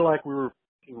 I feel like we were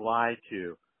fucking lied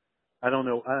to. I don't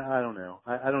know. I don't know.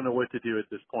 I don't know what to do at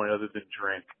this point other than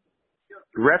drink.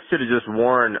 Refs should have just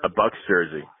worn a Bucs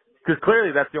jersey. Because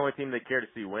clearly that's the only team they care to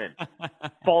see win.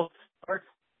 False starts.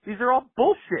 These are all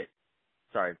bullshit.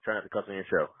 Sorry, try not to cuss on your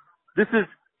show. This is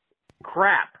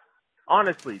crap.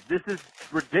 Honestly, this is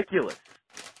ridiculous.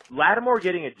 Lattimore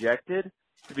getting ejected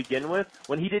to begin with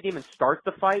when he didn't even start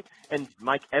the fight, and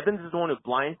Mike Evans is the one who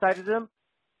blindsided him.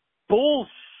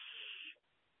 Bullshit.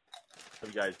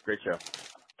 Love you guys. Great show.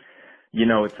 You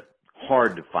know, it's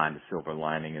hard to find a silver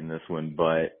lining in this one,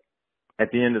 but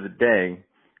at the end of the day,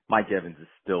 Mike Evans is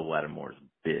still Lattimore's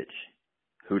bitch.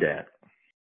 Who dat?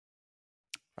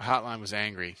 The hotline was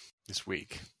angry this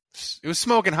week. It was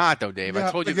smoking hot, though, Dave. Yeah,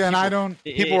 I told you. again,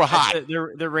 People were hot.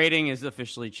 The rating is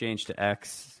officially changed to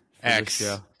X. X.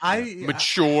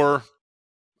 Mature.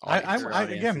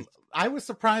 I was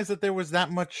surprised that there was that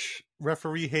much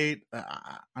referee hate.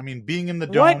 I mean, being in the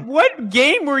dome. What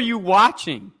game were you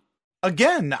watching?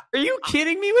 Again. Are you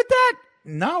kidding me with that?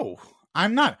 No,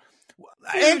 I'm not.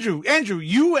 Andrew,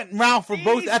 you and Ralph were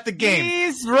both at the game.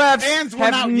 These refs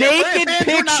have naked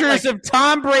pictures of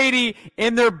Tom Brady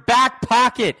in their back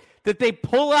pocket that they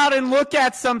pull out and look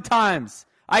at sometimes.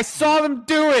 I saw them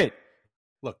do it.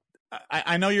 Look,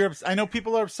 I know I know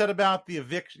people are upset about the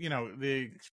eviction. The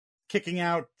kicking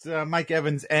out Mike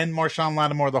Evans and Marshawn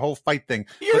Lattimore, the whole fight thing.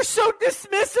 You're so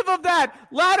dismissive of that.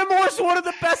 Lattimore's one of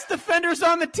the best defenders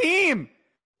on the team.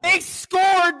 They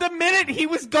scored the minute he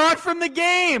was gone from the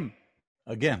game.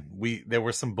 Again, there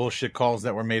were some bullshit calls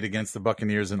that were made against the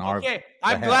Buccaneers in our. Okay,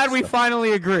 I'm glad we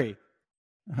finally agree.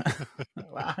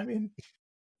 I mean,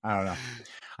 I don't know.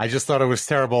 I just thought it was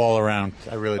terrible all around.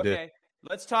 I really did.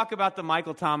 Let's talk about the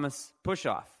Michael Thomas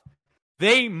push-off.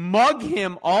 They mug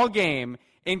him all game,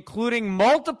 including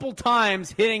multiple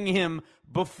times hitting him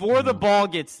before the ball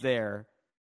gets there.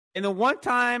 And the one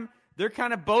time, they're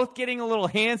kind of both getting a little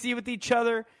handsy with each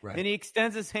other. Right. Then he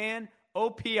extends his hand.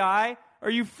 OPI. Are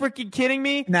you freaking kidding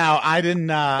me? Now I didn't.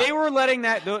 They were letting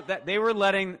they were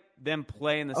letting them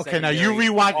play in the Okay, now you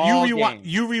rewatch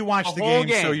the game,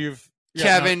 so you've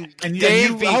Kevin, and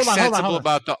Dave being hold on. sensible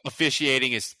about the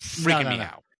officiating is freaking me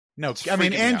out. No, It's I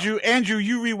mean freaking me Andrew,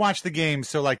 you rewatched the game,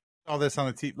 so like all this on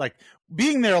the TV, like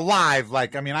being there live,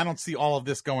 like I mean I don't see all of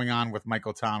this going on with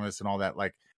Michael Thomas and all that.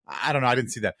 Like I don't know, I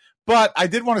didn't see that, but I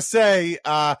did want to say,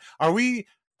 are we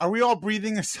all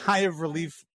breathing a sigh of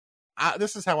relief?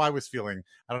 This is how I was feeling.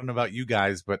 I don't know about you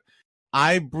guys, but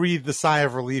I breathed a sigh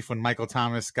of relief when Michael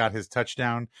Thomas got his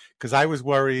touchdown because I was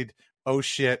worried, oh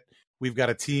shit, we've got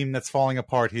a team that's falling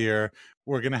apart here.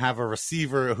 We're going to have a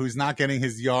receiver who's not getting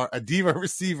his a diva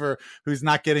receiver who's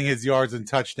not getting his yards and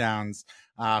touchdowns,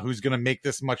 who's going to make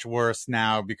this much worse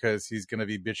now because he's going to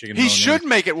be bitching and He moaning. should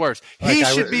make it worse. Like He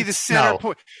should be the center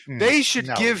point. They should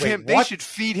They should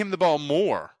feed him the ball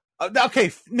more.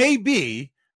 Okay,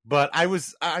 maybe. But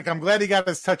I'm glad he got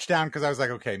his touchdown because I was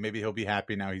like, okay, maybe he'll be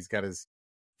happy now. He's got his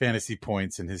fantasy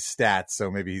points and his stats,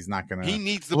 so maybe he's not going to. He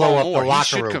needs the blow ball up more. the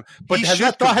locker room. But did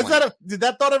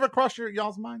that thought ever cross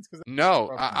y'all's minds?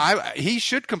 No, he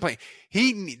should complain.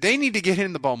 They need to get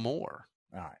him the ball more.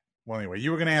 All right. Well, anyway, you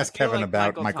were going to ask Kevin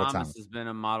about Michael Thomas. Has been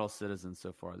a model citizen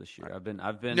so far this year. I've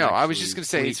been. No, I was just going to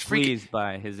say it's pleased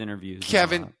by his interviews.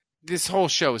 Kevin, this whole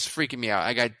show is freaking me out.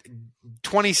 I got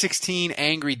 2016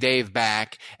 angry Dave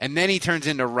back, and then he turns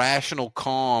into rational,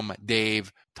 calm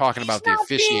Dave talking about the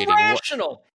officiating.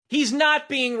 He's not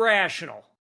being rational.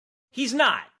 He's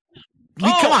not.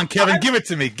 Come on, Kevin, give it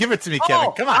to me. Give it to me,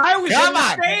 Kevin. Come on. I was Come in the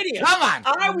on. stadium. Come on.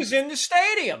 I was in the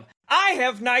stadium. I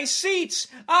have nice seats.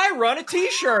 I run a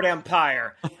T-shirt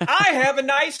empire. I have a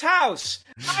nice house.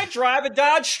 I drive a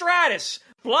Dodge Stratus.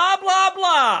 Blah, blah,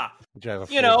 blah.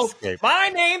 You know, my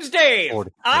name's Dave.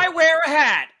 I wear a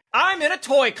hat. I'm in a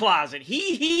toy closet.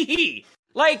 He.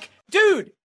 Like,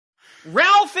 dude,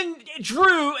 Ralph and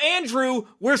Andrew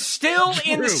were still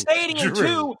in the stadium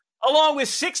too, along with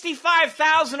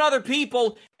 65,000 other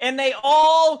people, and they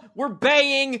all were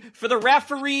baying for the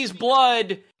referee's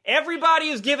blood. Everybody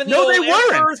is giving the old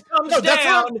Emperor comes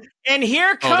down, and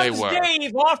here comes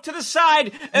Dave off to the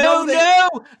side.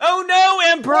 Oh no,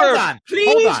 Emperor!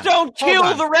 Please don't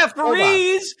kill the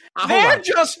referees. They're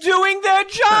just doing their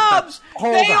jobs.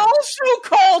 They also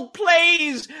called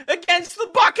plays against the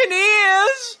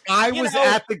Buccaneers. I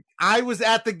was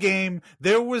at the game.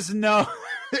 There was no.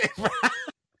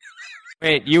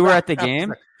 Wait, you were at the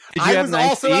game? Did you I was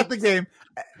also at the game.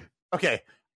 Okay.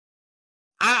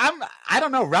 I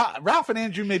don't know. Ralph and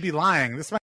Andrew may be lying.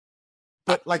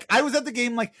 But like I was at the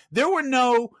game. Like there were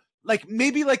no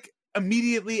maybe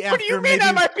immediately after. What do you mean?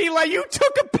 I might be like you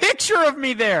took a picture of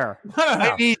me there.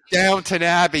 I need Downton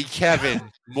Abbey, Kevin,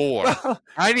 more.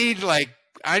 I need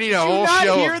a whole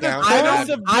show of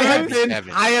Downton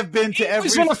Abbey. I have been to every. It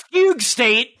was in a fugue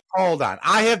state. Hold on.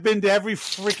 I have been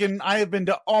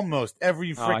to almost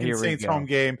every freaking Saints home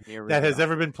game that has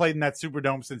ever been played in that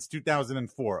Superdome since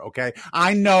 2004, okay?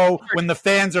 I know when the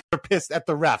fans are pissed at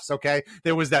the refs, okay?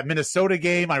 There was that Minnesota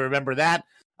game. I remember that.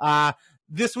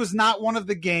 This was not one of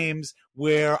the games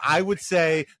where I would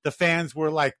say the fans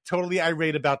were like totally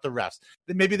irate about the refs.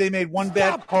 Maybe they made one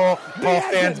bad call,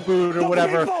 fans booed or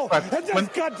whatever. But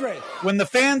when the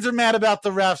fans are mad about the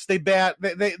refs,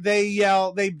 they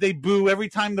yell, they boo every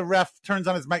time the ref turns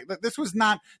on his mic.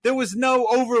 There was no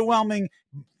overwhelming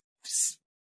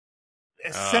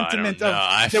sentiment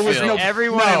there was no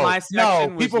everyone in my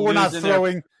section was people were not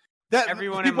throwing.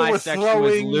 Everyone in my section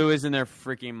was losing their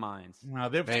freaking minds. No,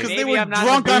 because they were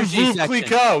drunk on Veuve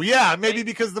Clicquot. Yeah, maybe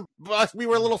because we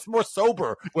were a little more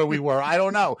sober where we were. I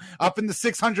don't know. Up in the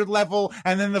 600 level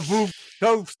and then the Veuve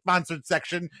Clicquot sponsored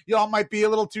section, y'all might be a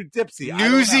little too tipsy.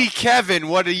 Newsy Kevin,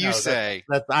 what do you say?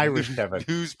 That's Irish Kevin.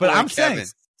 But I'm Kevin. saying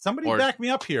somebody back me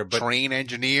up here. But train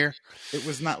engineer. It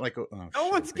was not like no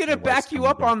one's gonna back you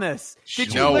up on this.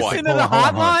 Did you listen to the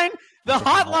hotline? The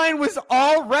hotline was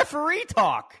all referee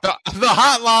talk. The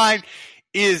hotline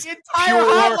is the entire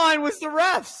hotline was the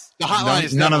refs. The hotline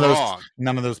is none of those wrong.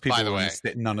 None of those people. By the way,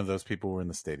 none of those people were in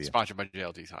the stadium. Sponsored by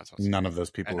JLT's Hot Sauce. None of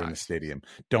those people were in the stadium.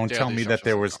 Don't tell me that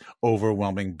there was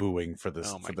overwhelming booing for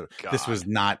this. This was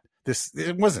not.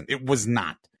 It wasn't. It was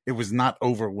not. It was not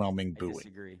overwhelming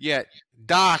booing. Yeah,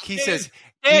 Doc. He says,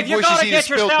 Dave, you gotta get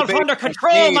yourself under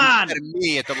control, man.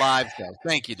 Me at the live show.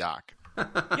 Thank you, Doc.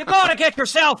 You gotta get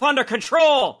yourself under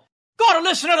control. Gotta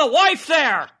listen to the wife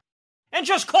there. And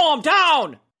just calm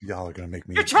down. Y'all are gonna make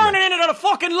me. You're turning into the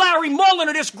fucking Larry Mullen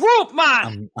of this group,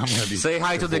 man. I'm gonna be. Say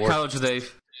hi to the couch,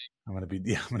 Dave. I'm gonna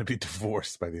be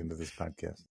divorced by the end of this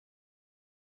podcast.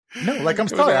 No, like I'm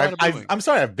There was a sorry. lot of booing. I'm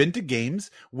sorry. I've been to games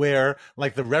where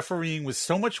like the refereeing was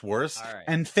so much worse,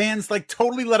 and fans like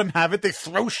totally let them have it. They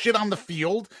throw shit on the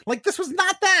field. Like this was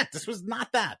not that. This was not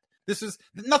that. This is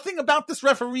nothing about this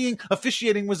refereeing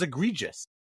officiating was egregious.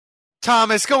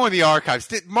 Thomas, go in the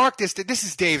archives. Mark this. This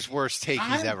is Dave's worst take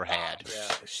he's ever had.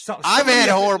 I've had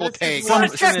horrible takes.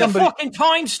 Check the fucking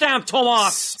timestamp,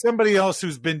 Tomas. Somebody else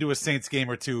who's been to a Saints game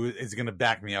or two is going to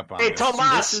back me up on Hey, this.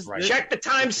 Tomas, check the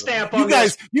timestamp on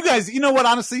You guys, you know what?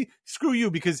 Honestly, screw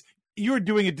you because you're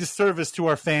doing a disservice to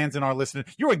our fans and our listeners.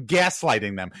 You are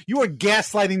gaslighting them. You are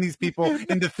gaslighting these people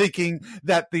into thinking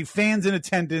that the fans in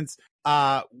attendance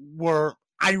were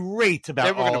irate about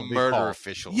they were all going of to the murder calls.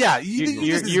 officials. Yeah,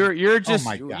 you're just oh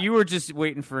my God. you were just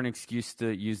waiting for an excuse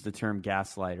to use the term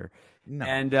gaslighter. No.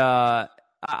 And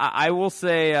I will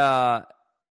say,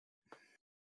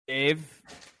 Dave,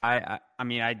 I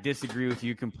mean I disagree with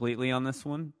you completely on this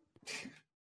one,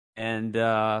 and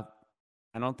I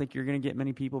don't think you're going to get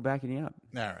many people backing you up.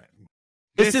 All right.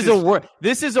 This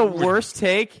is a worse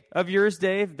take of yours,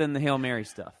 Dave, than the Hail Mary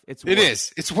stuff. It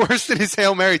is. It's worse than his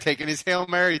Hail Mary take, and his Hail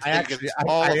Mary take is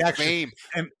Hall of Fame.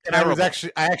 And I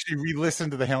actually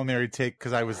re-listened to the Hail Mary take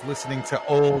because I was listening to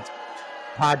old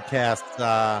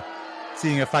podcasts,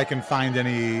 seeing if I can find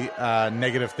any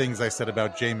negative things I said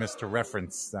about Jameis to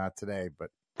reference today. But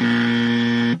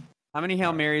how many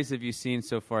Hail Marys have you seen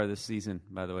so far this season?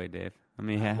 By the way, Dave. I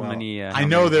mean, how many? I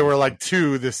know there were like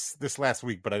 2 this last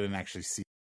week, but I didn't actually see.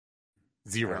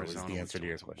 0 Arizona is the answer to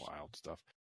your some question. Wild stuff.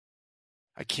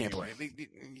 I can't believe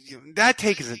that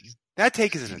take is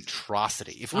an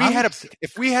atrocity. If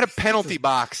we had a penalty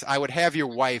box, I would have your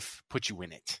wife put you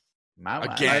in it.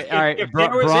 Again. All right,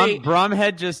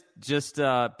 Bromhead just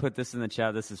put this in the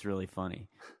chat. This is really funny.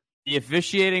 The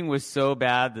officiating was so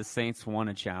bad, the Saints won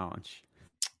a challenge.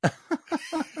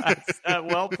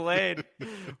 Well played.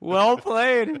 Well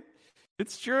played.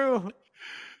 It's true.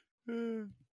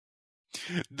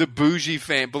 The bougie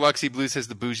fan, Biloxi Blue says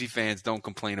the bougie fans don't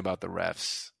complain about the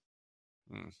refs.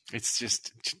 It's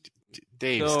just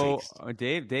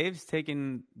Dave's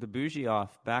taking the bougie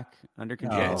off back under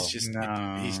control. Yeah, it's just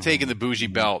he's taking the bougie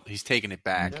belt. He's taking it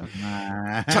back.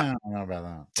 I don't know about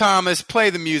that. Thomas, play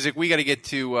the music. We got to get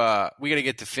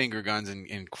to finger guns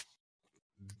and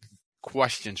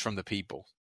questions from the people.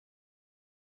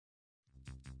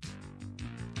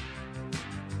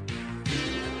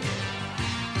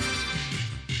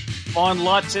 On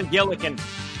Lutz and Gillikin.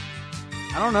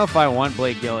 I don't know if I want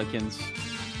Blake Gillikin's.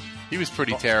 He was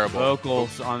pretty terrible.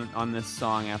 Vocals on this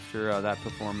song after that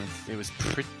performance. It was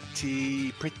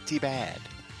pretty bad.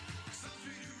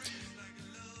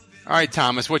 All right,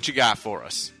 Thomas, what you got for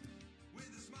us?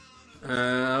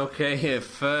 Okay,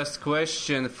 first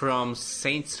question from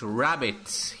Saints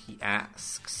Rabbit. He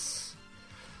asks,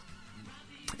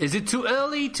 is it too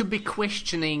early to be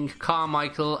questioning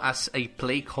Carmichael as a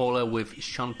play caller with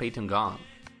Sean Payton gone?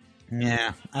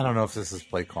 Yeah, I don't know if this is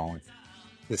play calling.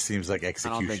 This seems like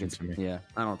execution to me. Yeah,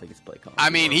 I don't think it's play calling. I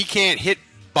mean, he can't hit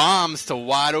bombs to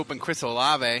wide open Chris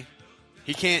Olave.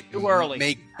 He can't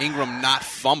make Ingram not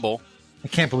fumble. I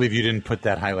can't believe you didn't put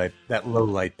that low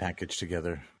light package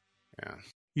together. Yeah.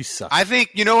 You suck. I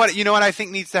think you know what I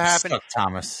think needs to happen? Suck,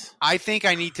 Thomas. I think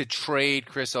I need to trade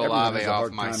Chris Olave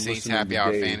off my Saints Happy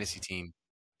Hour fantasy team.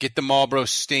 Get the Marlboro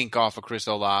stink off of Chris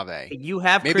Olave. You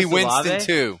have maybe Chris Winston Olave?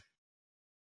 too.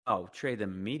 Oh, trade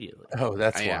them immediately. Oh,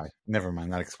 that's why. Yeah. Never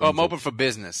mind. That Oh, explains I'm open for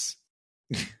business.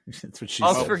 That's what she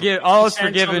All's said.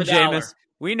 forgiven, Jameis.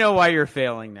 We know why you're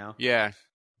failing now. Yeah.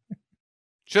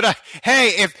 Should I?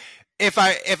 Hey, if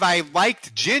I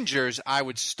liked Gingers, I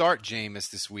would start Jameis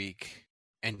this week,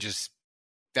 and just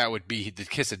that would be the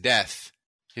kiss of death.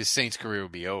 His Saints career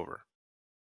would be over.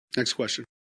 Next question.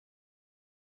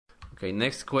 Okay,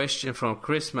 next question from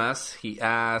Christmas. He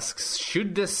asks,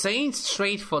 should the Saints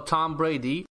trade for Tom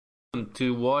Brady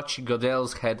to watch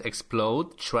Goodell's head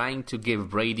explode, trying to give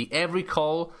Brady every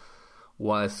call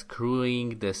while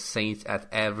screwing the Saints at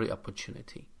every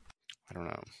opportunity? I don't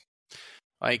know.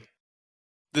 Like,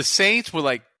 the Saints were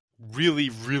like really,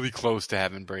 really close to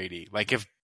having Brady. Like, if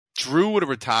Drew would have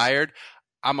retired,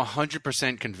 I'm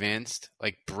 100% convinced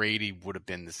like Brady would have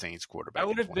been the Saints quarterback. That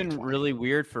would have been really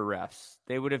weird for refs.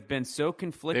 They would have been so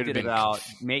conflicted about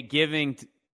giving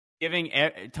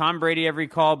Tom Brady every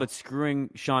call, but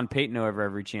screwing Sean Payton over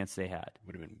every chance they had.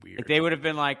 Would have been weird. Like, they would have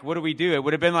been like, "What do we do?" It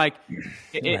would have been like,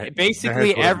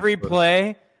 basically every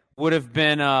play would have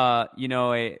been,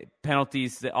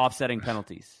 penalties, offsetting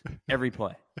penalties every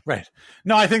play. Right.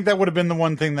 No, I think that would have been the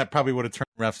one thing that probably would have turned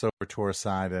refs over to our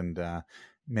side, and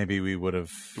maybe we would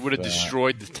have. It would have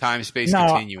destroyed the time-space No,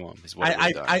 continuum. Is what it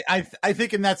would have done. I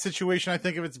think in that situation, I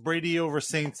think if it's Brady over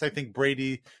Saints, I think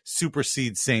Brady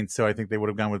supersedes Saints. So I think they would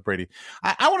have gone with Brady.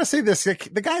 I want to say this: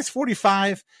 the guy's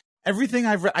 45. Everything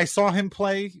I saw him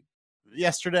play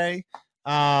yesterday,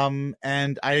 and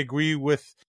I agree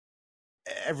with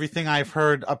everything I've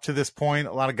heard up to this point.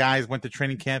 A lot of guys went to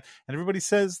training camp, and everybody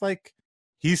says like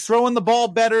he's throwing the ball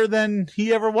better than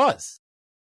he ever was.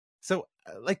 So,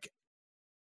 like,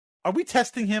 are we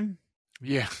testing him?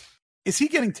 Yeah. Is he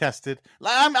getting tested?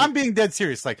 I'm being dead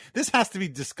serious. Like, this has to be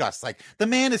discussed. Like, the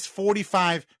man is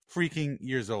 45 freaking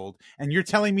years old, and you're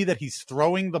telling me that he's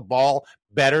throwing the ball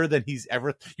better than he's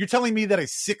ever. You're telling me that a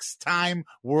 6-time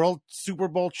world Super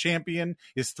Bowl champion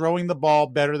is throwing the ball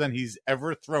better than he's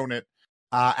ever thrown it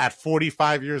at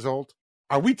 45 years old?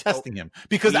 Are we testing him?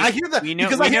 Because I hear that.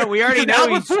 We already know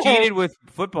he's cheated with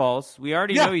footballs. We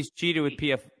already know he's cheated with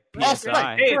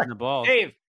PSI in the ball.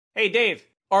 Dave.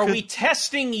 Are we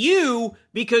testing you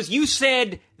because you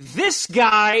said this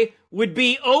guy would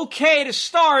be okay to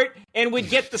start and would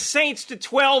get the Saints to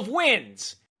 12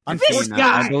 wins? This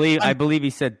guy. I believe he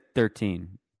said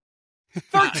 13.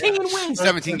 13 wins.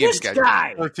 17 games scheduled.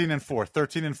 13-4.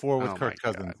 13-4 with Kirk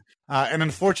Cousins. And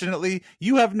unfortunately,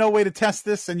 you have no way to test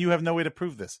this and you have no way to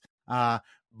prove this.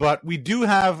 But we do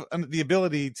have the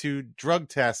ability to drug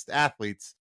test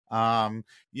athletes.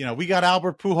 We got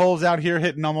Albert Pujols out here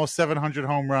hitting almost 700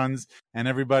 home runs, and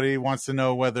everybody wants to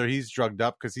know whether he's drugged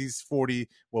up because he's 40.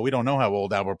 Well, we don't know how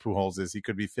old Albert Pujols is. He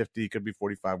could be 50, he could be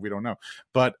 45. We don't know.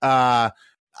 But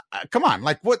come on,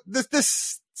 like what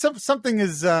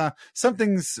something's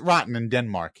rotten in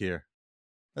Denmark here.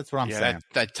 That's what I'm saying.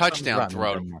 That touchdown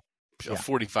throw, a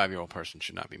 45-year-old person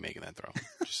should not be making that throw.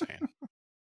 Just saying.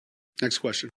 Next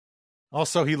question.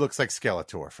 Also, he looks like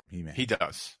Skeletor from He-Man. He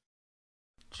does.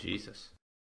 Jesus.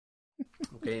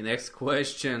 Okay, next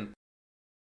question.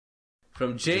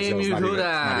 From Jamie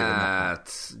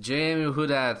Hudat. Jamie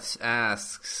Hudat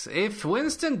asks, if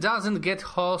Winston doesn't get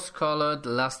horse-colored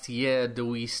last year, do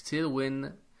we still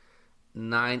win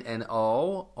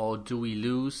 9-0, or do we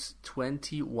lose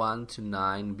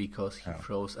 21-9 because he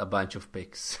throws a bunch of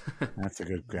picks? That's a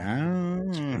good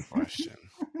question.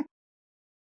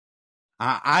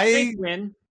 I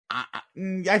win.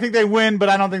 I think they win, but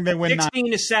I don't think they win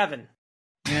 16-7.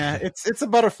 Yeah, it's a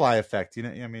butterfly effect. You know,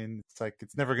 I mean, it's like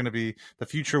it's never going to be. The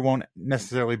future won't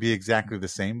necessarily be exactly the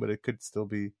same, but it could still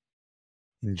be,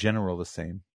 in general, the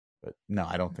same. But no,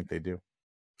 I don't think they do.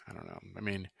 I don't know. I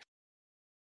mean,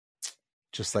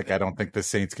 just like I don't think the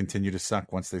Saints continue to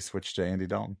suck once they switch to Andy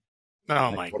Dalton.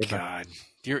 Oh my God.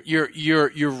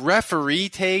 Your referee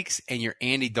takes and your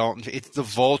Andy Dalton, it's the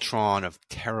Voltron of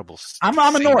terrible stuff.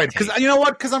 I'm annoyed because you know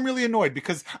what? Because I'm really annoyed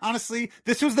because honestly,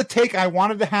 this was the take I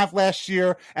wanted to have last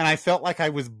year, and I felt like I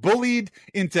was bullied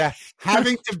into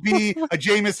having to be a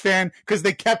Jameis fan because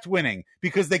they kept winning.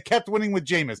 Because they kept winning with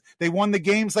Jameis. They won the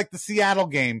games like the Seattle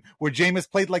game where Jameis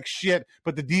played like shit,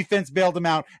 but the defense bailed them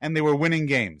out and they were winning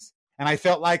games. And I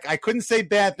felt like I couldn't say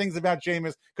bad things about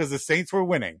Jameis because the Saints were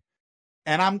winning.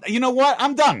 And you know what?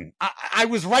 I'm done. I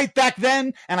was right back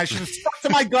then, and I should have stuck to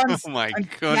my guns. Oh my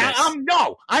goodness!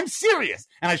 I'm serious,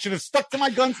 and I should have stuck to my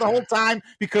guns the whole time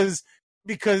because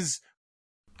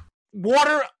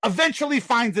water eventually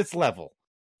finds its level,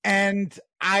 and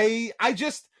I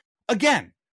just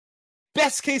again,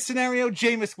 best case scenario,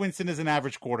 Jameis Winston is an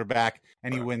average quarterback,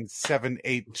 and he wins 7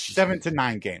 to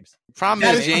 9 games. Problem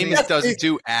is Jameis doesn't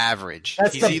do average.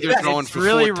 He's either throwing for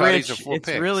really 4 tutties or 4 it's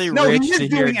picks. really rich to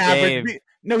hear Dave.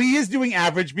 No, he is doing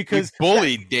average because we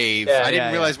bullied Dave. I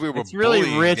didn't realize we were. It's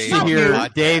really rich Dave to hear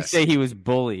Dave say he was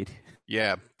bullied.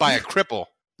 Yeah, by a cripple.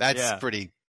 That's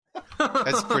pretty.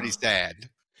 That's pretty sad.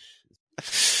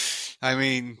 I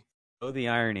mean, oh, the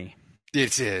irony.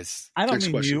 It is. I don't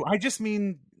mean you. I just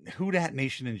mean Who Dat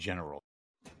Nation in general.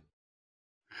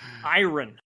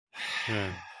 Iron.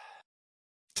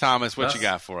 Thomas, what you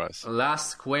got for us?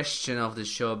 Last question of the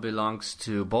show belongs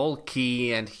to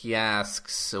Bolky, and he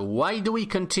asks, why do we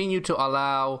continue to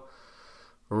allow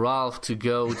Ralph to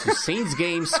go to Saints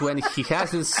games when he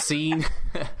hasn't seen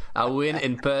a win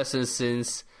in person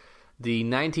since the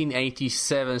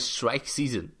 1987 strike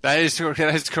season? That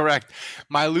is correct.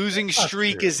 My losing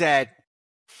streak is at...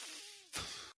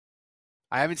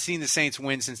 I haven't seen the Saints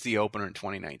win since the opener in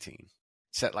 2019.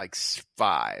 It's at like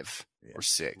 5 or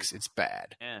 6. It's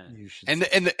bad. Yeah.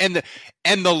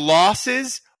 And the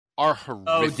losses are horrific.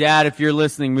 Oh, Dad, if you're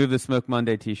listening, move the Smoke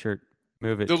Monday T-shirt.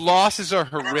 Move it. The losses are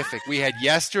horrific. We had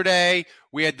yesterday.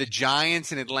 We had the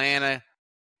Giants in Atlanta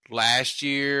last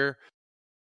year.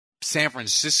 San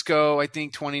Francisco, I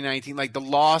think 2019. Like the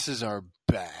losses are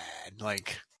bad.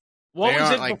 Like What They was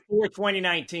aren't it like- before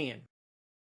 2019?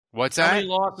 What's How that? many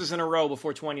losses in a row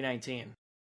before 2019?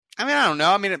 I mean, I don't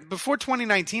know. I mean, before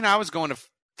 2019, I was going to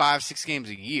 5-6 games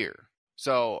a year.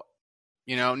 So,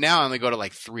 now I only go to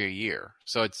like 3 a year.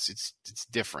 So it's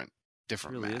different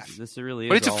math. This really is.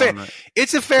 But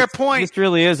it's a fair point. This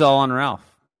really is all on Ralph.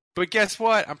 But guess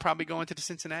what? I'm probably going to the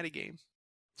Cincinnati game.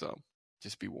 So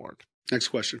just be warned. Next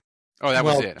question. Oh, that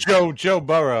was it. Joe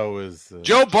Burrow is.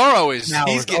 Joe Burrow is. Now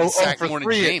He's is getting 0 sacked for more than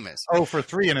 3 Jameis. 0 for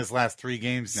 3 in his last 3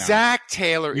 games now. Zach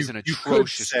Taylor is an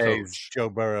atrocious could say coach. Joe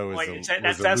Burrow is. Boy,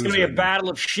 that's going to be a battle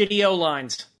of shitty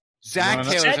O-lines. Zach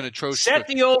Taylor's an atrocious Set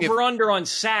coach. the over-under on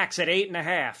sacks at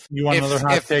 8.5. You want another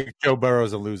hot take? Joe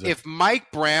Burrow's a loser. If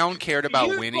Mike Brown cared about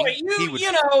winning,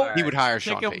 he would hire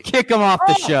Sean Payton. Kick him off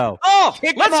the show.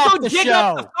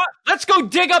 Let's go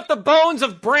dig up the bones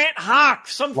of Brant Hawk,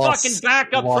 some Lost. fucking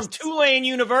backup Lost. from Tulane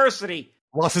University.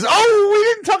 Losses. Oh, we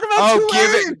didn't talk about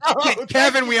Tulane. Give it,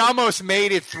 Kevin. We almost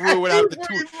made it through without the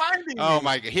two. Oh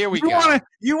my god! Here we go.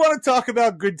 You want to talk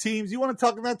about good teams? You want to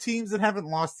talk about teams that haven't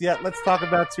lost yet? Let's talk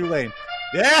about Tulane.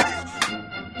 Yeah.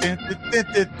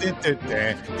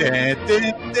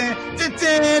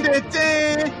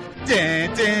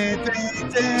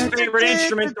 Favorite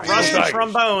instrument, the Russian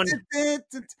trombone.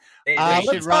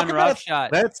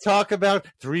 Let's talk about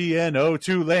 3-0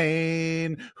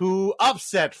 Tulane, who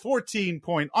upset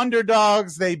 14-point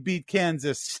underdogs. They beat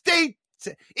Kansas State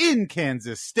in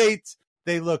Kansas State.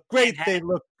 They look great. They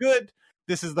look good.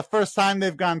 This is the first time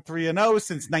they've gone 3-0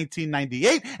 since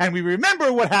 1998, and we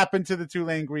remember what happened to the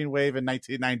Tulane Green Wave in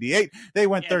 1998. They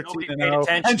went 13-0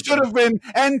 and should have been,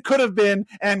 and could have been,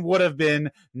 and would have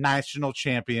been national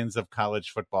champions of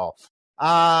college football.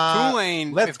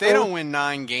 Tulane, if they don't win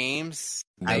 9 games,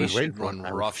 they should run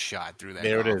roughshod through that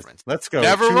There conference. it is. Let's go.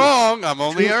 Never wrong. I'm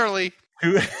only early.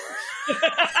 What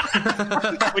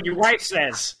your wife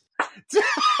says.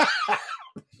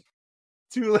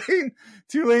 Tulane.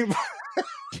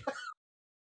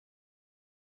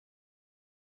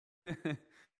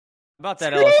 About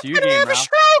that LSU game, Ralph.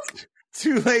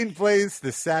 Tulane plays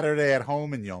this Saturday at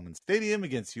home in Yeoman Stadium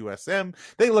against USM.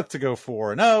 They look to go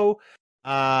 4-0.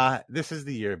 This is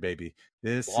the year, baby.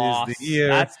 This is the year.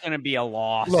 That's going to be a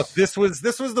loss. Look, this was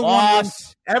the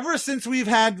loss. one. Ever since we've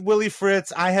had Willie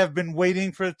Fritz, I have been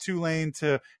waiting for Tulane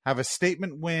to have a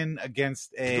statement win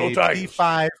against a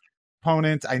P5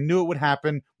 opponent. I knew it would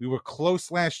happen. We were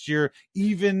close last year,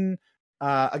 even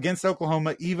against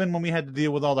Oklahoma, even when we had to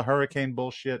deal with all the hurricane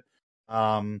bullshit.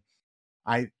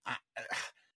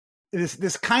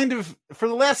 This kind of, for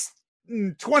the last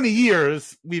 20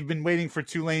 years, we've been waiting for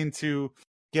Tulane to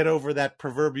get over that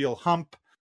proverbial hump,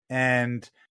 and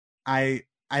I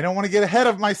don't want to get ahead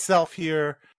of myself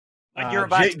here. You're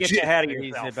about to get ahead of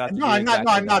yourself. No, I'm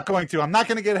not going to. I'm not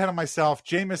going to get ahead of myself.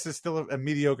 Jameis is still a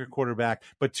mediocre quarterback,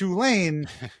 but Tulane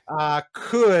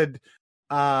could.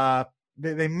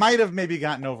 They might have maybe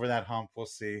gotten over that hump. We'll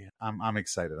see. I'm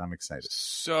excited.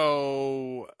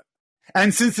 So,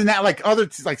 and Cincinnati,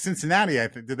 like Cincinnati, I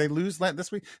think, did they lose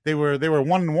this week? They were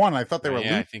 1-1. I thought they were.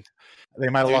 I think they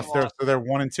might have lost there, so they're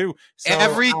 1-2. So,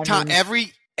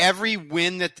 every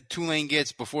win that the Tulane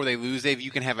gets before they lose,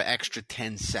 you can have an extra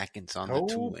 10 seconds on the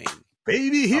Tulane.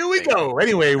 Baby, here we go.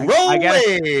 Anyway, roll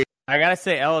away. I gotta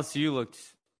say, LSU looked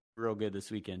real good this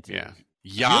weekend too. Yeah.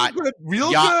 Yacht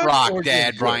real good, Rock or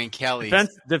Dad Brian Kelly.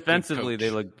 Defensively, they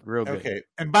look real good. Okay.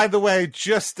 And by the way,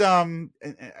 just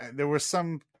there was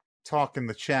some talk in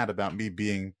the chat about me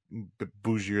being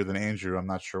bougier than Andrew. I'm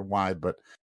not sure why, but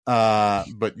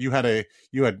you had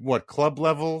what, club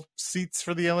level seats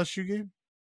for the LSU game?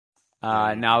 No,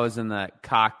 I was in the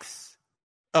Cox.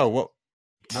 Oh, what?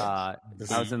 I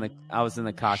was in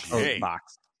the Cox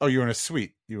box. Oh, you were in a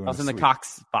suite. I was in the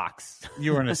Cox box.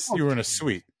 You were in a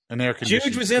suite. An air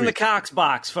conditioned. Juge was in the Cox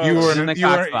box, folks. You were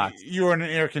in an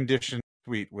air conditioned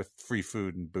suite with free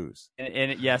food and booze. And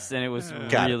it was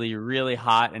really, really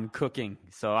hot and cooking.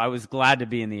 So I was glad to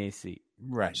be in the AC.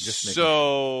 Right.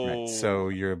 So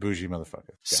you're a bougie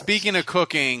motherfucker. Speaking of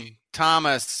cooking,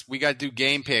 Thomas, we got to do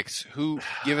game picks.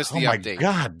 Give us the update? Oh my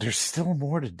God, there's still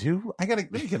more to do.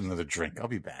 Let me get another drink. I'll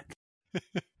be back.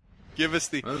 Give us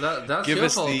the. Well, that's your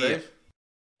fault, Dave.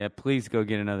 Yeah, please go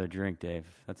get another drink, Dave.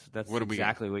 That's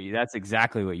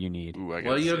exactly what you need.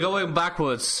 Well, you're going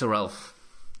backwards, Ralph.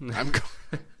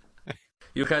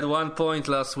 You had 1 point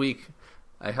last week.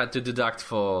 I had to deduct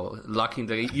for locking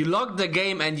the game. You locked the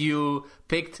game and you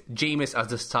picked Jameis as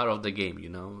the star of the game, you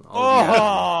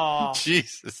know?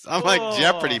 Jesus. I'm like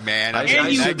Jeopardy, man. And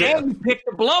you picked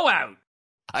the blowout.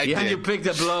 You picked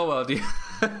the blowout.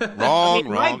 Wrong.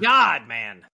 My God,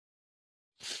 man.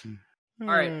 All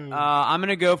right, I'm going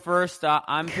to go first.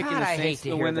 I'm picking the I hate Saints to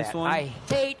to hear win that. this one. I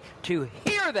hate to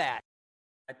hear that.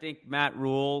 I think Matt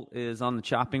Rule is on the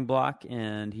chopping block,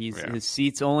 and his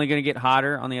seat's only going to get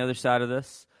hotter on the other side of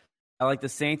this. I like the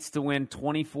Saints to win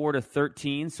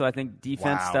 24-13, so I think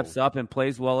defense steps up and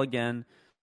plays well again.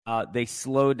 They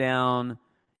slow down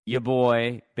your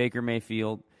boy, Baker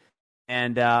Mayfield.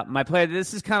 And my play,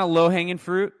 this is kind of low-hanging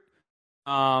fruit.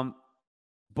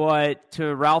 But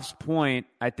to Ralph's point,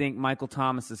 I think Michael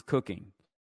Thomas is cooking.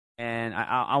 And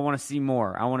I want to see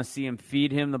more. I want to see him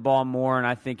feed him the ball more, and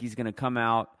I think he's going to come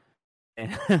out.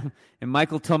 And, and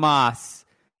Michael Thomas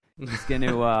is going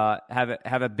to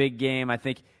have a big game. I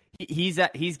think he's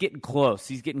getting close.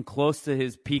 He's getting close to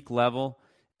his peak level,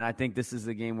 and I think this is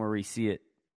the game where we see it.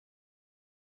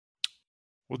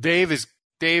 Well, Dave is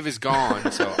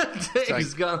gone, so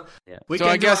Dave's gone. Yeah. So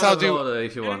I guess I'll do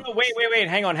if you want. No, wait,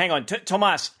 hang on.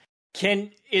 Tomas,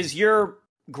 is your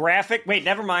graphic? Wait,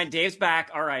 never mind. Dave's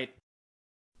back. All right.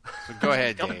 So go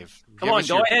ahead, Dave. Go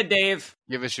ahead, Dave.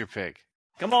 Give us your pick.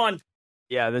 Come on.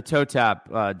 Yeah, the toe tap,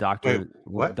 Doctor.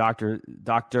 What? Doctor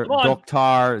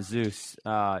Zeus.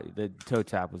 The toe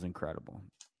tap was incredible.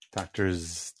 Dr.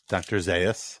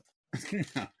 Zayas.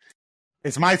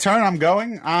 It's my turn. I'm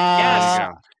going.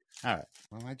 Yes. All right.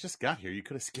 Well, I just got here. You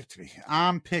could have skipped me.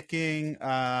 I'm picking.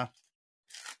 Yeah.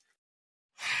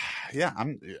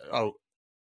 Oh,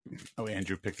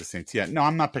 Andrew picked the Saints. Yeah. No,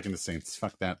 I'm not picking the Saints.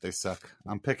 Fuck that. They suck.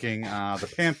 I'm picking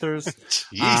the Panthers.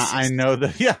 I know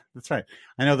that. Yeah, that's right.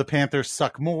 I know the Panthers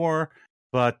suck more,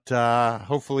 but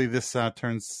hopefully this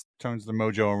turns the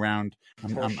mojo around.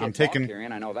 I'm taking.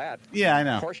 I know that. Yeah, I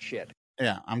know. Horse shit.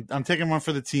 Yeah, I'm taking one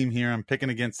for the team here. I'm picking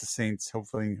against the Saints,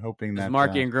 hoping Does that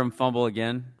Mark Ingram fumble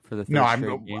again for the third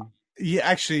straight game? Yeah,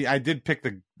 actually, I did pick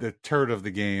the turd of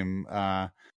the game.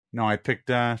 No, I picked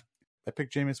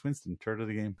Jameis Winston, turd of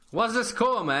the game. What's the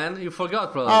score, man? You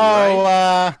forgot, probably.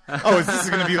 Right? Oh, this is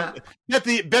going to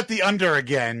be bet the under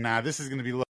again. This is going to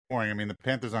be low scoring. I mean, the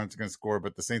Panthers aren't going to score,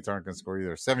 but the Saints aren't going to score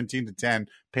either. 17-10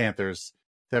 Panthers,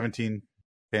 17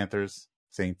 Panthers,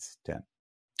 Saints 10.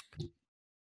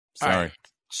 Sorry. Right.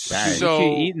 So, what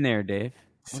you eating there, Dave?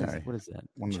 Sorry. What is that?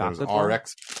 One Chocolate of bar? those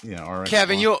RX. Yeah, RX.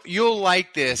 Kevin, bar. you'll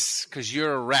like this because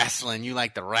you're a wrestling. You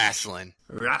like the wrestling.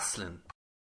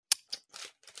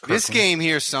 This game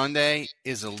here Sunday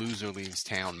is a loser leaves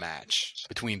town match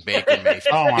between Baker and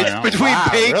Mayfield. It's between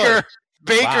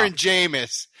Baker and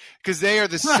Jameis because they are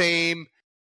the same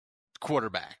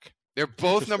quarterback. They're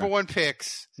both number one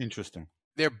picks. Interesting.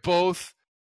 They're both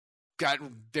got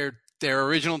their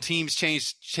original teams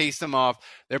chased them off.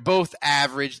 They're both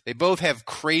average. They both have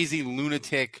crazy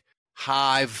lunatic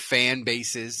hive fan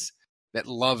bases that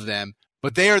love them,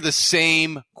 but they are the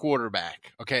same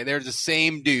quarterback. Okay, they're the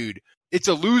same dude. It's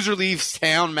a loser leaves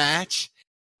town match,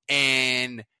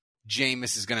 and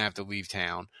Jameis is going to have to leave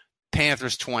town.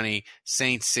 Panthers 20,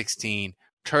 Saints 16.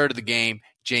 Turd of the game,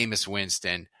 Jameis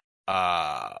Winston.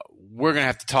 We're going to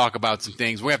have to talk about some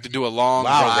things. We have to do a long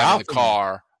drive in the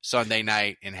car Sunday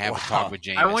night and have a talk with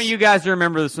Jameis. I want you guys to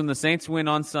remember this when the Saints win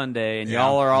on Sunday, and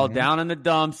y'all are all down in the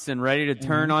dumps and ready to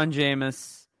turn on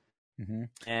Jameis,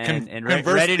 and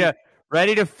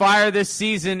ready to fire this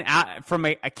season out from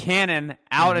a cannon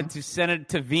out and send it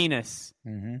to Venus.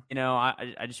 You know,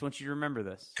 I just want you to remember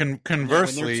this.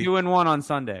 Conversely, when they're 2-1 on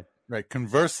Sunday. Right.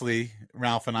 Conversely,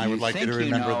 Ralph and I would like you to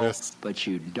remember this, but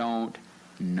you don't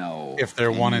know. If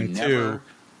they're 1-2,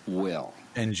 will.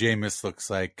 And Jameis looks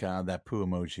like that poo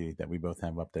emoji that we both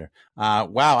have up there.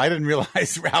 Wow, I didn't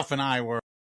realize Ralph and I were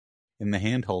in the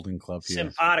hand-holding club here.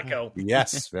 Simpatico.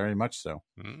 Yes, very much so.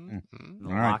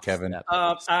 All right, Kevin.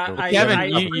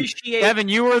 Kevin,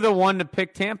 you were the one to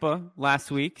pick Tampa last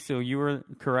week, so you were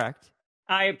correct.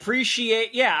 I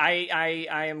appreciate. Yeah, I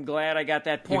am glad I got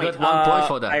that point. You got 1 point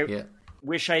for that. I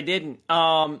wish I didn't.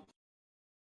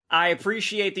 I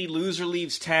appreciate the loser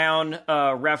leaves town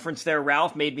reference there.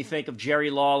 Ralph made me think of Jerry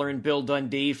Lawler and Bill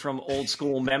Dundee from old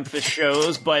school Memphis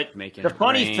shows. But the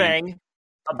funny thing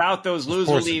about those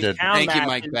loser leaves town Thank matches, you,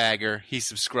 Mike Bagger. He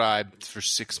subscribed for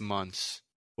 6 months.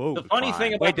 The funny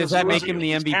thing about does that make him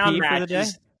the MVP for the day?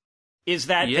 Is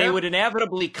that they would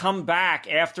inevitably come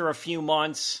back after a few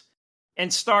months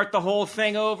and start the whole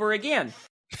thing over again.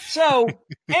 So,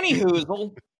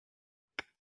 anywhoozle,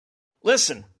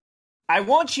 listen, I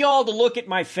want y'all to look at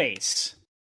my face.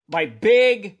 My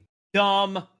big,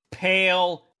 dumb,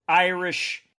 pale,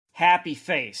 Irish, happy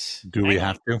face. Do we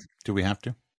have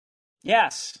to?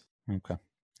 Yes. Okay.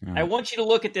 I want you to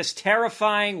look at this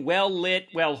terrifying,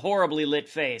 horribly lit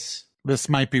face. This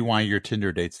might be why your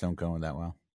Tinder dates don't go that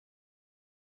well.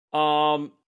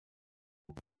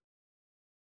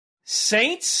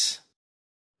 Saints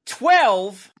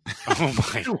 12. Oh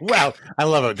my! Wow, I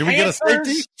love it. Do we get a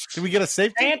Panthers- safety? Do we get a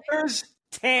safety? Panthers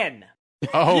 10.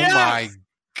 Oh Yes! my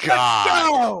God! Let's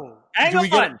go! Hang Do we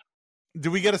get on.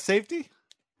 Do we get a safety?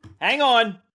 Hang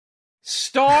on.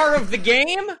 Star of the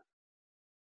game,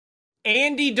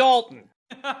 Andy Dalton.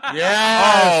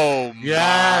 Yes. Oh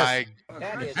Yes. my!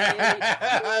 That is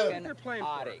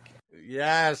idiotic.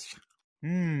 Yes.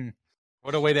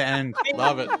 What a way to end.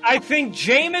 Love it. I think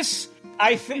Jameis.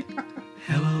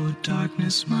 Hello,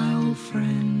 darkness, my old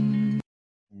friend.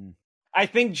 I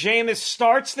think Jameis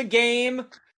starts the game.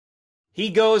 He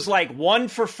goes like 1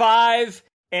 for 5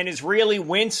 and is really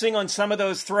wincing on some of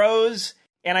those throws.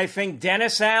 And I think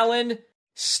Dennis Allen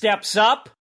steps up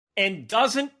and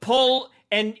doesn't pull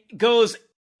and goes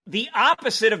the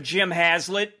opposite of Jim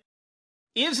Haslett,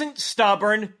 isn't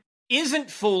stubborn, isn't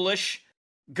foolish,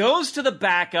 goes to the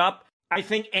backup. I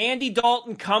think Andy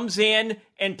Dalton comes in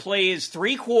and plays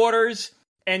 3 quarters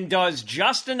and does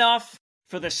just enough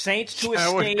for the Saints to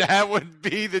escape. That would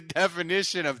be the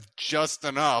definition of just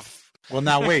enough. Well,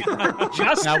 now wait.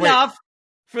 Just Now, wait. enough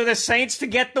for the Saints to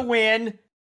get the win.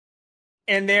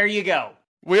 And there you go.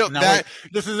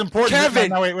 This is important. Kevin,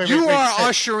 No, wait, you wait. are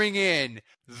ushering in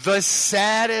the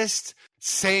saddest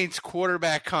Saints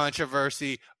quarterback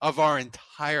controversy of our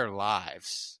entire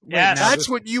lives. Yes. That's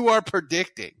what you are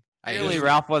predicting. Clearly,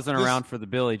 Ralph wasn't around for the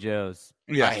Billy Joes.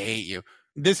 Yeah. I hate you.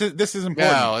 This is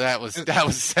important. No, that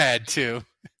was sad too.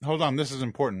 Hold on, this is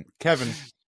important, Kevin.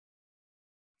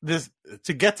 This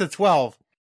to get to 12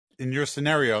 in your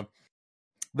scenario,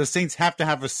 the Saints have to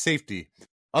have a safety.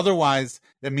 Otherwise,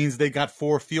 that means they got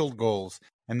 4 field goals,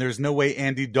 and there's no way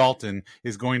Andy Dalton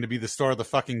is going to be the star of the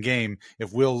fucking game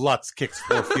if Will Lutz kicks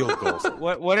 4 field goals.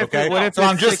 What if? Okay? What if? So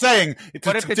I'm just saying to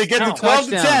get to 12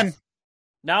 to 10.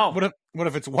 No. What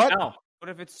if it's what? No. What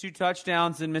if it's 2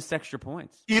 touchdowns and missed extra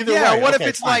points? Either Yeah, way. what Okay, if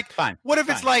it's fine, like fine, what if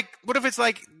it's fine.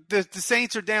 like the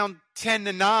Saints are down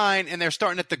 10-9 and they're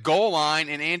starting at the goal line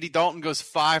and Andy Dalton goes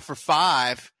 5 for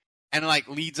 5 and like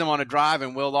leads them on a drive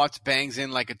and Will Lutz bangs in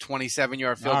like a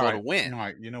 27-yard field All goal right. to win. All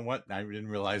right. You know what? I didn't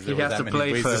realize there He was has that to many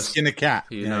play ways first. to skin a cat.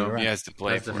 You know, you're right. He has to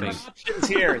play That's the thing. Options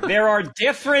here. There are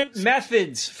different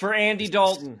methods for Andy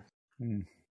Dalton.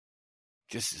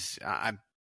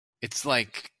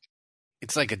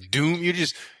 It's like a doom.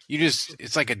 It's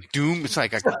like a doom. It's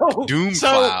like a doom So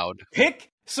cloud.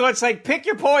 pick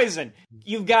your poison.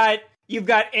 You've got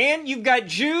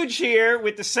Juge here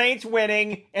with the Saints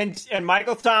winning, and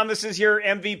Michael Thomas is your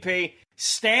MVP.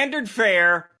 Standard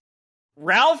fare.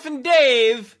 Ralph and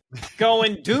Dave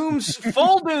going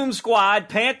full doom squad.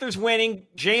 Panthers winning.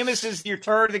 Jameis is your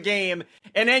turn of the game,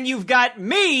 and then you've got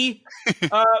me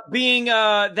being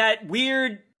that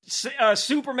weird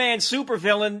Superman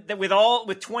supervillain that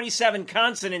with 27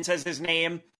 consonants as his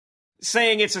name,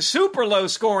 saying it's a super low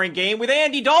scoring game with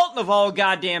Andy Dalton of all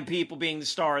goddamn people being the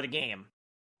star of the game.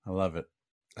 I love it.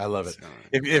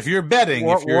 If you're betting,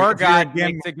 if you're Wargod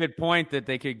gambling- makes a good point that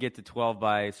they could get to 12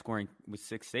 by scoring with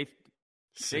 6 safety.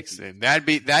 That's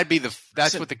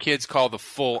what the kids call the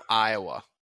full Iowa.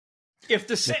 If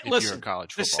you're a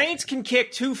college the football Saints can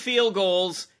kick 2 field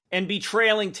goals and be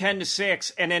trailing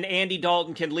 10-6, and then Andy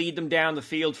Dalton can lead them down the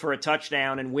field for a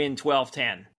touchdown and win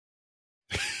 12-10.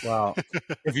 Well,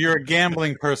 if you're a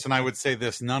gambling person, I would say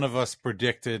this: none of us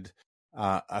predicted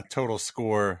a total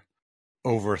score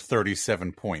over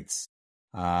 37 points.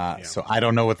 So I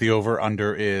don't know what the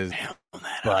over/under is,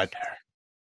 but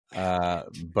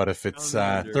if it's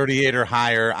 38 or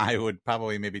higher, I would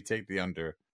probably maybe take the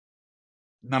under.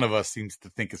 None of us seems to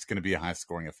think it's going to be a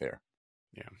high-scoring affair.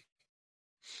 Yeah.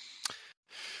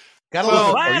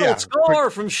 Final score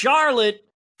from Charlotte,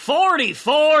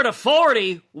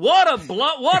 44-40. What a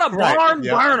barn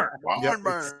burner! Barn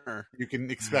burner. You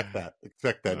can expect that. Oh,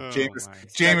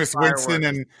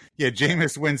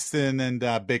 Jameis Winston and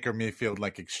Baker Mayfield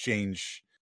exchange.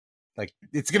 Like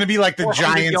it's going to be like the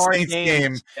Giants Saints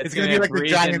game. It's going to be like the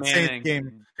Giants Saints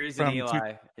game from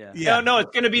Eli. No,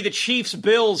 it's going to be the Chiefs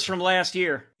Bills from last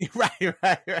year. Right.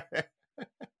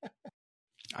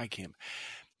 I can't.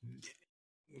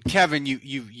 Kevin,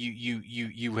 you've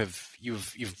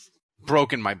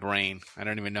broken my brain. I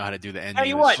don't even know how to do the end. Tell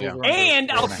you what,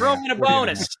 and I'll throw in a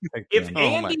bonus. If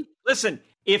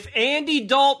Andy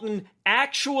Dalton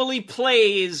actually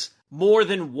plays more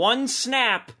than 1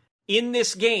 snap in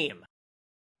this game,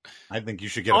 I think you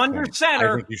should get under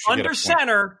center.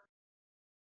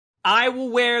 I will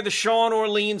wear the Sean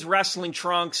Orleans wrestling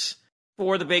trunks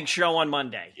for the big show on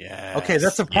Monday. Yeah. Okay,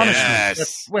 that's a punishment.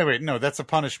 Yes. No, that's a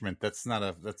punishment. That's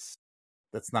not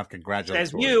congratulatory.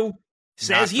 Says you.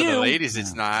 Not for the ladies,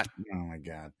 it's not. Oh my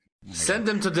God. Send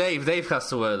them to Dave. Dave has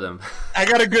to wear them. I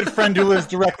got a good friend who lives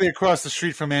directly across the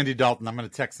street from Andy Dalton. I'm going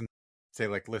to text him, say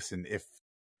like, listen,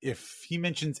 if he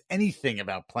mentions anything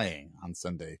about playing on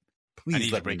Sunday,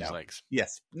 please let me know. His legs.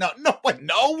 Yes. No. What?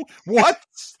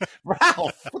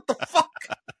 Ralph, what the fuck?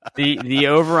 The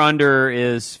over-under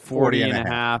is 40 and a and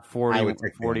half,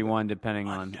 41, depending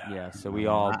on. Yeah, so we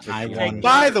all.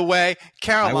 By the way, I won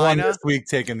Carolina this week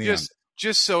taking the under.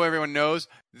 Just so everyone knows,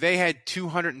 they had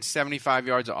 275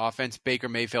 yards of offense. Baker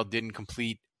Mayfield didn't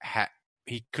complete.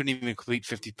 He couldn't even complete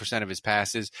 50% of his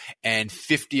passes, and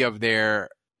 50 of their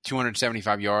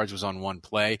 275 yards was on one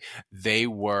play. They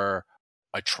were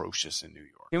atrocious in New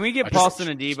York. Can we get Paulson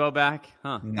and Debo back?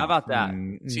 Huh? No. How about that?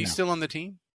 Is he still on the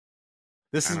team?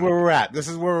 This is where we're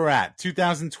at.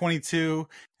 2022,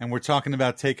 and we're talking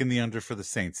about taking the under for the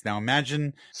Saints. Now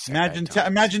imagine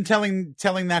telling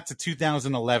that to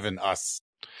 2011 us,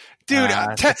 dude.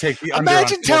 Take the under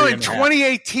imagine telling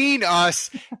 2018 us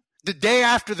the day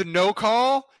after the no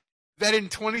call that in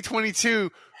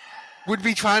 2022 would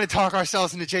be trying to talk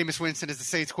ourselves into Jameis Winston as the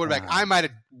Saints quarterback. I might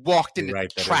have walked into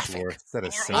traffic.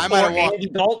 I might have Andy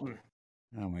Dalton.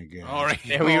 Oh my god! All right,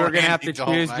 we were going to have to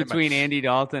choose between Andy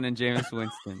Dalton and Jameis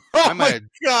Winston. Oh my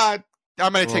god!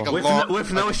 I'm going to take a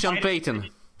with no Sean Payton.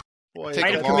 I'd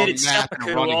have committed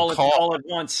seppuku all at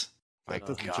once. That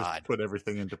doesn't just put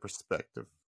everything into perspective.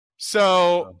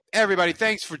 So, everybody,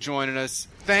 thanks for joining us.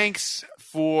 Thanks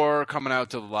for coming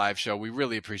out to the live show. We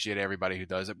really appreciate everybody who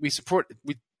does it.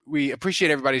 We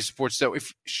appreciate everybody who supports the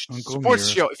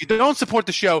show. If you don't support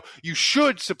the show, you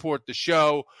should support the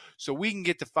show so we can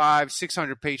get to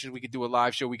 500-600 patrons. We can do a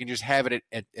live show. We can just have it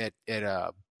at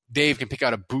Dave can pick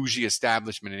out a bougie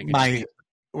establishment. And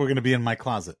we're going to be in my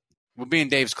closet. We'll be in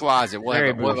Dave's closet. We'll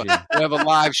have a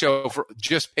live show for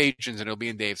just patrons, and it'll be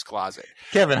in Dave's closet.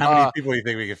 Kevin, how many people do you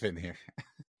think we can fit in here?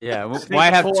 Yeah,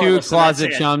 why have two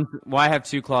closet chums? Why have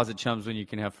two closet chums when you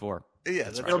can have four? Yeah,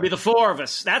 it'll be the four of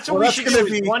us. That's what we should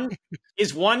do.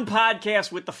 One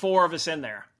podcast with the four of us in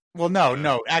there. Well,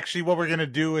 no. Actually, what we're gonna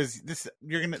do is this.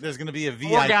 There's gonna be a VIP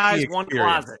 4 guys, experience. one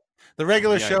closet. The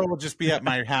regular show will just be at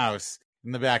my house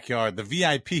in the backyard. The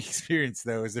VIP experience,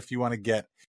 though, is if you want to get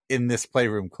in this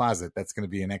playroom closet, that's going to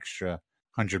be an extra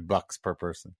 $100 per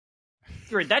person.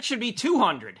 That should be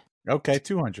 200. Okay,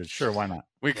 200. Sure, why not?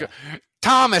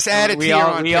 Thomas, add a tier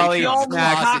on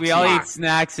Patreon. We all eat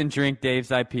snacks and drink Dave's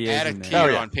IPAs. Add a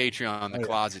tier on Patreon, the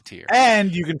closet tier.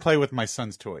 And you can play with my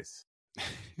son's toys.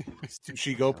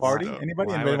 Sushi Go Party?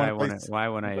 Anybody? Why would I want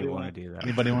to do that?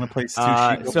 Anybody want to play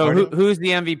Sushi Go So Party? who's the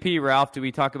MVP, Ralph? Do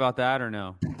we talk about that or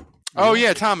no? Oh,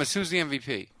 yeah, Thomas, who's the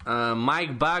MVP?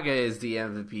 Mike Bagger is the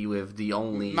MVP with the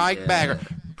only Mike Bagger.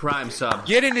 Prime sub.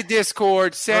 Get into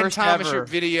Discord. Send First Thomas ever. your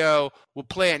video. We'll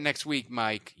play it next week,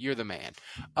 Mike. You're the man.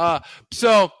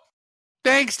 So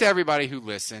thanks to everybody who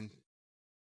listened.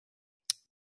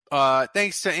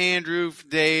 Thanks to Andrew, for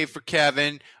Dave, for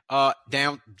Kevin.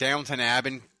 Downton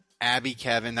Abbey,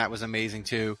 Kevin. That was amazing,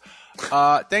 too.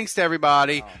 Thanks to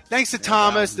everybody. Thanks to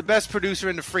Thomas, the best producer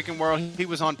in the freaking world. He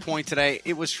was on point today.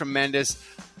 It was tremendous.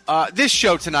 This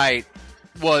show tonight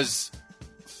was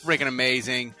freaking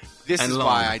amazing. This is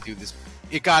why I do this.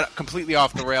 It got completely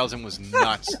off the rails and was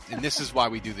nuts. And this is why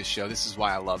we do this show. This is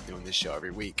why I love doing this show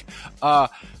every week.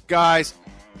 Guys,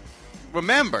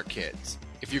 remember, kids,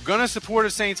 if you're going to support a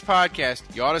Saints podcast,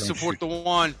 you ought to support the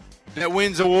one that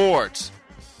wins awards.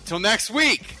 Until next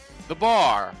week, the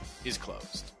bar is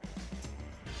closed.